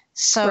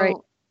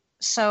 So,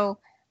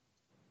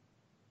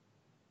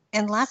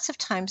 and lots of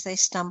times they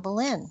stumble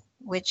in,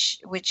 which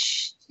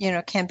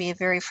can be a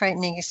very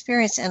frightening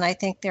experience. And I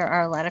think there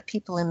are a lot of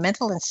people in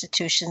mental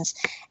institutions,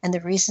 and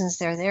the reasons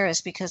they're there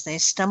is because they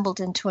stumbled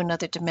into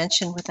another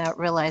dimension without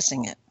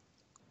realizing it.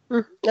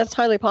 That's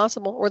highly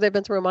possible. Or they've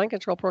been through a mind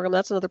control program.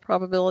 That's another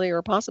probability or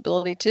a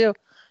possibility too.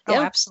 Yeah,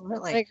 oh,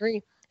 absolutely. I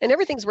agree. And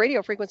everything's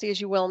radio frequency,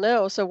 as you well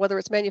know. So whether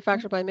it's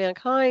manufactured by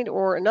mankind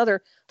or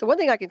another, the one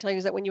thing I can tell you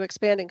is that when you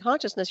expand in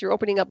consciousness, you're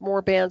opening up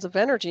more bands of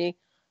energy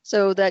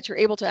so that you're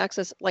able to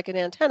access, like an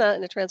antenna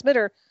and a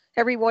transmitter,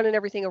 everyone and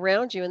everything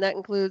around you. And that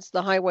includes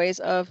the highways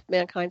of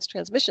mankind's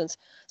transmissions.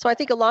 So I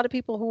think a lot of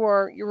people who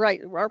are, you're right,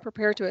 who aren't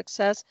prepared to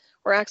access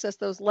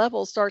those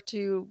levels start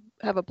to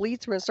have a bleed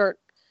through and start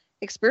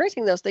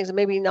experiencing those things and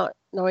maybe not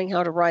knowing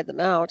how to ride them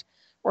out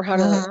or how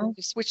to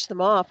switch them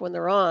off when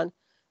they're on.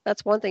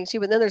 That's one thing too.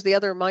 But then there's the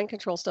other mind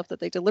control stuff that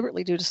they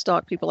deliberately do to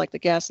stalk people, like the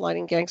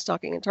gaslighting, gang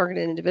stalking, and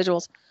targeted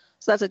individuals.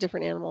 So that's a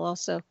different animal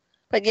also.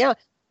 But yeah,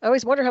 I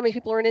always wonder how many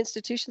people are in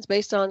institutions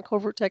based on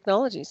covert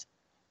technologies.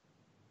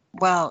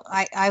 Well,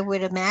 I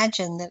would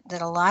imagine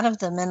that a lot of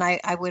them, and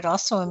I would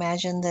also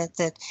imagine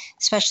that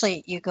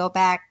especially you go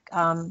back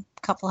a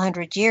couple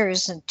hundred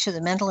years to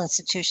the mental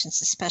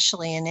institutions,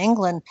 especially in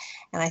England,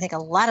 and I think a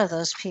lot of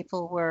those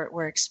people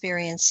were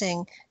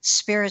experiencing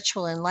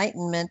spiritual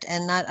enlightenment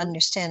and not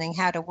understanding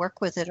how to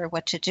work with it or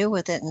what to do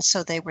with it, and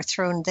so they were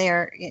thrown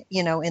there,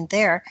 in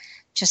there,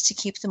 just to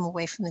keep them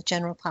away from the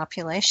general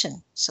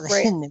population, so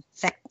they didn't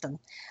infect them.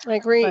 I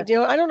agree. But,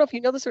 I don't know if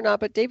you know this or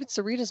not, but David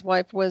Sarita's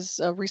wife was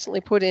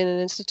recently put in an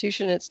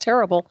institution. It's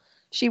terrible.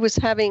 She was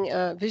having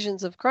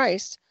visions of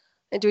Christ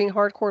and doing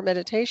hardcore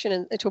meditation,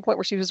 and to a point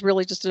where she was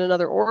really just in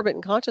another orbit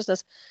in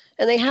consciousness.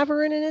 And they have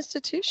her in an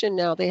institution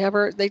now. They have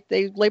her.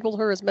 They labeled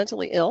her as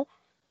mentally ill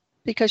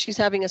because she's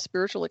having a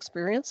spiritual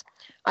experience.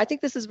 I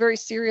think this is very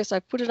serious.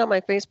 I've put it on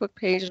my Facebook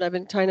page, and I've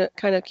been kind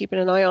of keeping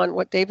an eye on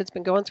what David's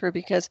been going through,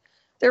 because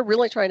they're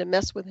really trying to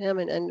mess with him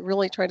and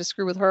really trying to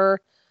screw with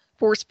her,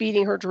 force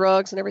feeding her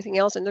drugs and everything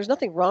else. And there's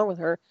nothing wrong with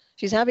her.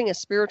 She's having a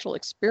spiritual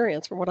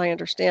experience, from what I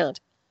understand.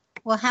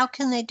 Well, how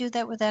can they do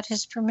that without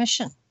his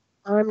permission?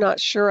 I'm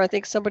not sure. I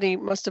think somebody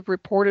must have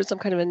reported, some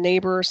kind of a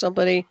neighbor or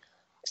somebody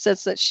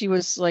says that she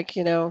was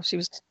she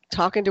was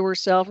talking to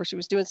herself, or she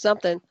was doing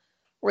something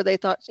where they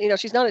thought,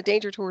 she's not a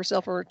danger to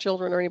herself or her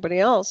children or anybody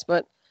else.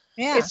 But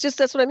it's just,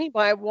 that's what I mean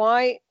by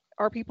why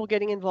are people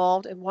getting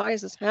involved, and why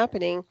is this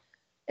happening?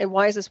 And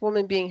why is this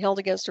woman being held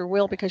against her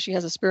will because she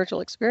has a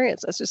spiritual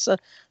experience?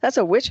 That's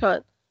a witch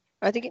hunt.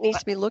 I think it needs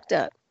to be looked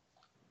at.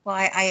 Well,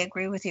 I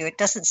agree with you. It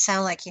doesn't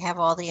sound like you have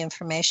all the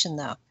information,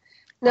 though.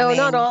 No,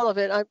 not all of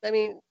it. I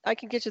mean, I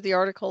can get you the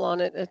article on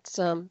it. It's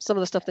some of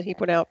the stuff that he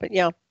put out, but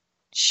yeah.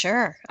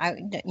 Sure.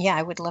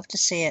 I would love to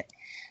see it.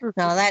 Mm-hmm.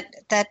 No,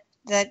 that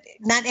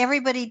not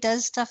everybody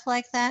does stuff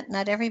like that.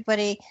 Not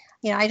everybody,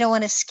 I don't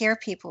want to scare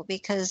people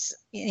because,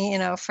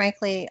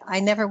 frankly,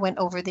 I never went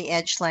over the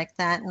edge like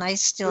that. And I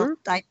still,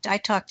 I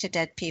talk to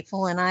dead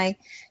people, and I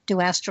do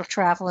astral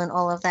travel and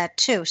all of that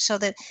too, so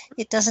that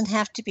it doesn't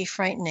have to be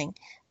frightening.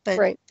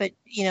 But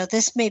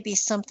this may be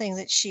something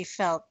that she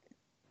felt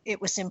it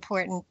was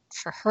important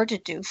for her to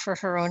do for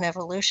her own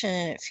evolution.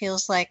 And it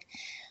feels like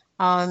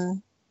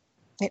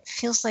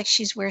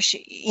she's where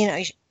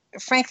she,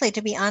 frankly,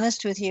 to be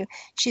honest with you,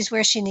 she's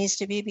where she needs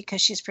to be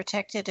because she's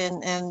protected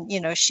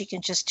and she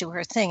can just do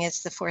her thing.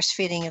 It's the force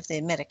feeding of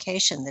the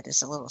medication that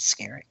is a little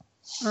scary.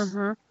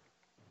 Mm-hmm.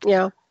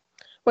 Yeah.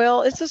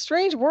 Well, it's a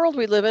strange world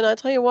we live in. I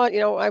tell you what,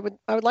 I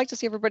would like to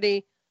see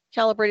everybody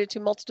calibrated to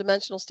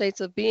multidimensional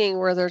states of being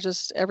where they're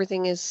just,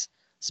 everything is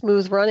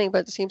smooth running,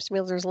 but it seems to me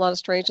there's a lot of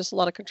strangeness, a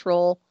lot of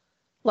control,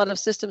 a lot of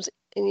systems,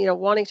 and,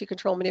 wanting to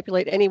control,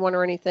 manipulate anyone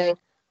or anything.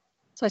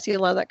 So I see a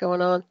lot of that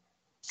going on.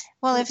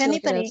 Well, if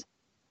anybody,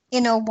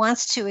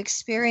 wants to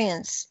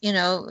experience,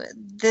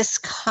 this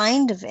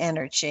kind of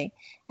energy,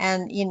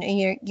 and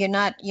you're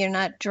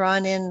not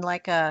drawn in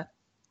like a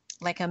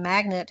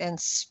magnet and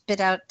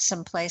spit out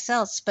someplace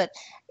else, but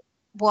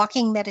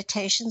walking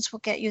meditations will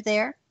get you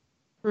there.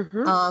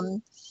 Mm-hmm.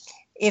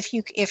 If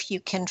you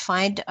can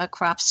find a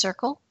crop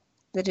circle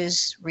that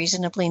is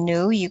reasonably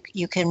new,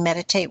 you can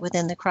meditate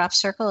within the crop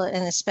circle,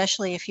 and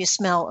especially if you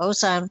smell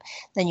ozone,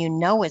 then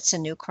it's a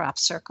new crop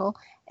circle,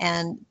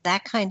 and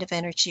that kind of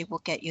energy will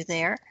get you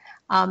there.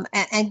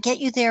 And get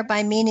you there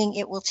by meaning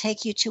it will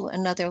take you to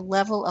another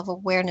level of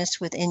awareness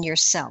within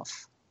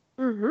yourself.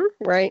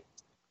 Mm-hmm. Right.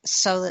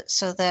 So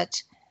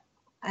that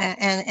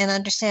and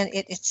understand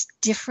it's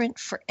different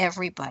for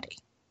everybody.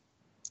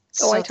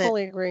 I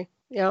totally agree.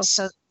 Yeah.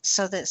 So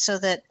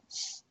that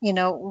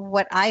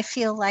what I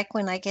feel like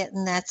when I get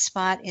in that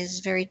spot is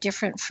very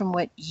different from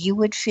what you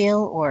would feel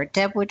or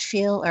Deb would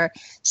feel, or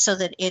so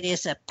that it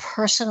is a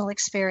personal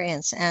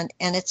experience and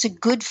it's a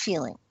good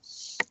feeling.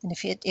 And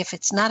if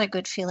it's not a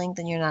good feeling,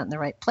 then you're not in the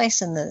right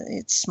place, and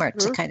it's smart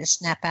to kind of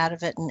snap out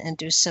of it and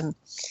do some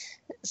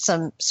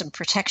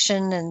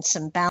protection and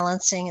some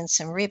balancing and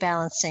some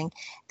rebalancing.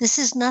 This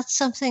is not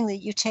something that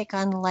you take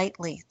on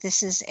lightly.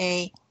 This is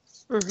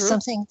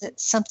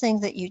something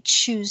that you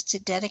choose to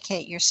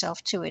dedicate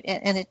yourself to it,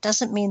 and it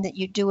doesn't mean that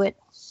you do it.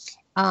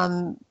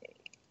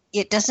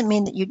 It doesn't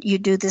mean that you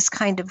do this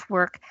kind of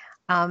work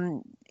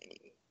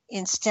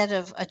instead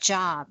of a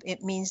job.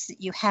 It means that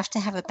you have to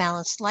have a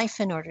balanced life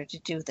in order to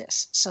do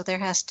this. So there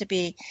has to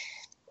be,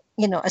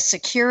 a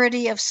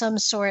security of some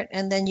sort,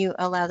 and then you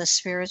allow the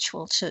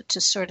spiritual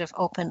to sort of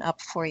open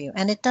up for you.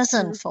 And it does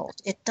unfold.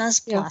 It does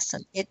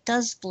blossom. It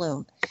does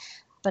bloom.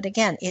 But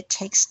again, it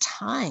takes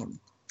time.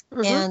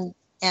 And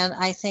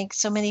I think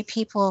so many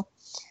people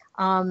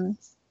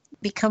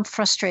become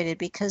frustrated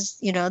because,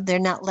 they're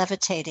not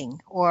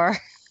levitating or...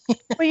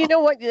 Well, you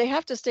know what? They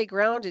have to stay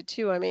grounded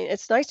too. I mean,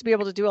 it's nice to be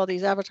able to do all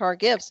these avatar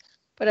gifts,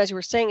 but as you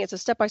were saying, it's a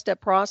step-by-step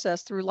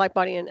process through light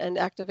body and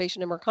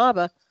activation in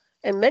Merkaba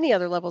and many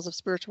other levels of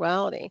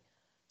spirituality.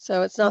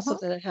 So it's not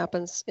something that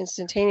happens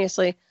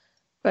instantaneously.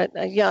 But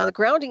the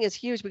grounding is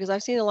huge, because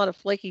I've seen a lot of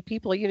flaky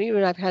people. You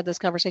and I've had this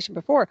conversation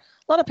before.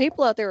 A lot of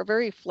people out there are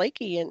very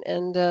flaky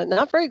and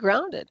not very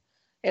grounded.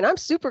 And I'm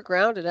super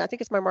grounded. I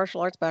think it's my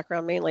martial arts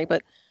background mainly,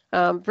 but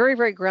very,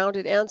 very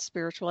grounded and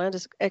spiritual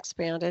and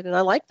expanded. And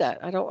I like that.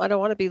 I don't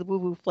want to be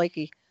woo-woo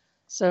flaky.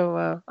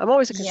 So I'm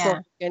always in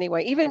control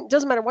anyway. Even, it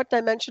doesn't matter what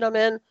dimension I'm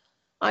in,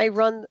 I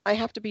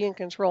have to be in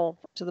control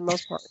to the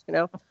most part,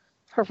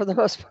 or for the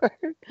most part.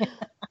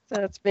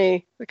 That's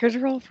me, the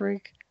control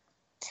freak.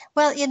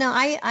 Well,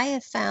 I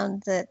have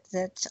found that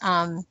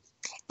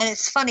and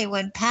it's funny,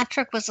 when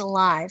Patrick was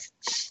alive,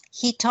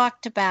 he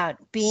talked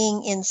about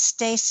being in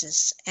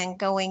stasis and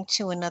going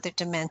to another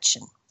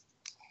dimension.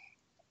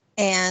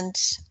 And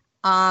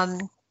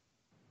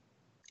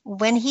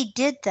when he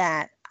did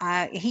that,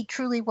 he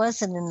truly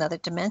was in another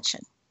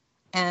dimension.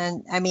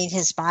 And I mean,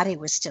 his body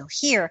was still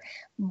here,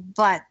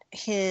 but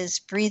his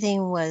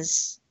breathing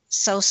was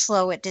so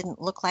slow it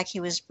didn't look like he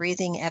was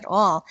breathing at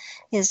all.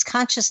 His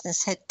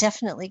consciousness had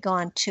definitely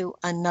gone to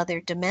another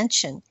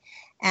dimension.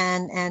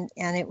 And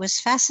it was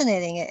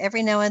fascinating.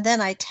 Every now and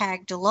then I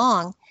tagged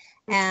along,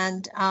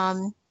 and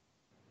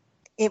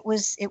it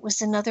was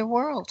another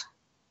world.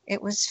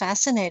 It was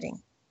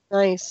fascinating.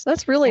 Nice.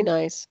 That's really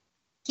nice.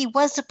 He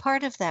was a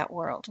part of that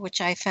world,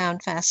 which I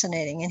found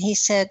fascinating. And he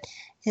said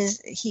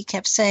he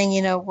kept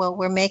saying, well,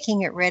 we're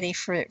making it ready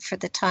for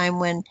the time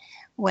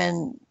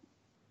when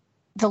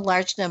the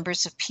large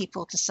numbers of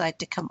people decide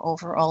to come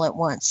over all at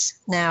once.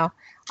 Now,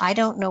 I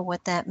don't know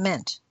what that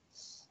meant.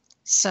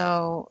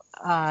 So,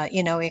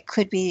 it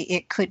could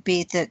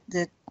be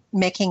that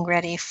making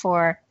ready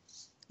for,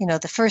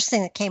 the first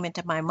thing that came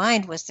into my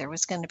mind was there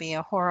was going to be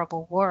a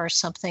horrible war or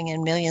something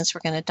and millions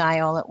were going to die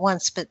all at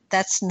once, but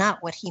that's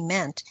not what he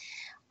meant.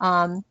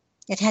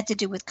 It had to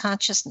do with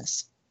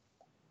consciousness.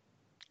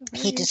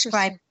 He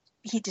described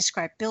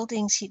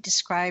buildings. He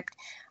described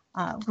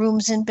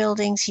rooms in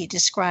buildings. He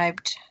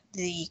described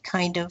the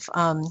kind of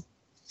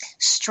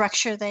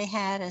structure they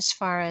had as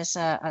far as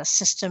a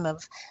system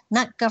of,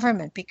 not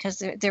government,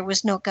 because there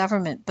was no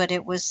government, but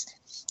it was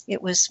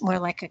more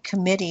like a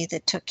committee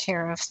that took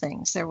care of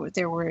things. There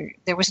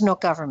was no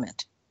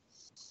government.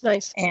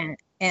 Nice.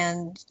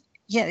 And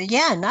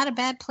not a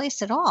bad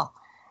place at all.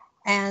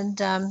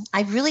 And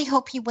I really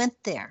hope he went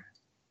there.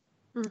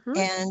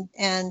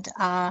 And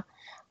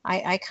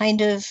I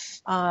kind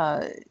of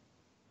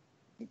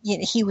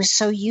he was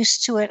so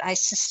used to it. I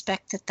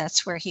suspect that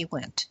that's where he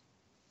went.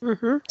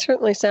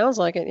 Certainly sounds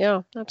like it.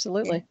 Yeah,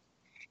 absolutely.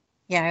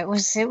 Yeah, it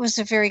was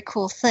a very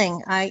cool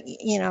thing.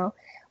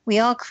 We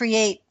all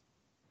create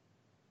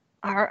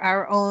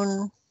our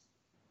own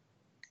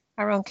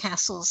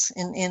castles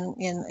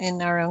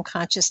in our own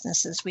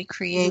consciousnesses. We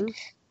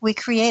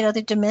create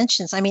other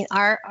dimensions. I mean,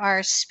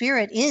 our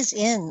spirit is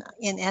in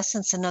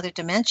essence another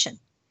dimension.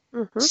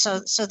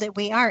 So that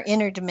we are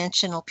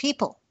interdimensional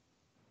people.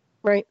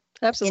 Right.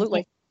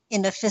 Absolutely.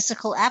 In a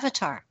physical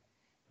avatar.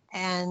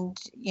 And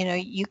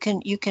you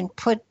can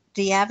put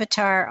the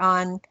avatar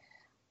on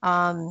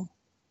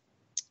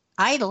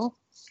idle,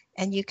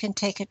 and you can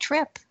take a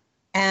trip,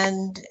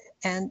 and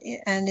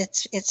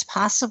it's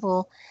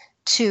possible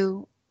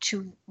to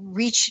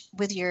reach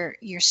with your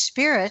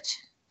spirit,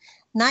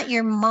 not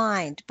your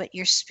mind, but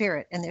your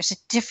spirit. And there's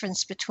a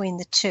difference between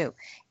the two.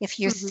 If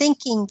you're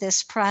thinking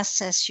this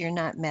process, you're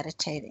not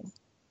meditating.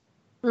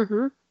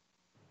 And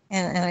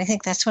I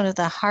think that's one of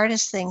the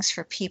hardest things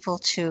for people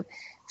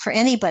for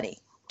anybody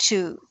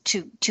to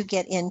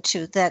get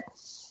into, that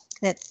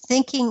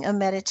thinking a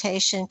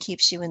meditation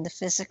keeps you in the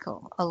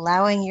physical.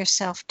 Allowing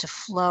yourself to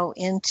flow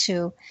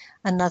into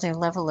another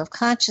level of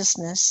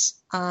consciousness,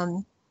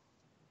 and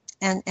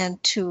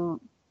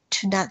to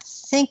not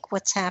think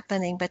what's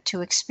happening, but to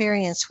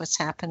experience what's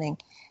happening,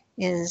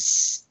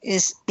 is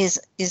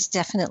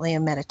definitely a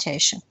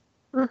meditation.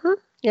 Mm-hmm.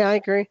 Yeah, I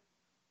agree.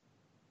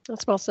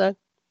 That's well said.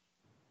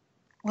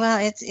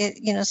 Well,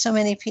 so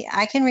many people,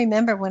 I can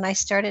remember when I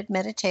started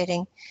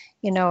meditating,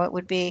 it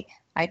would be,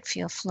 I'd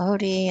feel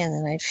floaty,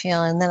 and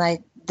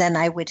then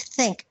I would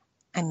think,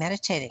 I'm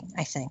meditating,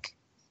 I think.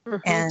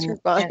 Mm-hmm. It's your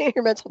body,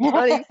 your mental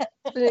body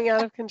spinning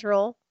out of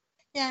control.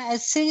 Yeah,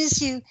 as soon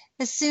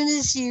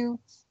as you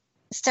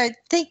start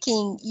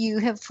thinking, you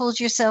have pulled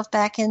yourself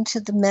back into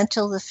the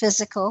mental, the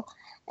physical,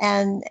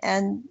 and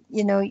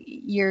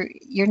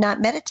you're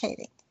not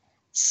meditating.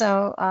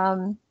 So,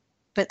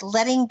 but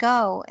letting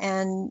go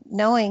and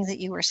knowing that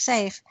you were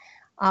safe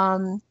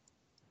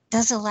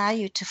does allow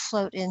you to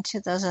float into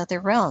those other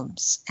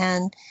realms.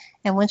 And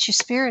once your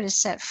spirit is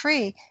set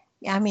free,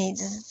 I mean,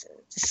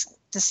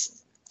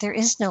 there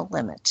is no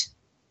limit.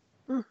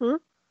 Mm-hmm.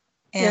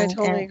 Yeah, I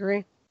totally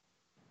agree.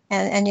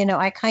 And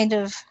I kind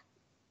of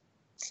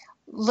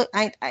look.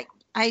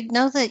 I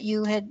know that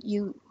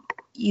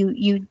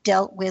you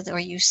dealt with, or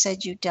you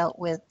said you dealt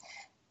with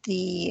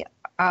the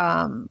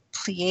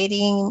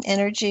Pleiadian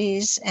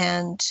energies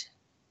and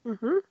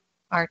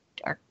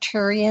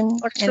Arcturian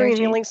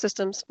healing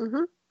systems.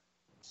 Mm-hmm.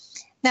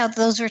 Now,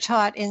 those were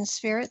taught in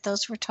spirit.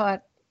 Those were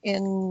taught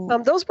in.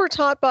 Those were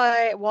taught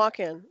by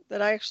Walk-In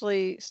that I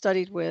actually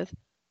studied with.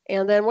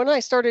 And then when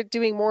I started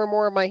doing more and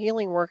more of my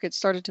healing work, it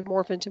started to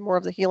morph into more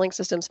of the healing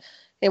systems.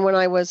 And when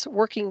I was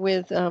working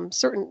with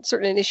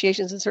certain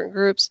initiations in certain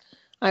groups,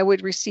 I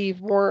would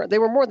receive more. They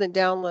were more than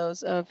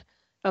downloads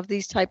of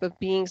these type of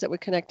beings that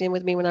would connect in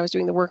with me when I was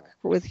doing the work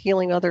with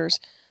healing others.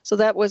 So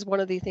that was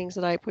one of the things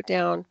that I put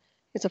down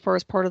as far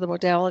as part of the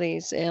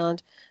modalities.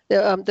 And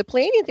the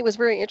Pleiadian thing was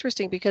very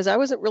interesting because I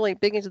wasn't really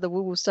big into the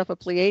woo-woo stuff of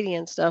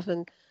Pleiadian stuff.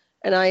 And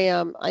I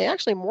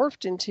actually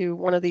morphed into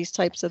one of these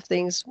types of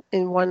things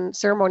in one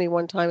ceremony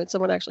one time, and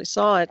someone actually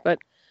saw it. But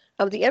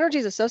the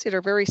energies associated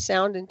are very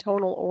sound and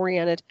tonal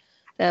oriented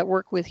that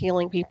work with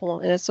healing people.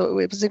 And so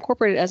it was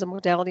incorporated as a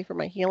modality for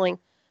my healing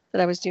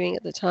that I was doing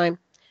at the time.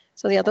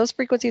 So yeah, those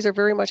frequencies are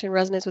very much in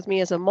resonance with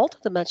me as a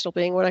multidimensional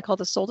being, what I call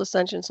the soul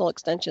descension, soul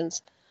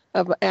extensions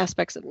of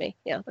aspects of me.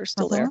 Yeah, they're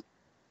still there.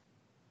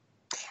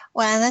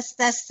 Well,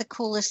 that's the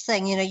coolest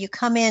thing. You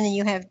come in and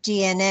you have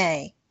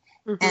DNA,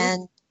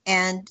 and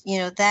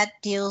that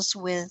deals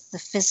with the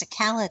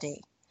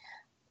physicality,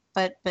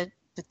 but the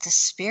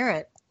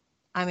spirit.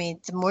 I mean,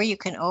 the more you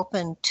can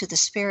open to the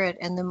spirit,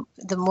 and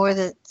the more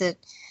that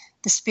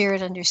the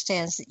spirit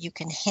understands that you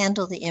can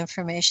handle the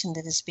information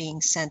that is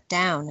being sent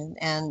down,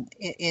 and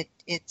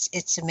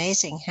it's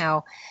amazing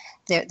how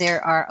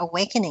there are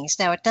awakenings.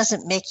 Now, it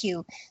doesn't make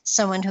you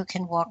someone who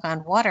can walk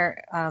on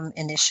water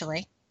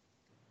initially.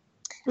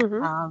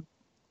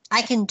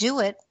 I can do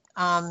it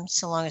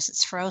so long as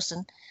it's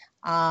frozen.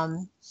 I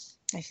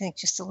think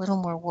just a little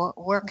more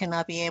work, and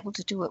I'll be able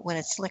to do it when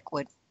it's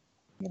liquid.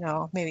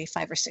 Maybe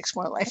 5 or 6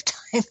 more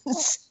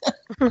lifetimes.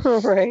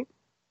 Right.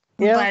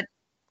 Yeah.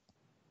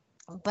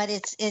 But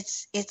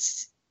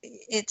it's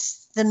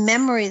the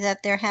memory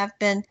that there have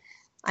been.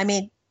 I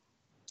mean,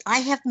 I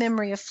have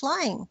memory of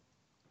flying.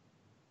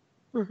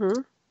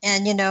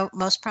 And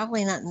most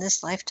probably not in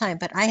this lifetime,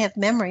 but I have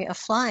memory of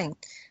flying.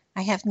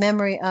 I have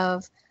memory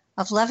of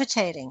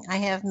levitating. I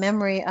have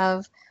memory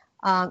of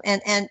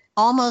and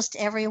almost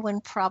everyone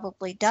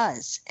probably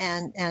does.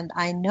 And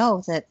I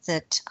know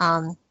that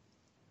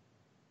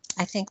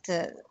I think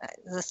the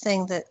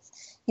thing that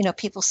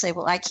people say,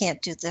 well, I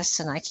can't do this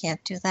and I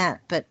can't do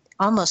that, but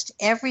almost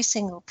every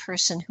single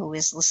person who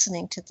is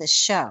listening to this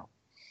show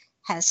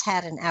has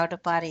had an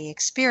out-of-body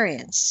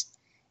experience,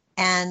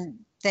 and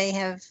they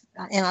have.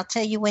 And I'll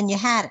tell you when you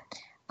had it.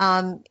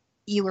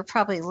 You were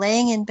probably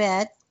laying in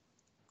bed,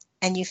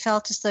 and you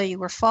felt as though you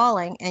were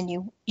falling, and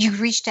you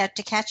reached out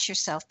to catch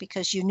yourself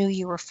because you knew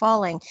you were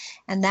falling,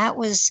 and that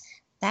was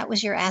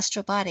your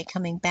astral body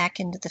coming back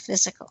into the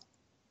physical.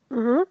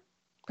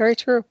 Very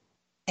true.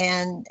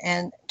 And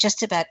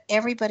just about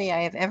everybody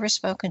I have ever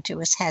spoken to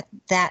has had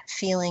that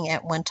feeling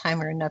at one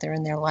time or another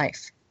in their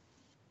life.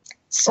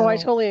 So, I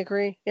totally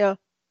agree. Yeah.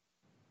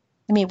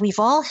 I mean, we've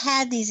all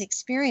had these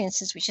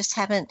experiences. We just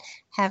haven't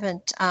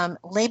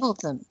labeled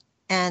them.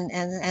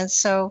 And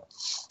so,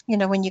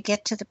 when you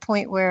get to the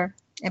point where,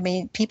 I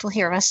mean, people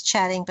hear us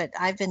chatting, but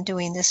I've been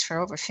doing this for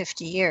over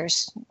 50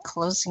 years,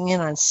 closing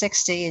in on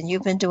 60, and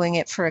you've been doing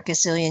it for a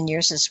gazillion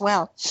years as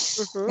well.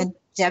 And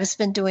Deb's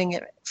been doing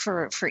it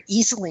for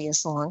easily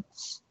as long.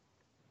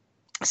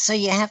 So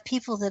you have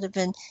people that have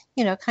been,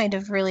 kind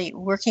of really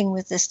working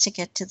with this to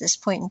get to this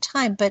point in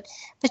time. But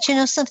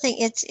something,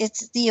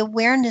 it's the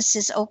awareness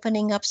is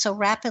opening up so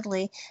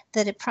rapidly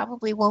that it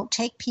probably won't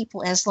take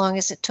people as long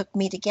as it took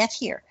me to get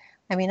here.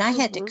 I mean, I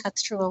had to cut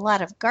through a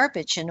lot of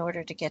garbage in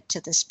order to get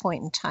to this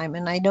point in time,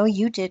 and I know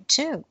you did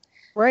too.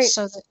 Right.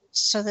 So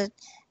that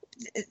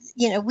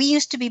we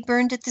used to be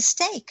burned at the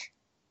stake.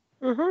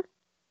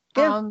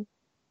 Yeah.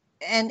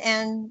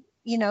 And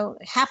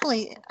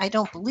happily, I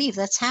don't believe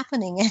that's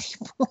happening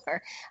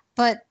anymore.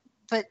 But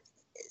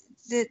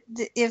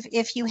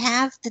if you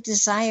have the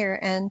desire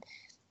and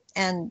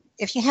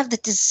if you have the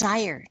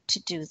desire to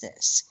do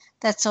this,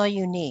 That's all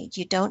you need.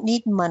 You don't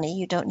need money.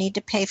 You don't need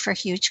to pay for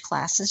huge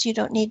classes. You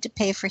don't need to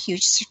pay for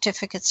huge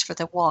certificates for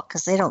the walk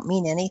because they don't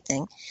mean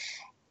anything.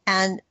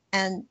 And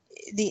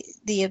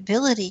the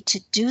ability to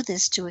do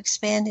this, to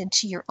expand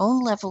into your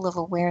own level of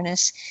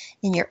awareness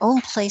in your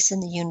own place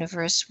in the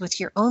universe with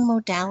your own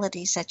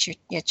modalities at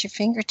your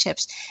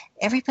fingertips.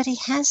 Everybody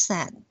has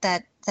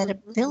that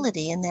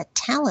ability and that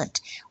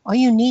talent. All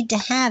you need to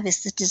have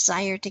is the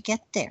desire to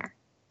get there.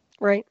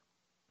 Right.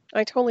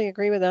 I totally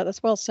agree with that.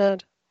 That's well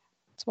said.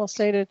 It's well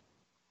stated.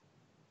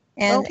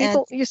 And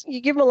people,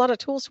 you give them a lot of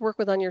tools to work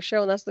with on your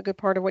show, and that's the good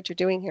part of what you're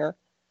doing here.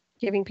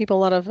 Giving people a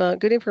lot of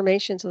good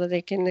information so that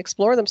they can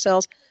explore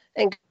themselves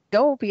and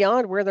go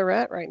beyond where they're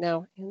at right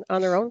now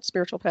on their own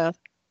spiritual path.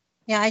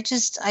 Yeah, I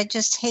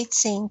just hate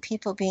seeing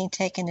people being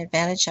taken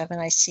advantage of, and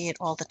I see it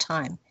all the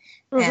time.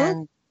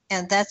 And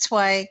that's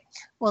why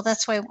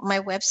my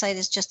website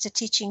is just a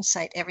teaching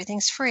site.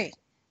 Everything's free.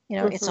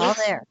 It's all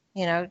there.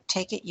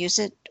 Take it, use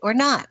it, or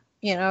not.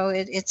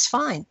 It's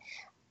fine.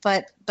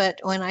 But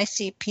when I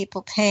see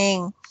people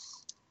paying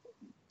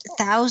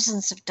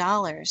thousands of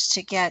dollars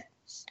to get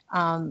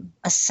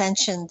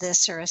ascension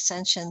this or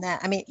ascension that.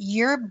 I mean,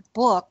 your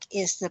book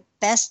is the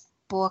best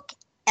book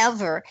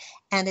ever,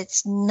 and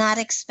it's not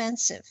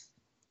expensive.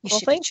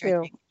 Thank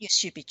you. You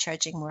should be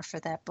charging more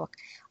for that book.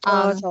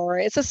 It's all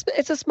right.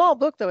 It's a small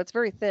book, though. It's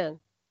very thin.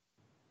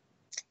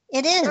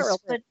 It is,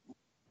 but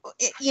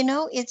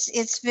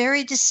it's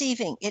very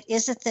deceiving. It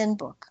is a thin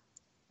book,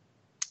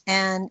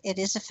 and it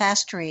is a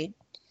fast read.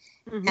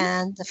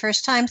 And the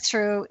first time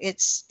through,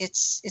 it's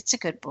a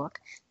good book.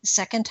 The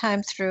second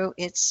time through,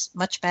 it's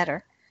much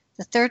better.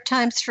 The third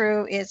time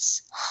through,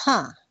 it's,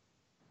 I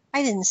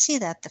didn't see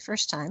that the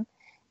first time.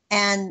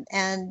 And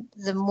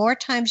the more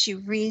times you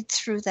read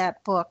through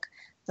that book,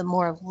 the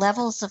more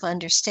levels of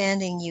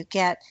understanding you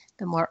get,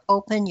 the more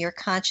open your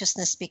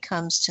consciousness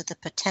becomes to the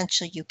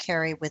potential you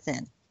carry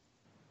within.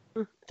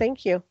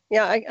 Thank you.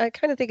 Yeah, I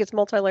kind of think it's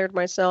multi-layered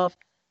myself.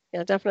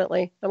 Yeah,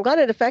 definitely. I'm glad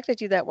it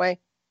affected you that way.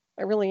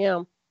 I really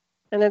am.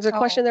 And there's a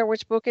question there,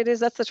 which book it is.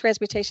 That's the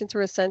Transmutation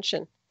Through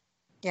Ascension.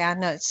 Yeah,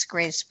 no, it's the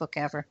greatest book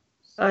ever.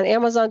 On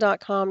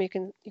Amazon.com, you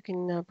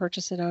can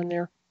purchase it on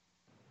there.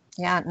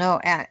 Yeah,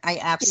 no, I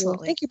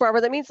absolutely. Thank you,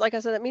 Barbara. That means, like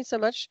I said, that means so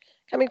much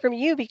coming from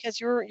you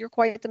because you're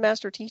quite the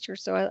master teacher.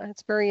 So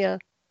it's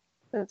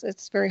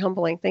very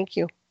humbling. Thank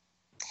you.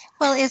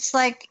 Well, it's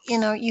like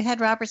you had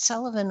Robert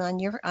Sullivan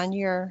on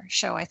your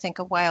show, I think,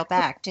 a while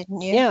back,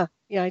 didn't you?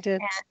 Yeah, I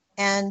did.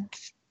 And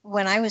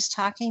when I was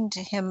talking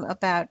to him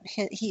about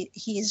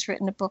he's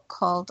written a book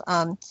called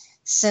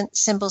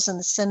Symbols in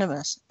the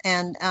Cinemas,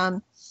 and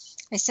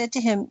I said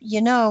to him,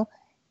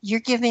 you're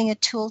giving a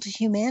tool to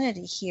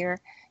humanity here.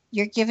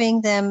 You're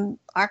giving them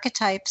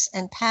archetypes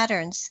and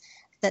patterns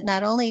that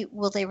not only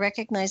will they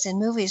recognize in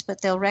movies,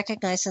 but they'll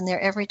recognize in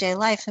their everyday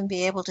life and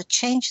be able to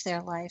change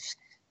their life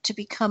to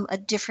become a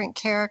different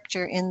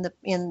character in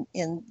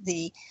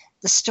the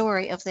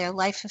story of their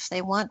life if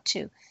they want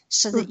to,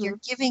 so that you're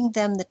giving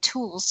them the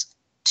tools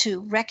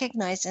to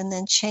recognize and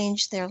then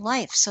change their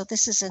life. So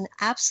this is an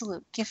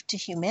absolute gift to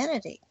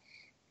humanity.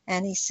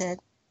 And he said,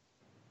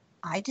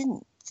 I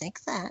didn't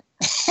think that.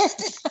 I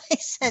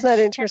said, isn't that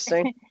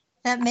interesting?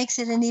 That makes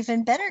it an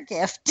even better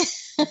gift.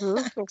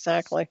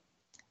 Exactly.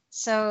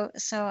 So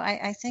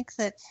I think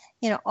that,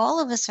 all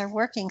of us are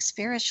working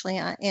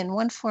spiritually in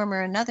one form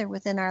or another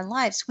within our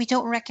lives. We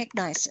don't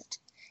recognize it.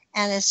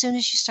 And as soon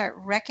as you start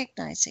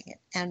recognizing it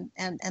and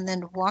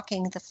then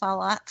walking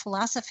the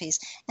philosophies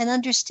and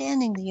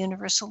understanding the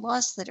universal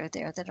laws that are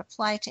there that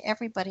apply to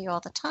everybody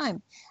all the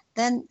time,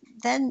 then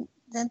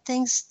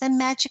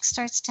magic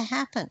starts to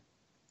happen.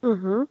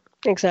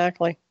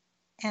 Exactly.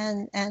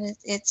 And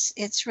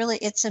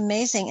it's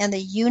amazing. And the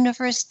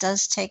universe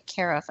does take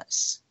care of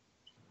us.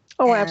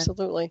 Oh,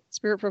 absolutely.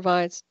 Spirit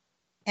provides.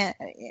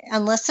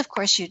 Unless, of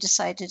course, you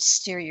decide to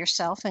steer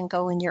yourself and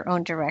go in your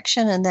own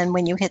direction. And then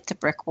when you hit the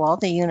brick wall,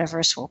 the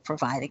universe will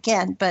provide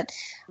again. But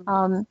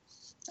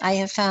I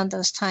have found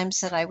those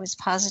times that I was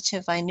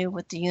positive I knew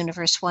what the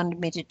universe wanted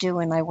me to do,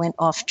 and I went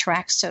off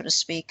track, so to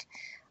speak,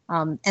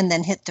 and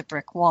then hit the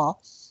brick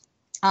wall.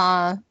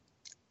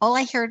 All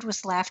I heard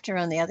was laughter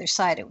on the other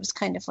side. It was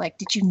kind of like,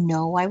 did you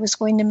know I was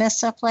going to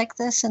mess up like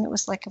this? And it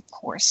was like, of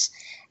course.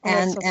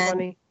 That's so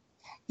funny.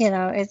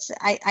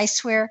 I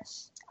swear,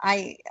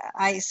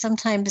 I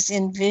sometimes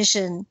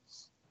envision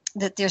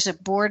that there's a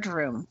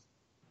boardroom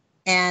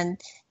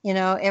and,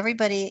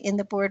 everybody in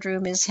the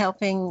boardroom is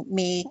helping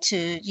me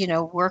to,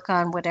 work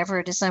on whatever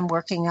it is I'm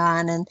working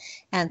on.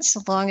 And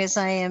so long as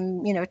I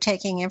am,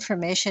 taking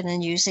information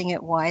and using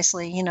it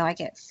wisely,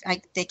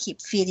 they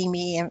keep feeding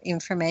me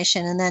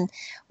information. And then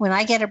when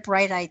I get a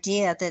bright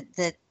idea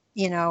that,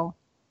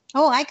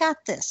 I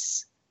got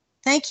this.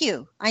 Thank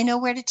you. I know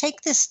where to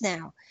take this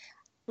now.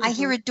 I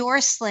hear a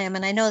door slam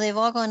and I know they've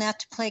all gone out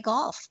to play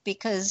golf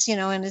because,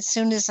 and as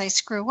soon as I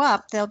screw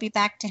up, they'll be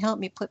back to help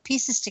me put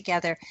pieces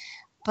together.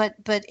 But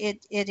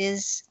it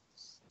is,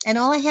 and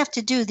all I have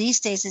to do these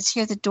days is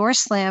hear the door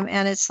slam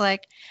and it's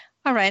like,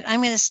 all right,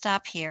 I'm going to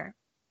stop here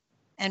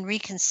and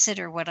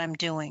reconsider what I'm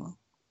doing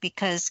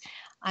because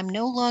I'm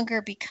no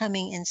longer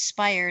becoming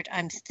inspired.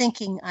 I'm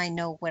thinking I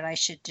know what I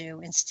should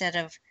do instead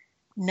of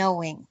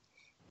knowing.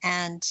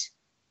 And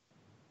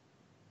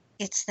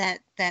it's that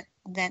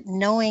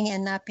knowing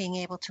and not being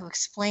able to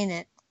explain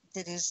it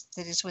that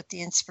is what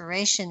the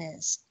inspiration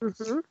is.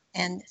 Mm-hmm.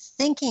 And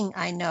thinking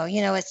I know,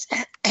 it's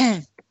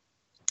I'm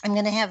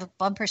going to have a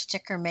bumper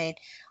sticker made.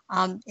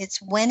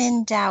 It's when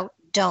in doubt,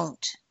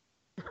 don't.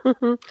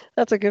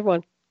 That's a good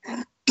one.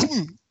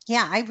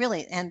 Yeah,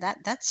 and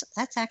that's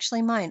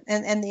actually mine.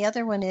 And the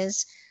other one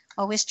is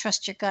always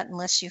trust your gut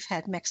unless you've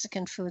had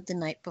Mexican food the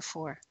night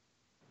before.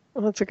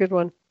 Well, that's a good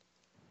one.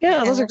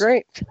 Yeah, those are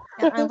great.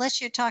 Unless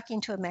you're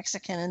talking to a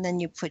Mexican and then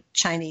you put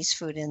Chinese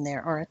food in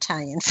there or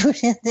Italian food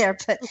in there,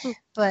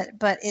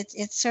 but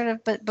it's sort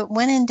of but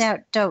when in doubt,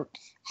 don't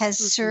has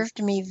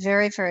served me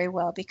very, very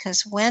well,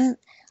 because when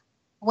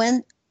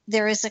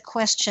there is a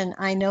question,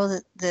 I know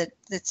that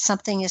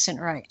something isn't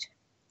right.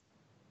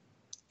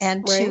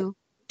 And to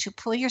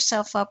pull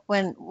yourself up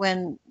when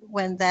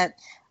that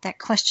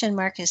question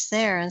mark is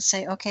there and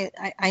say, okay,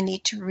 I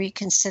need to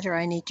reconsider,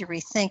 I need to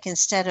rethink,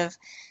 instead of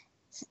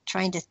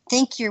trying to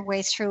think your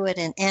way through it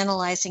and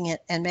analyzing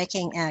it and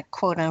making a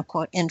quote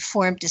unquote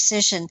informed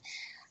decision.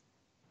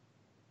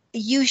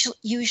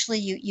 Usually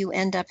you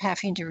end up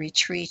having to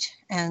retreat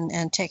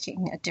and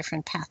taking a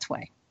different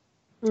pathway.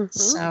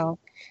 So,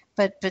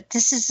 but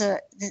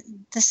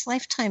this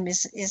lifetime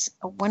is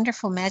a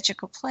wonderful,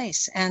 magical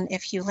place, and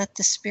if you let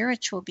the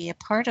spiritual be a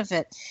part of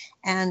it,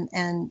 and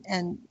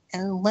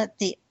let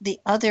the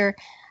other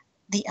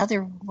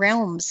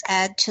realms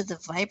add to the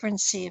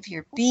vibrancy of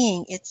your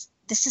being,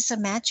 this is a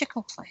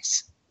magical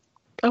place.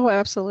 Oh,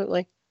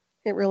 absolutely,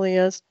 it really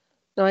is.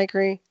 No, I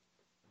agree.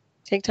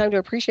 Take time to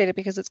appreciate it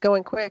because it's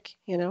going quick.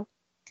 Yeah,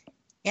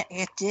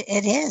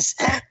 it is.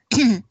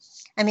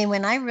 I mean,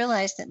 when I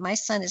realized that my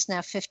son is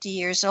now 50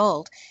 years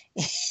old,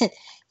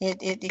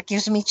 it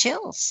gives me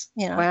chills.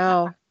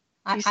 Wow.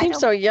 You seem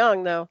so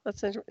young, though.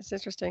 It's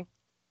interesting.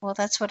 Well,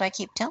 that's what I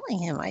keep telling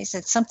him. I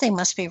said, something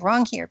must be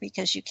wrong here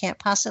because you can't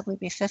possibly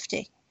be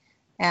 50.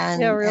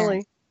 And yeah,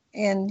 really.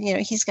 And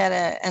he's got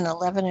an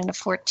 11 and a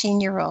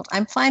 14-year-old.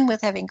 I'm fine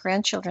with having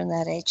grandchildren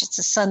that age. It's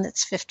a son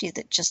that's 50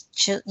 that just,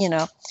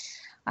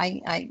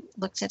 I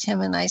looked at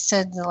him and I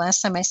said, the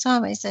last time I saw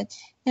him, I said,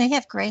 you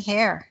have gray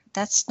hair.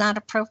 That's not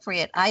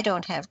appropriate. I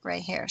don't have gray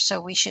hair, so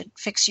we should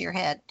fix your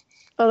head.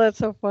 Oh, that's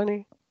so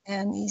funny.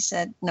 And he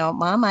said, no,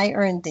 Mom, I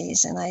earned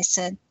these. And I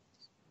said,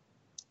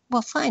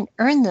 well, fine,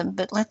 earn them,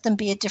 but let them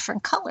be a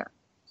different color.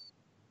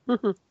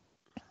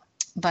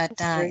 But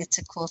it's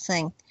a cool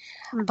thing.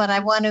 But I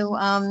want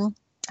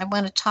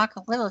to talk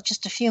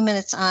just a few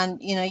minutes on,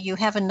 you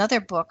have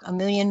another book, A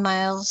Million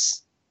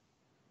Miles.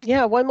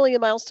 Yeah, 1 Million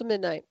Miles to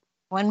Midnight.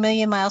 1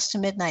 Million Miles to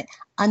Midnight.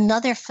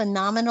 Another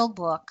phenomenal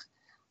book,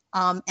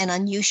 an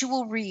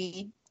unusual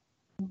read,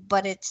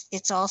 but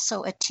it's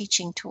also a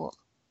teaching tool.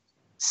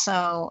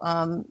 So,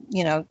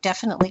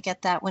 definitely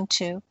get that one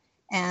too.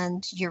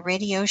 And your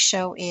radio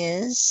show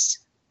is?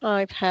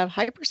 I have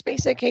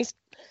Hyperspace at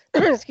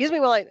excuse me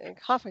while I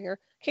cough here.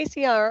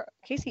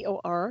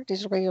 KCOR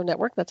Digital Radio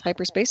Network. That's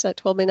Hyperspace at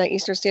 12 midnight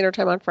Eastern Standard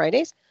Time on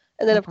Fridays.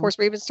 And then, of course,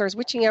 Raven Star's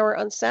Witching Hour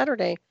on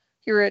Saturday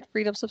here at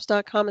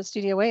freedomslips.com at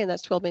Studio A, and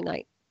that's 12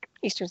 midnight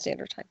Eastern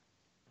Standard Time.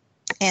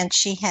 And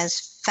she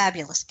has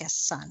fabulous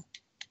guests on.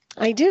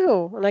 I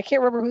do, and I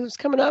can't remember who's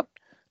coming up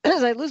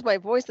as I lose my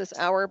voice this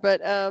hour,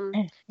 but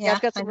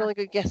I've got some really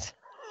good guests.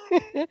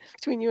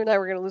 Between you and I,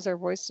 we're going to lose our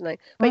voice tonight.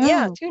 But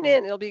yeah, tune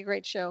in. It'll be a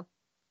great show.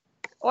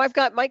 Oh, I've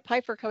got Mike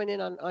Pfeiffer coming in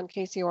on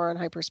KCOR on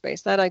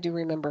Hyperspace. That I do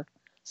remember.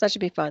 So that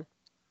should be fun.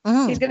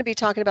 He's going to be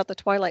talking about the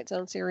Twilight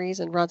Zone series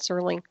and Rod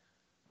Serling.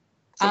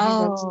 So he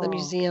runs the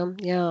museum.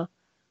 Yeah.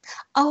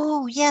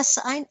 Oh, yes.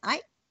 I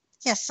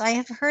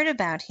have heard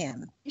about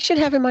him. You should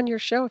have him on your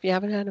show if you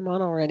haven't had him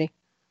on already.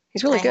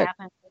 He's really good.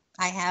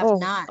 I have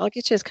not. I'll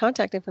get you his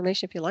contact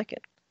information if you like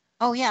it.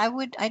 Oh, yeah,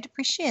 I'd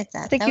appreciate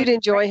that. I think you'd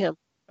enjoy him.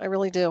 I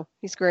really do.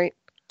 He's great.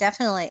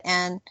 Definitely.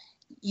 And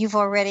you've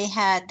already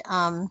had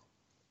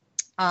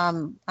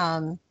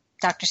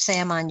Dr.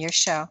 Sam on your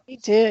show. He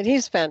did.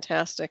 He's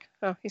fantastic.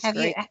 Oh, he's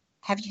great.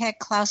 Have you had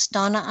Klaus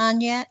Donna on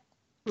yet?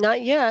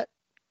 Not yet,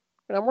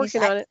 but I'm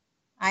working on it.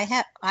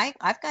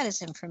 I've got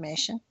his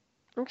information.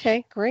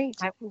 Okay, great.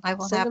 I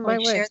will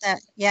happily share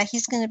that. Yeah,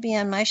 he's going to be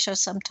on my show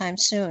sometime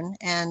soon,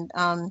 and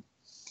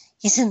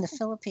he's in the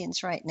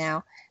Philippines right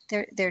now.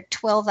 They're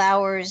 12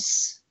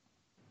 hours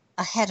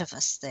ahead of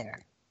us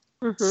there.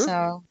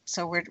 So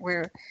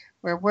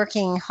we're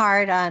working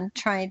hard on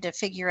trying to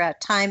figure out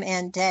time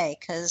and day,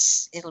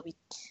 because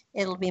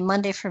it'll be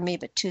Monday for me,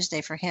 but Tuesday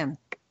for him.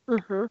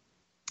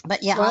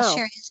 But yeah, wow.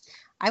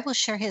 I will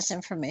share his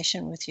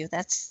information with you.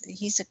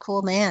 He's a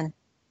cool man.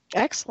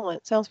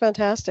 Excellent. Sounds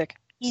fantastic.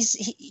 Do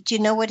you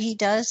know what he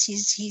does?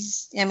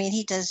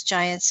 He does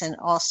giants and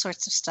all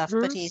sorts of stuff,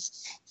 but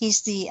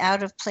he's the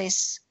out of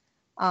place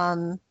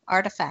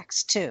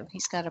artifacts too.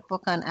 He's got a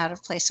book on out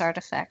of place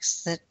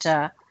artifacts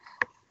that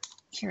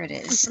here it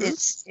is.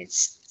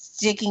 It's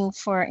digging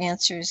for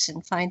answers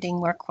and finding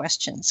more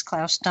questions.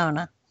 Klaus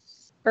Donna.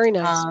 Very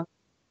nice.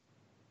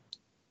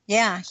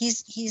 Yeah,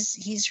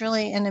 he's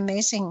really an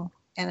amazing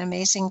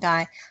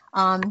guy.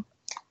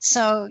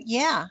 So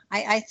yeah,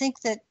 I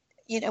think that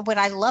what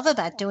I love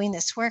about doing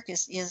this work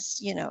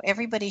is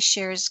everybody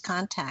shares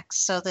contacts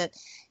so that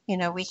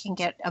we can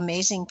get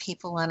amazing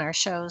people on our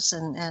shows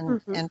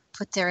and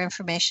put their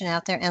information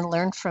out there and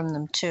learn from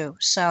them too.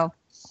 So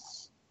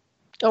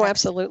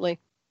absolutely.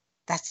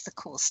 That's the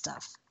cool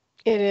stuff.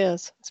 It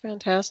is. It's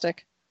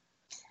fantastic.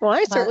 Well,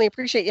 I certainly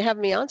appreciate you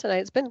having me on tonight.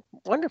 It's been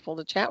wonderful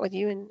to chat with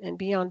you and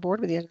be on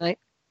board with you tonight.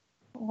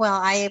 Well,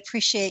 I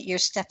appreciate your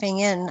stepping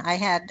in. I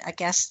had a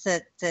guest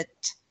that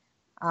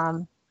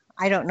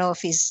I don't know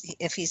if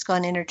he's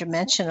gone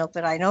interdimensional,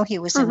 but I know he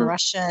was in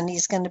Russia and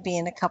he's going to be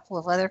in a couple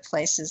of other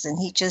places, and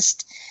he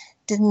just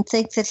didn't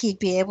think that he'd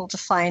be able to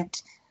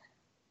find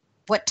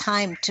what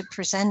time to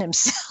present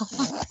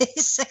himself,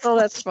 basically. Oh,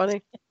 that's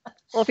funny.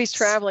 Well, if he's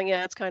traveling,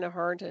 yeah, it's kind of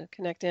hard to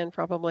connect in,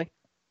 probably.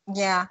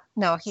 Yeah,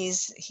 no,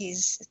 he's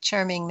a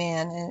charming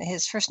man, and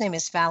his first name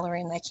is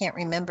Valerie, and I can't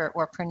remember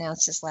or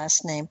pronounce his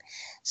last name.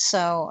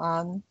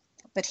 So,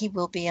 but he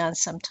will be on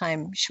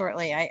sometime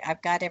shortly.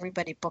 I've got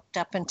everybody booked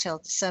up until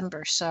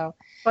December. So.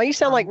 Well, you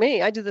sound like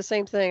me. I do the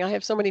same thing. I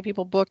have so many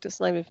people booked. It's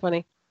not even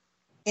funny.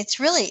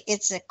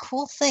 It's a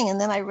cool thing.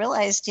 And then I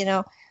realized,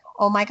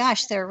 oh my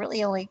gosh, there are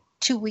really only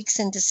 2 weeks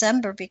in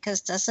December because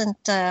doesn't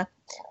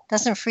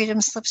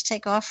Freedom Slips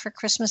take off for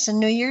Christmas and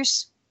New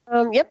Year's?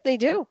 Yep, they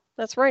do.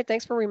 That's right.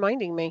 Thanks for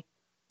reminding me.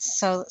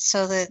 So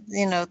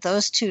that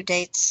those 2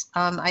 dates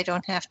I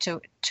don't have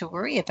to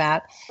worry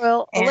about.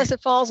 Well, unless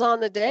it falls on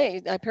the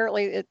day.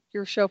 Apparently,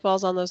 your show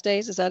falls on those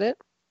days. Is that it?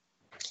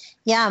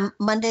 Yeah,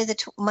 Monday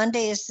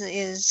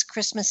is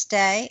Christmas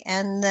Day,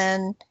 and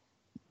then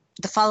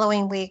the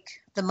following week,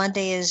 the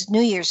Monday is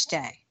New Year's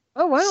Day.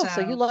 Oh wow!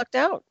 So you lucked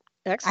out.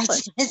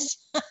 Excellent. I did.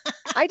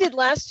 I did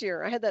last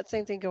year. I had that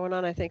same thing going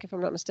on, I think, if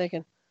I'm not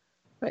mistaken.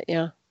 But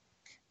yeah.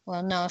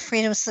 Well, no,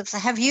 Freedom Slips.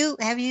 Have you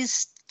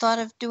thought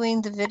of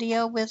doing the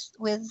video with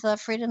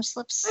Freedom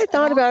Slips? I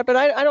thought about it, but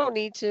I don't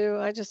need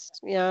to.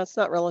 It's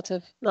not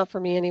relative. Not for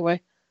me anyway.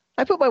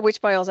 I put my witch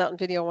files out in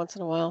video once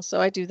in a while, so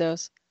I do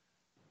those.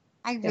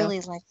 I really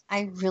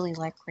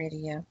like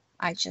radio.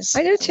 I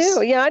do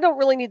too. Yeah, I don't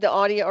really need the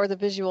audio or the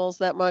visuals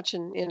that much,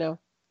 and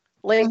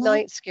late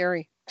night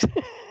scary.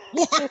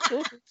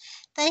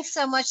 Thanks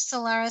so much,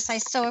 Solaris. I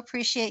so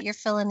appreciate your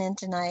filling in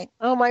tonight.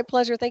 Oh, my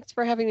pleasure. Thanks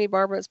for having me,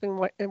 Barbara. It's been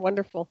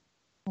wonderful.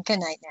 Good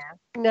night now.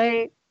 Good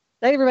night.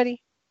 Night,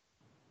 everybody.